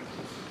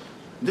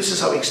 This is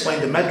how he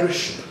explained the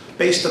medrash,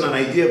 based on an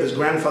idea of his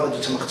grandfather, the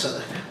Tzemach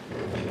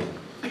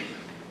Tzedek.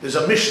 There's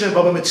a Mishnah in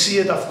Baba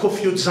Metzia, Daf Kuf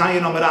Yud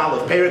Zayin Amar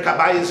Aleph, Perek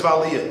Habayis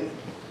V'Aliyah.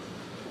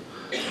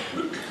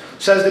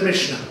 Says the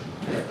Mishnah,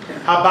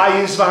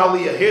 Habayis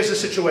V'Aliyah. Here's the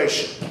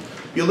situation.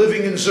 You're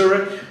living in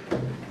Zurich.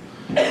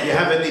 You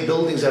have any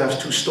buildings that have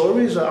 2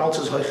 stories? Or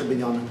Altz's Hoiche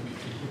Binyanim?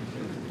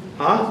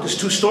 Huh? There's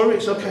 2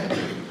 stories? Okay.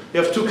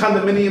 You have 2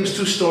 condominiums,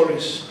 2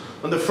 stories.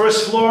 On the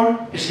first floor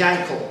is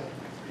Yankel.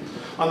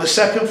 On the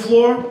second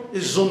floor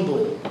is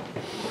Zundel.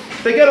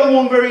 They get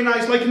along very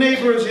nice, like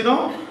neighbors, you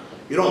know.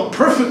 You don't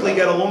perfectly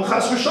get along,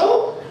 chas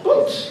v'shalom,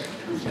 but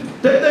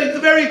they're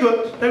very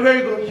good. They're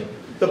very good.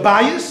 The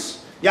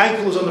bias,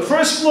 Yankel is on the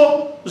first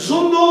floor,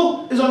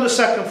 Zundel is on the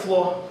second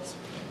floor.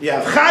 You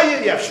have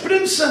Chaya, you have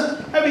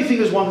Sprinze, everything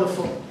is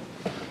wonderful.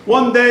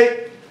 One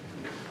day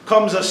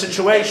comes a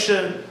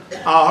situation,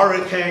 a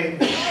hurricane,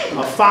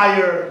 a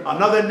fire,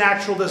 another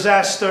natural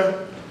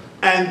disaster,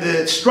 and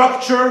the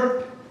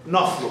structure,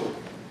 naflu.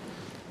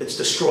 It's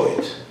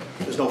destroyed.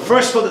 There's no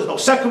first floor, there's no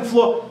second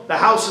floor, the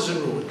house is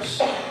in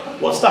ruins.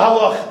 What's the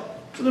halach?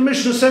 So the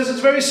Mishnah says it's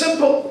very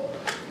simple.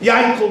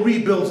 Yankel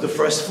rebuilds the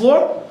first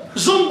floor,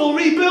 Zundel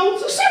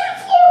rebuilds the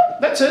second floor.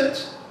 That's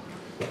it.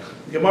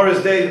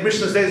 Gemara's day, the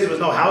Mishnah's days, there was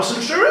no house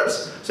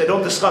insurance, so they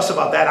don't discuss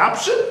about that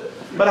option.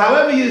 But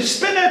however you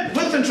spin it,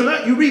 with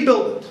insurance, you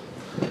rebuild it.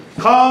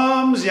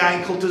 Comes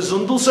Yankel to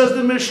Zundel, says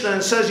the Mishnah,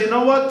 and says, you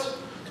know what?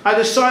 I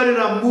decided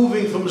I'm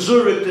moving from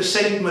Zurich to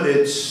St.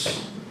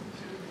 Moritz,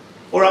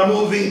 or I'm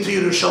moving to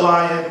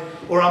Yerushalayim,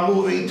 or I'm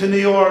moving to New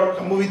York,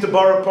 I'm moving to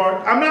Borough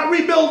Park. I'm not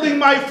rebuilding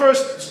my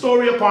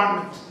first-story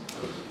apartment.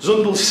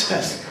 Zundel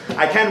says,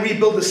 I can't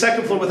rebuild the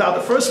second floor without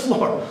the first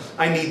floor.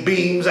 I need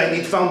beams, I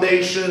need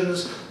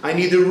foundations, I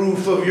need the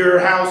roof of your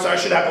house, I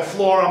should have a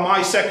floor on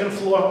my second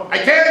floor. I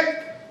can't.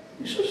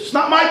 It's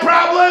not my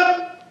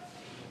problem.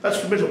 That's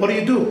the Mishnah. What do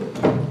you do?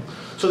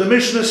 So the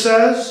Mishnah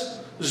says,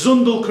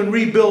 Zundel can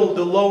rebuild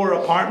the lower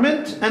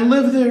apartment and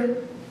live there.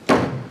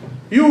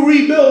 You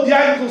rebuild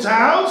Yankel's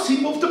house,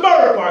 he moved to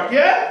Borough Park,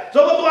 yeah?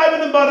 So they'll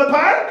live in Borough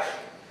Park.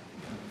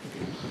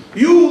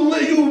 You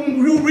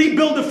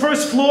rebuild the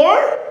first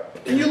floor,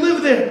 and you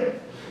live there.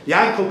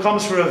 Yankel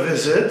comes for a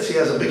visit. He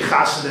has a big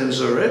chasana in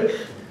Zurich.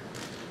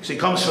 So he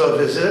comes for a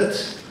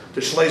visit.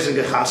 The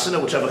Schlesinger chasana,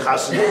 whichever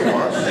chasana it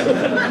was.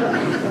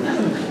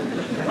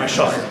 My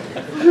shocking.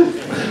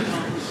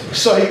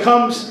 So he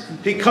comes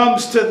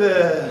to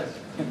the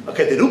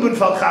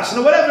Rubenfeld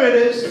chasana, whatever it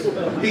is.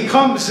 He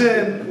comes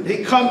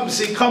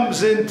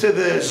into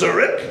the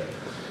Zurich.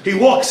 He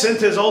walks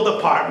into his old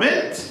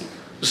apartment.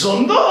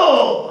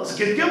 Zundel, es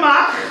geht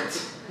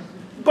gemacht.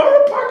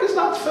 Borough Park is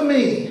not for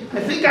me. I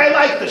think I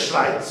like the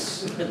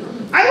Schweiz.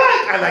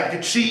 I like the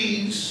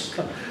cheese.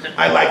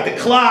 I like the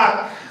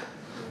clock.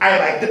 I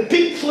like the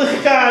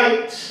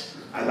Pünktlichkeit.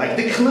 I like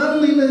the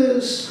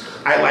cleanliness.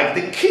 I like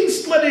the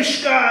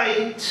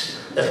Künstlerischkeit.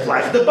 Ich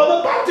like the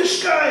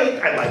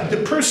Balabatischkeit. I like the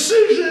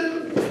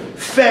precision.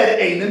 Fed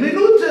eine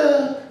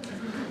Minute.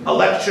 A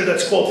lecture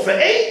that's called for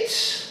 8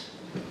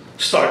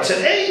 starts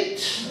at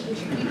 8.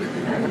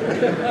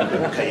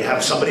 Okay, you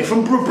have somebody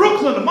from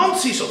Brooklyn, a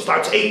Muncie, so it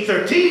starts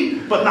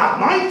 8:13, but not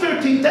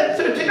 9:13,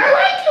 10:13. I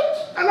like it.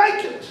 I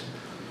like it.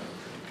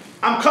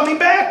 I'm coming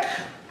back.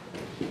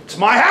 It's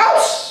my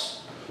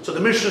house. So the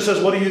Mishnah says,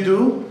 what do you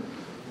do?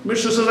 The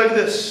Mishnah says like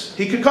this.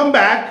 He could come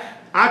back.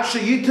 He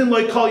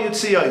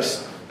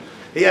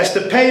has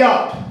to pay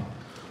up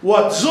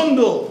what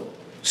Zundel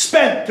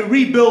spent to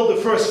rebuild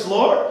the first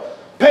floor,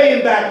 pay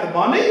him back the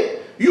money,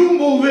 you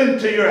move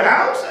into your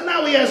house, and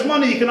now he has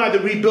money. He can either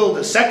rebuild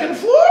the second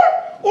floor,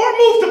 or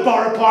move to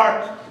Borough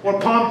Park, or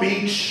Palm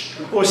Beach,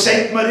 or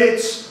St.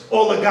 Moritz,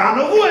 or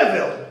Lugano,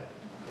 whoever.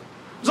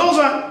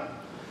 Zolzan,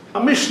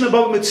 a Mishnah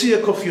about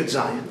Metzia Kof Yud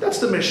Zayin. That's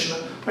the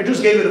Mishnah. I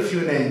just gave it a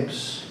few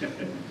names.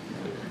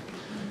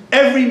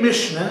 Every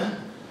Mishnah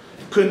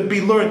can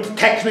be learned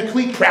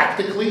technically,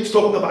 practically. It's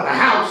talking about a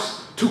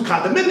house, 2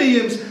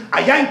 condominiums, a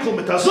yankel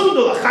mit a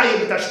zundel, a chayim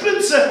mit a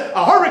sprinze,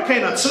 a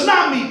hurricane, a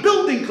tsunami,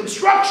 building,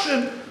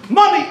 construction,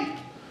 money.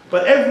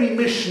 But every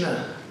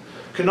Mishnah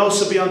can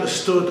also be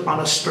understood on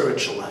a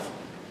spiritual level.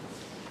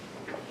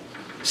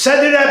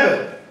 Said the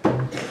Rebbe,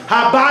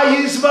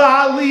 Habayis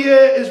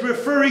v'aliyah is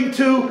referring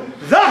to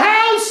the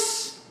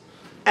house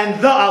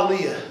and the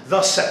aliyah,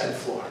 the second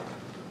floor.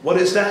 What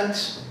is that?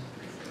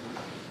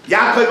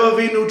 Yaakov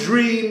Avinu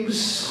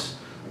dreams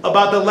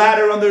about the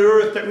ladder on the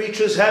earth that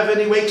reaches heaven.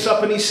 He wakes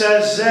up and he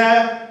says,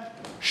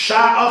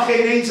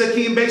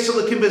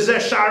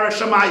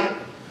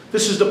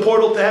 this is the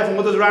portal to heaven.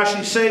 What does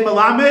Rashi say?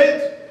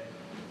 Melamed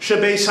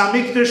shebeis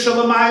hamikdash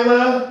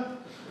shalamayla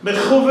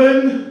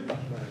mechuven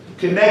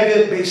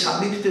keneged beis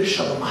hamikdash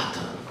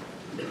shalamata.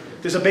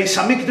 There's a beis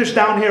hamikdash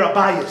down here, a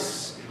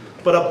bias,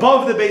 but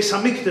above the beis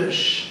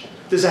hamikdash,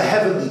 there's a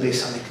heavenly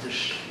beis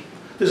hamikdash.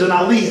 There's an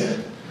aliyah.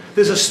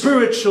 There's a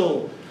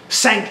spiritual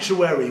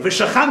sanctuary.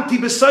 V'shachanti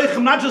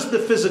b'soichem, not just the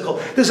physical.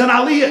 There's an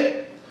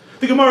aliyah.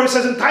 The Gemara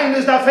says in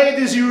Tammuz Dafei,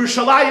 there's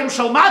Yerushalayim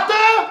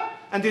Shalmata,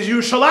 and there's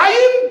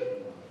Yerushalayim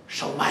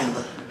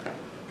Shalmaila.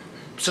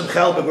 Simcha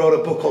Elbeg wrote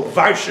a book called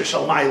Varsha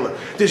Shalmaila.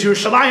 There's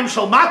Yerushalayim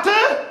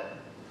Shalmata,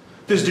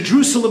 there's the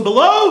Jerusalem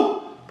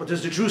below, but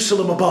there's the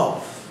Jerusalem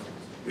above.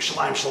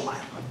 Yerushalayim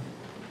Shalmaila.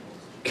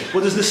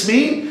 What does this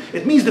mean?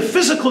 It means the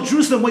physical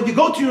Jerusalem. When you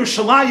go to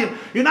Yerushalayim,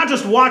 you're not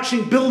just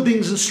watching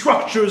buildings and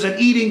structures and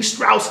eating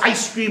Strauss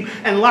ice cream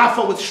and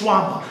lafa with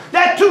shwama.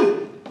 That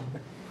too.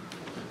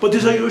 But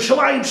there's a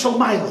Yerushalayim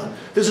Shalmaila.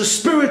 There's a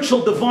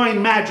spiritual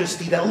divine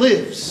majesty that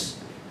lives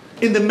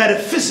in the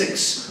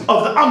metaphysics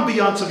of the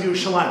ambiance of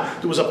Yerushalayim.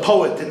 There was a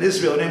poet in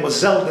Israel, her name was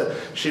Zelda.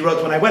 She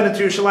wrote, when I went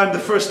into Yerushalayim the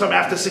first time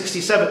after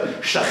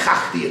 67,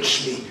 Shachachti et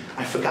Shmi.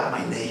 I forgot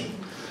my name.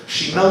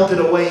 She melted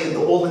away in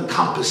the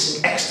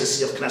all-encompassing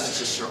ecstasy of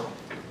Knesset Yisrael.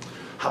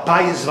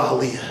 Habayis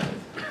v'aliyah.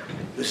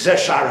 V'zeh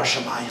shar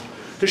hashamayim.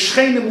 The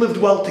Shchenim lived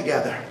well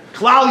together.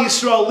 Klal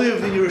Yisrael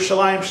lived in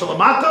Yerushalayim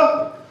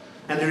Shalamata,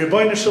 and the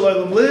Rebbeinu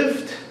Shalom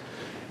lived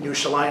in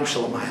Yerushalayim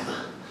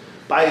Shalamayla.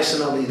 Bayis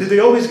and aliyah. Did they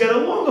always get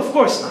along? Of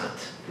course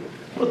not.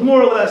 But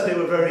more or less they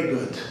were very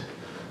good.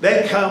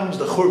 Then comes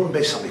the Churban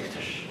Beis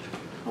HaMikdash.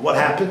 And what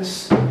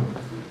happens?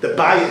 The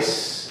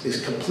Bayis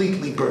is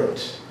completely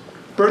burnt.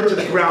 Burnt to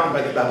the ground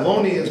by the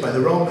Babylonians, by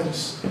the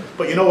Romans.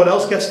 But you know what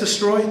else gets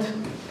destroyed?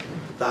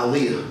 The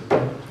Aliyah.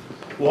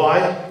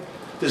 Why?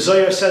 The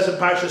Zohar says in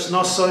Parshas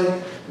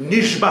Nosai,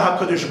 Nishba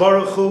HaKadosh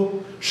Baruch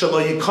Hu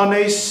Shelo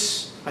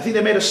Yikones. I think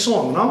they made a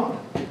song, no?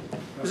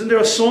 Isn't there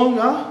a song,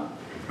 huh?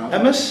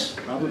 Emes?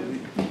 Probably.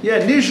 Yeah,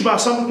 Nishba.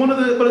 One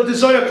of the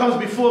Zohar comes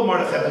before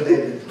Mordechai and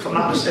David, if I'm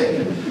not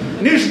mistaken.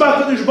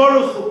 Nishba HaKadosh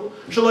Baruch Hu.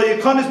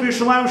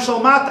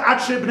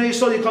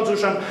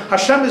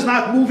 Hashem is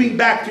not moving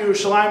back to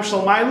Yerushalayim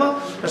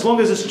Shalmaila as long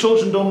as his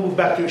children don't move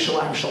back to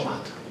Yerushalayim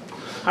Shalmat.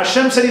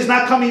 Hashem said he's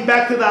not coming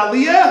back to the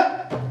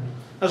Aliyah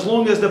as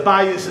long as the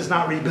Bayis is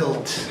not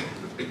rebuilt.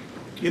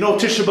 You know,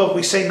 Tisha B'Av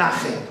we say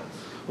Nachem.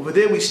 Over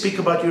there we speak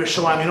about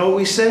Yerushalayim. You know what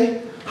we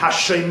say?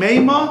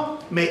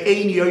 Hashemema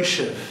me'ein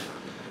yoshev.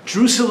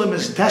 Jerusalem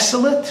is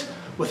desolate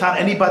without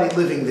anybody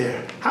living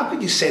there. How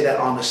could you say that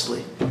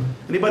honestly?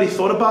 Anybody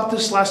thought about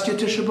this last year,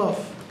 Tisha B'Av?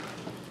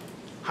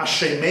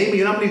 Hashemem,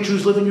 you know how many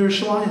Jews live in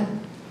Yerushalayim?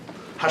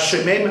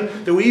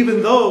 Hashemem, there were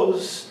even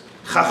those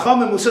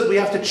Chachamim who said we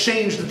have to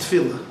change the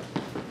tefillah.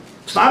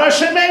 It's not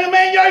Hashemem,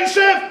 man,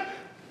 Yosef.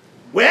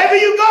 Wherever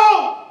you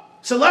go,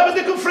 it's a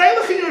lebedik of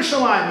freilich in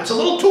Yerushalayim. It's a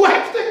little too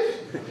hectic.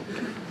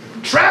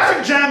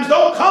 Traffic jams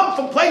don't come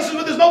from places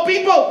where there's no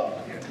people.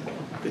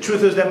 The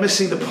truth is they're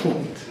missing the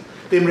point.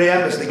 The Imrei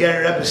Emes, the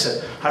Ger Rebbe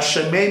said,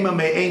 Hashemema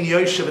me'ein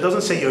Yoshev. It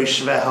doesn't say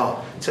Yoshveha.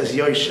 It says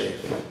Yoshev.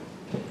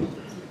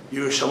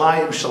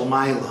 Yerushalayim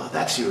Shalmaila.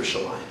 That's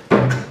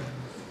Yerushalayim.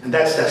 And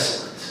that's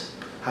desolate.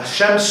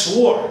 Hashem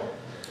swore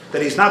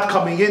that he's not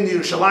coming in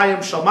Yerushalayim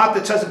Shalmat.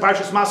 It says in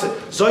Parshas Maseh,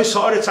 Zois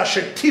ha'aretz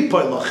asher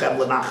tipoy lochem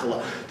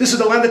l'nachla. This is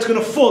the land that's going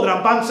to fall. The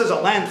Ramban says a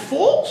land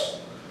falls?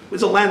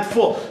 Where's a land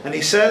fall? And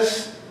he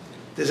says,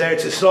 there's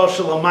Eretz Yisrael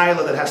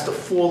Shalamayla that has to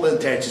fall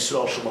into Eretz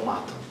Yisrael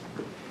Shalamata.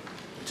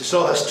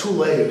 Yisrael has 2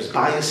 layers,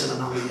 Bayis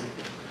and an Aliyah.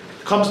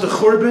 Comes the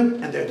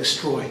Churban and they're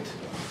destroyed.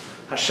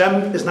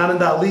 Hashem is not in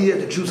the Aliyah,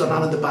 the Jews are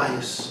not in the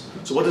bias.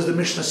 So what does the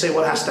Mishnah say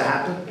what has to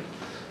happen?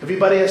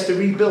 Everybody has to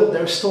rebuild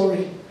their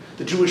story.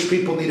 The Jewish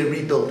people need to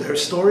rebuild their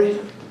story.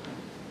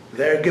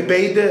 Their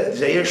Gebede,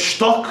 their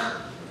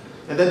stock.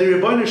 And then the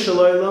Rebbeinu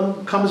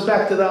Shalom comes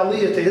back to the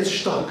Aliyah, to his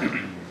stock.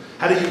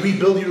 How do you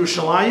rebuild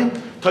Yerushalayim?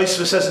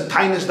 Tosfos says in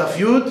Tainis Daf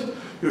Yud,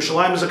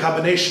 Yerushalayim is a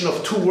combination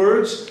of two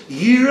words,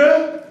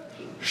 Yira,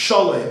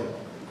 Shalom.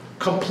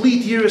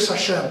 Complete Yiras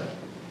Hashem.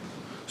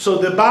 So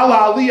the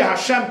Bala Aliyah,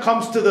 Hashem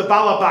comes to the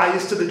Bala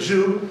Bayis, to the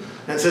Jew,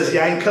 and says,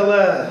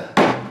 Yankala,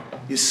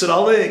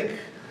 Yisraelik,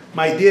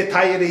 my dear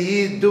Tayyid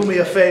Yid, do me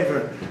a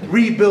favor.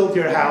 Rebuild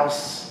your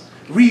house.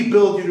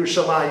 Rebuild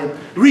Yerushalayim.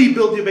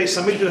 Rebuild your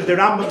Beis HaMikdash. The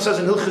Rambam says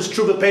in Hilchos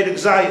Tshuva Perek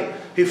Zayin,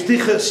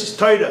 Hiftichas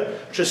Torah,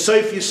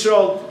 Shesoif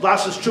Yisrael,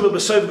 Lasas Tshuva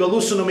B'Soif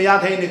Galusun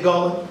Umiyad Hein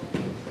Nigolim.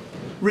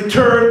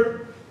 Return.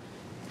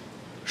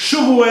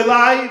 Shuvu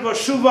Elai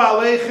Vashuva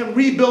Aleichem.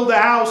 Rebuild the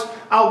house.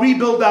 I'll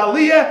rebuild the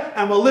Aliyah,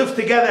 and we'll live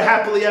together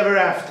happily ever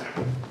after.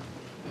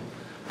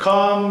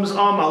 Comes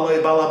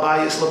Amalei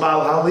Balabayis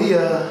Labal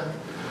Aliyah.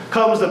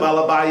 Comes the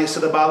Balabayis to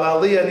the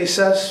Bal Aliyah, and he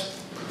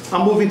says,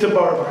 I'm moving to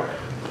Barbar.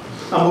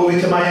 I'm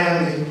moving to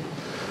Miami.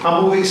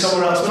 I'm moving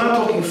somewhere else. We're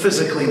not talking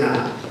physically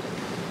now.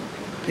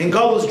 In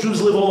Golos,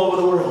 Jews live all over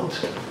the world.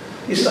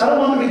 He says, I don't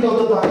want to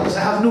rebuild the bodies.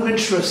 I have new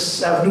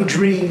interests. I have new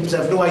dreams.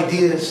 I have new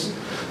ideas.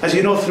 As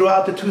you know,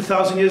 throughout the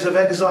 2,000 years of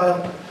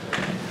exile,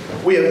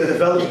 we have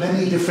developed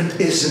many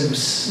different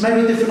isms,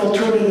 many different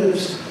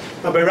alternatives.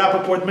 Rabbi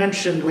Rappaport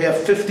mentioned we have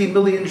 50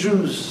 million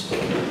Jews.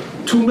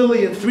 2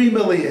 million, 3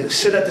 million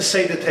sit at the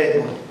Seder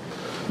table.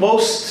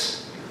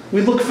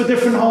 We look for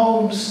different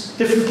homes,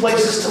 different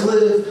places to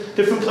live,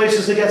 different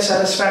places to get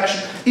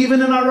satisfaction.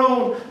 Even in our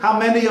own, how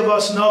many of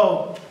us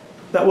know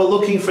that we're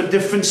looking for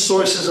different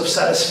sources of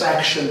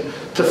satisfaction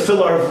to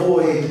fill our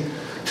void,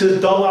 to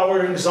dull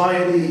our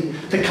anxiety,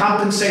 to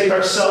compensate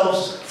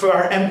ourselves for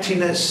our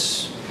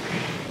emptiness.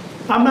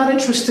 I'm not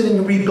interested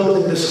in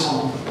rebuilding this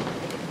home.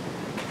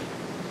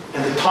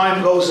 And the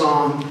time goes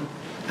on,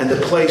 and the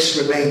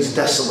place remains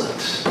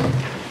desolate.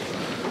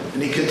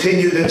 And he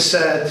continued and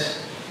said,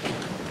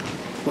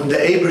 when the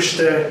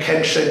Eberster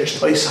can't change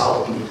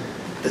halten,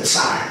 the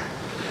Tsar.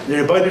 The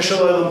Rebbeinu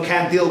Shalom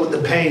can't deal with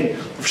the pain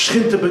of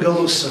Shchinte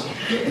Begalusa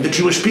and the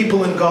Jewish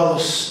people in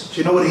Galus.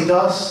 Do you know what he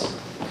does?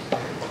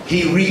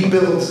 He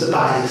rebuilds the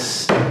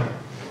bayis.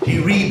 He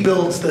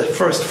rebuilds the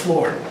first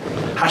floor.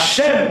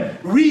 Hashem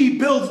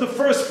rebuilds the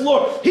first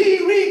floor.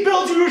 He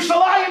rebuilds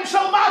Yerushalayim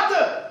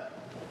Shalmata.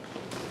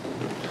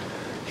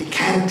 He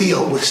can't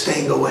deal with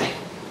staying away.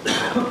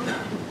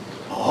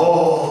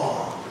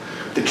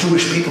 The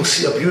Jewish people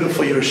see a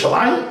beautiful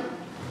Yerushalayim.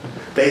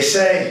 They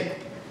say,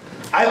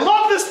 I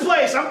love this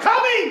place, I'm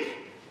coming!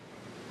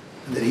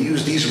 And then he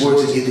used these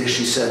words in Yiddish.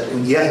 He said,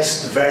 Und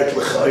jetzt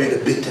wirdlich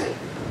eure Bitte.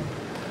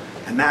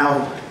 And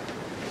now,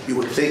 you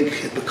would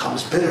think it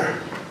becomes bitter.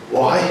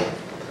 Why?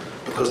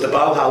 Because the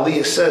Baal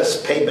Aliyah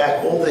says, pay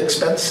back all the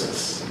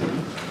expenses.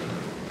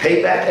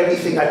 Pay back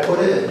everything I put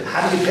in.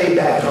 How do you pay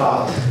back,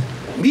 God?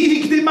 How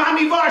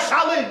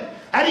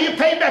do you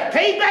pay back?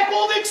 Pay back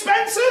all the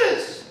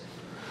expenses.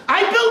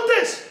 I built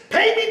this.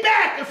 Pay me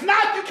back. If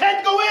not, you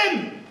can't go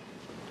in.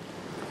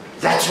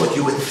 That's what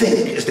you would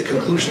think is the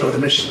conclusion of the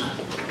Mishnah.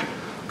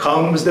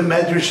 Comes the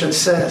Medrash and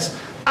says,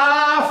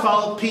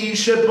 Afal pi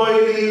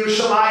sheboyli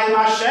Yerushalayim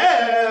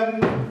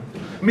Hashem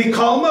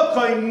mikol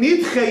makom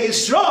nidche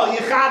Yisrael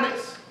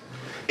Yechanes.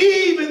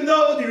 Even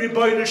though the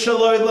Rebbeinu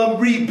Shalom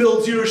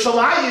rebuilds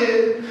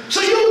Yerushalayim,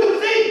 so you would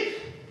think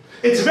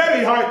it's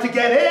very hard to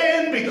get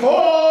in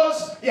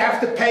because you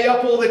have to pay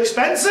up all the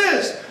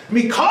expenses.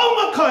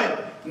 Mikol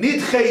makom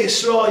nidche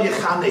Yisrael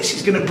Yechanes.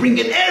 He's going to bring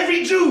in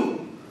every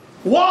Jew.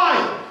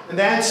 Why? And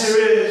the answer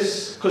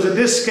is, because in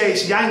this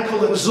case,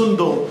 Yankel and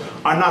Zundel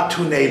are not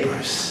two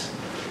neighbors.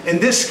 In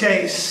this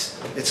case,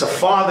 it's a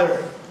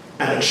father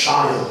and a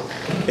child.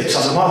 It's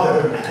a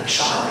mother and a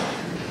child.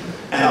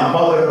 And a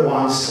mother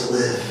wants to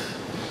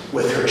live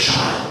with her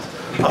child.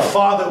 A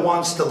father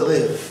wants to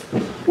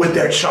live with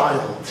their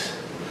child.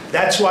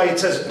 That's why it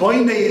says,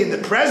 Boine in the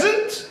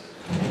present,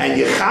 and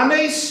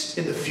Yechanes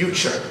in the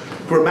future.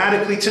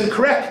 Grammatically, it's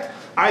incorrect.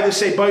 Either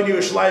say Boine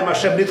Yerushalayim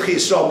Hashem Nidche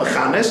Yisrael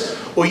Mechanes,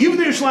 or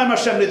Yivnei Yerushalayim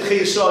Hashem Nidche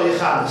Yisrael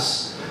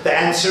Yechanes. The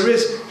answer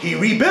is he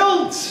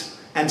rebuilds,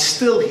 and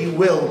still he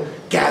will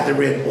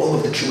gather in all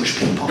of the Jewish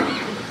people.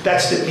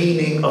 That's the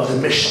meaning of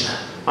the Mishnah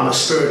on a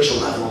spiritual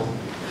level.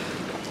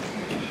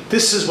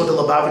 This is what the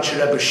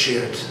Lubavitcher Rebbe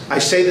shared. I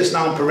say this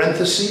now in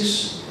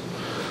parentheses.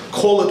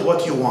 Call it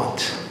what you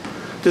want.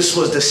 This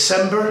was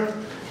December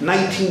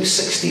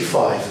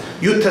 1965.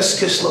 Yutes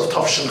Kislev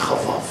Tavshin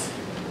Chavav.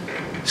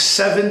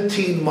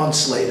 17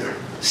 months later.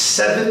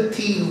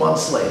 17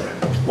 months later.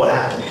 What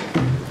happened?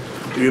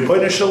 The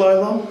Rebbeinu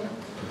Shalom,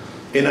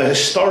 in a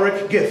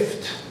historic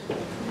gift,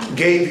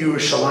 gave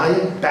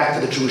Yerushalayim back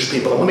to the Jewish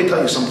people. And let me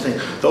tell you something.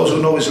 Those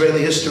who know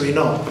Israeli history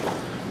know.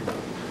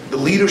 The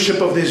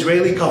leadership of the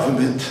Israeli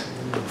government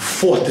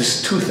fought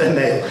this tooth and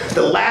nail.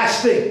 The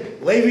last thing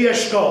Levi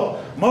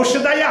Eshkol, Moshe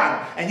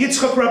Dayan, and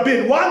Yitzchak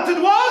Rabin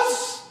wanted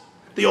was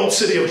the old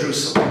city of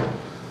Jerusalem.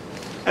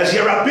 As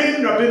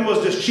Rabin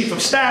was the chief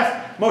of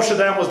staff, Moshe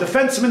Dayan was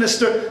defense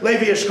minister,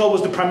 Levi Eshkol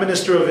was the prime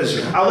minister of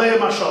Israel. Aleichem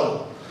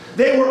Hashalom.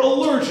 They were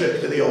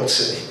allergic to the old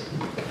city.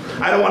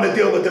 I don't want to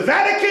deal with the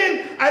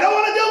Vatican. I don't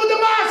want to deal with the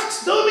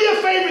mosques. Do me a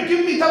favor,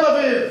 give me Tel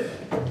Aviv.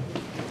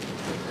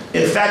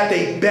 In fact,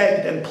 they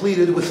begged and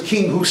pleaded with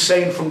King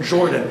Hussein from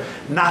Jordan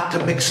not to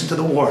mix into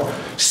the war.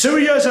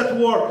 Syria is at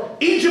war.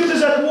 Egypt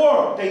is at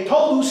war. They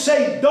told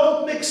Hussein,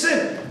 don't mix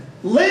in.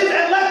 Live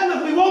and let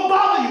live. We won't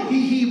bother you.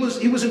 He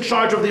was in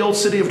charge of the old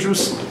city of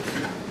Jerusalem.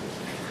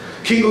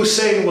 King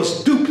Hussein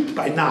was duped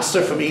by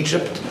Nasser from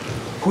Egypt,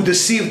 who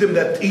deceived him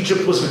that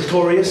Egypt was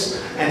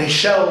victorious, and he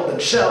shelled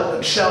and shelled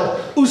and shelled.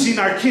 Uzi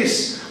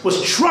Narkis was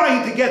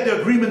trying to get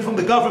the agreement from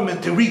the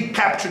government to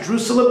recapture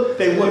Jerusalem.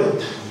 They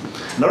wouldn't.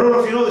 And I don't know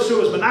if you know this, there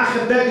was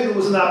Menachem Begin, who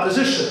was in the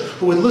opposition,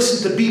 who would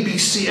listen to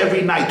BBC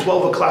every night,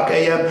 12 o'clock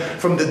a.m.,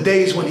 from the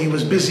days when he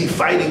was busy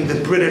fighting the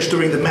British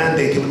during the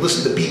mandate. He would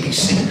listen to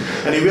BBC.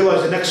 And he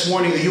realized the next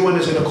morning the UN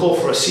is going to call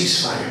for a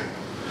ceasefire.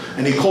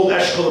 And he called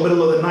Eshkol in the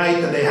middle of the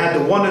night, and they had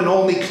the one and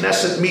only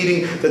Knesset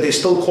meeting that they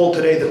still call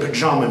today the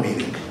pajama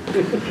meeting.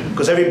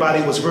 Because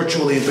everybody was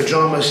virtually in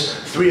pajamas,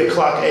 3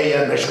 o'clock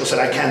a.m. Eshkol said,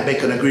 I can't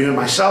make an agreement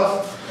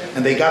myself.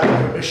 And they got the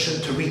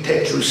permission to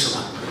retake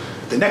Jerusalem.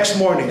 The next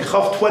morning,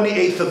 Chav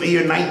 28th of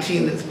year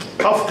 19,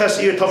 Chav Ches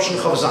Iyar Tovshin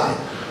Chav Zayin,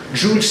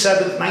 June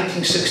 7th,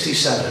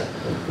 1967,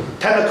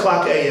 10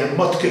 o'clock a.m.,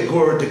 Motke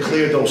Gur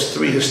declared those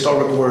 3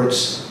 historic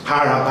words,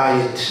 Har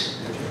HaBayit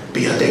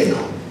B'Yadeinu.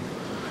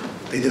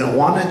 They didn't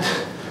want it,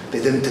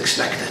 they didn't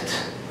expect it.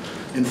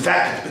 In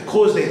fact,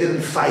 because they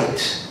didn't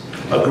fight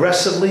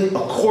aggressively, a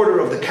quarter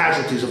of the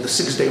casualties of the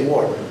 6-day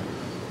war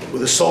were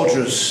the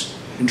soldiers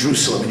in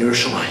Jerusalem, in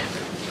Yerushalayim.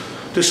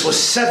 This was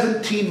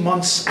 17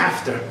 months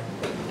after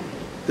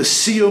the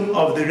siyum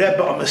of the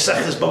Rebbe of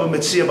Maseches Baba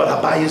Metzia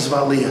Bar Habayis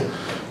V'Aliyah,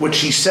 which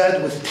he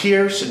said with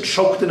tears and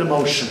choked in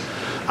emotion,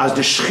 as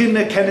the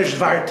Shechina Kenish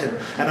Vartin,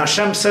 and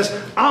Hashem says,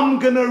 I'm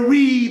going to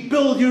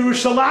rebuild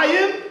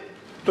Yerushalayim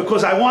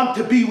because I want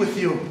to be with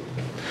you.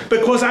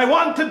 Because I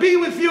want to be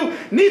with you.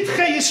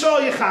 Nitche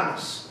Yisrael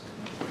Yechanos.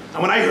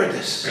 And when I heard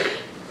this,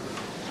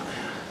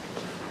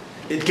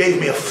 it gave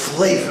me a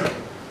flavor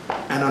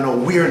and an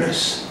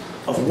awareness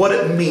of what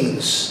it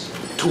means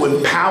to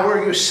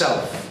empower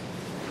yourself,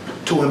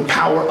 to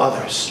empower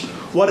others,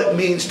 what it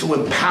means to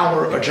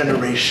empower a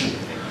generation.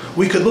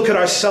 We could look at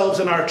ourselves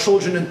and our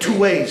children in 2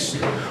 ways.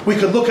 We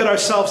could look at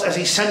ourselves as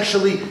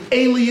essentially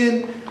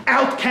alien,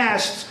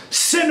 outcasts,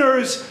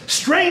 sinners,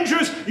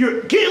 strangers.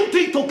 You're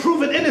guilty till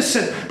proven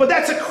innocent. But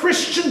that's a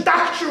Christian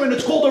doctrine.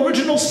 It's called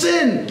original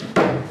sin.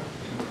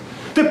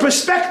 The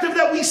perspective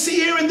that we see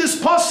here in this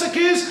pasuk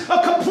is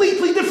a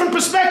completely different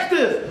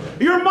perspective.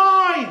 You're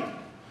mine.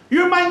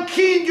 You're my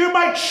king. You're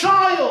my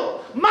child.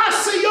 Not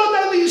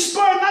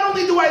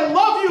only do I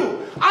love you,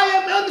 I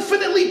am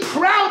infinitely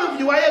proud of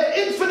you. I have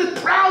infinite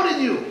pride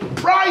in you.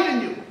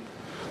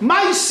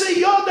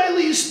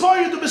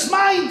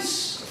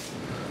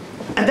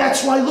 And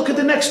that's why, look at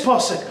the next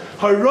pasuk.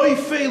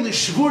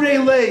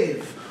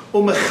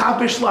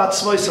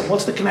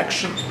 What's the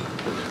connection?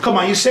 Come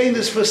on, you're saying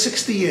this for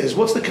 60 years.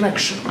 What's the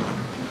connection?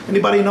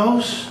 Anybody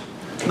knows?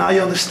 Now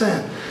you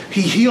understand.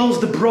 He heals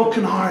the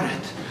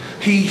brokenhearted.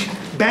 He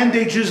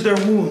bandages their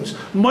wounds.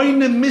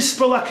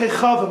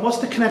 What's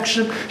the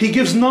connection? He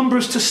gives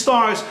numbers to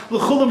stars.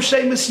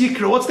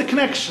 What's the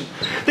connection?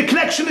 The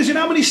connection is, you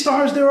know how many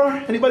stars there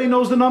are? Anybody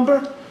knows the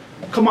number?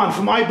 Come on,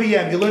 from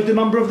IBM, you learned the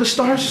number of the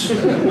stars?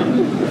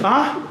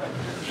 Huh?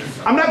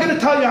 I'm not going to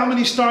tell you how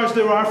many stars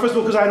there are, first of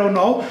all, because I don't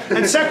know.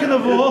 And second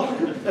of all,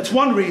 that's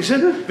one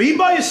reason.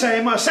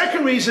 A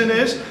second reason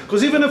is,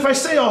 because even if I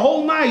say a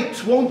whole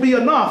night won't be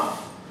enough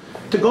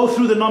to go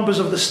through the numbers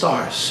of the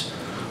stars.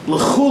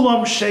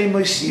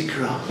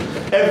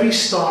 Every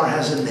star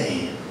has a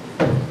name.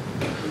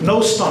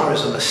 No star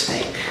is a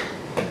mistake.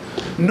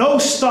 No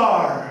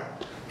star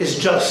is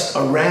just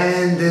a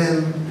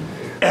random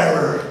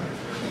error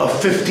of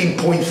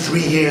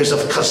 15.3 years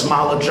of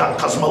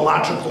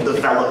cosmological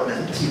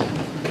development.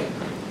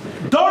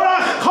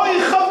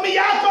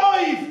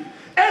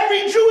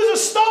 Every Jew is a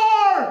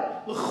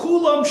star.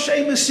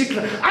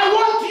 I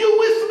want you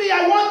with me.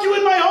 I want you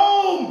in my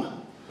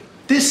home.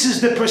 This is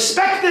the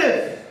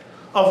perspective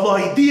of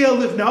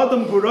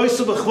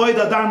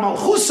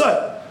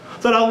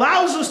that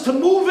allows us to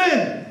move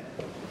in,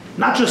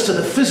 not just to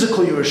the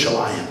physical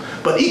Yerushalayim,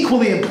 but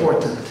equally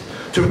important,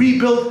 to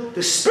rebuild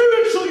the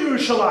spiritual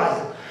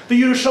Yerushalayim, the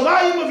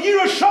Yerushalayim of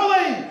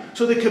Yerushalayim,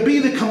 so there could be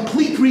the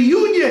complete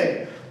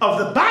reunion of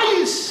the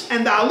Bayis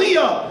and the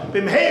Aliyah.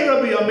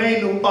 B'mheira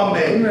b'yameinu,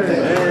 amen.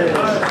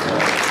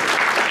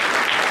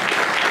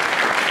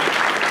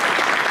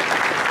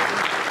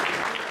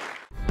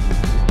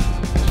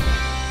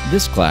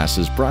 This class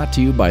is brought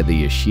to you by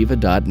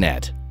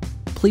theyeshiva.net.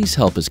 Please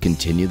help us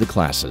continue the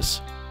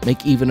classes.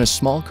 Make even a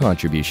small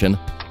contribution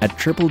at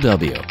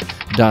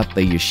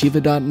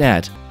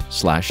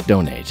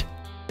www.theyeshiva.net/donate.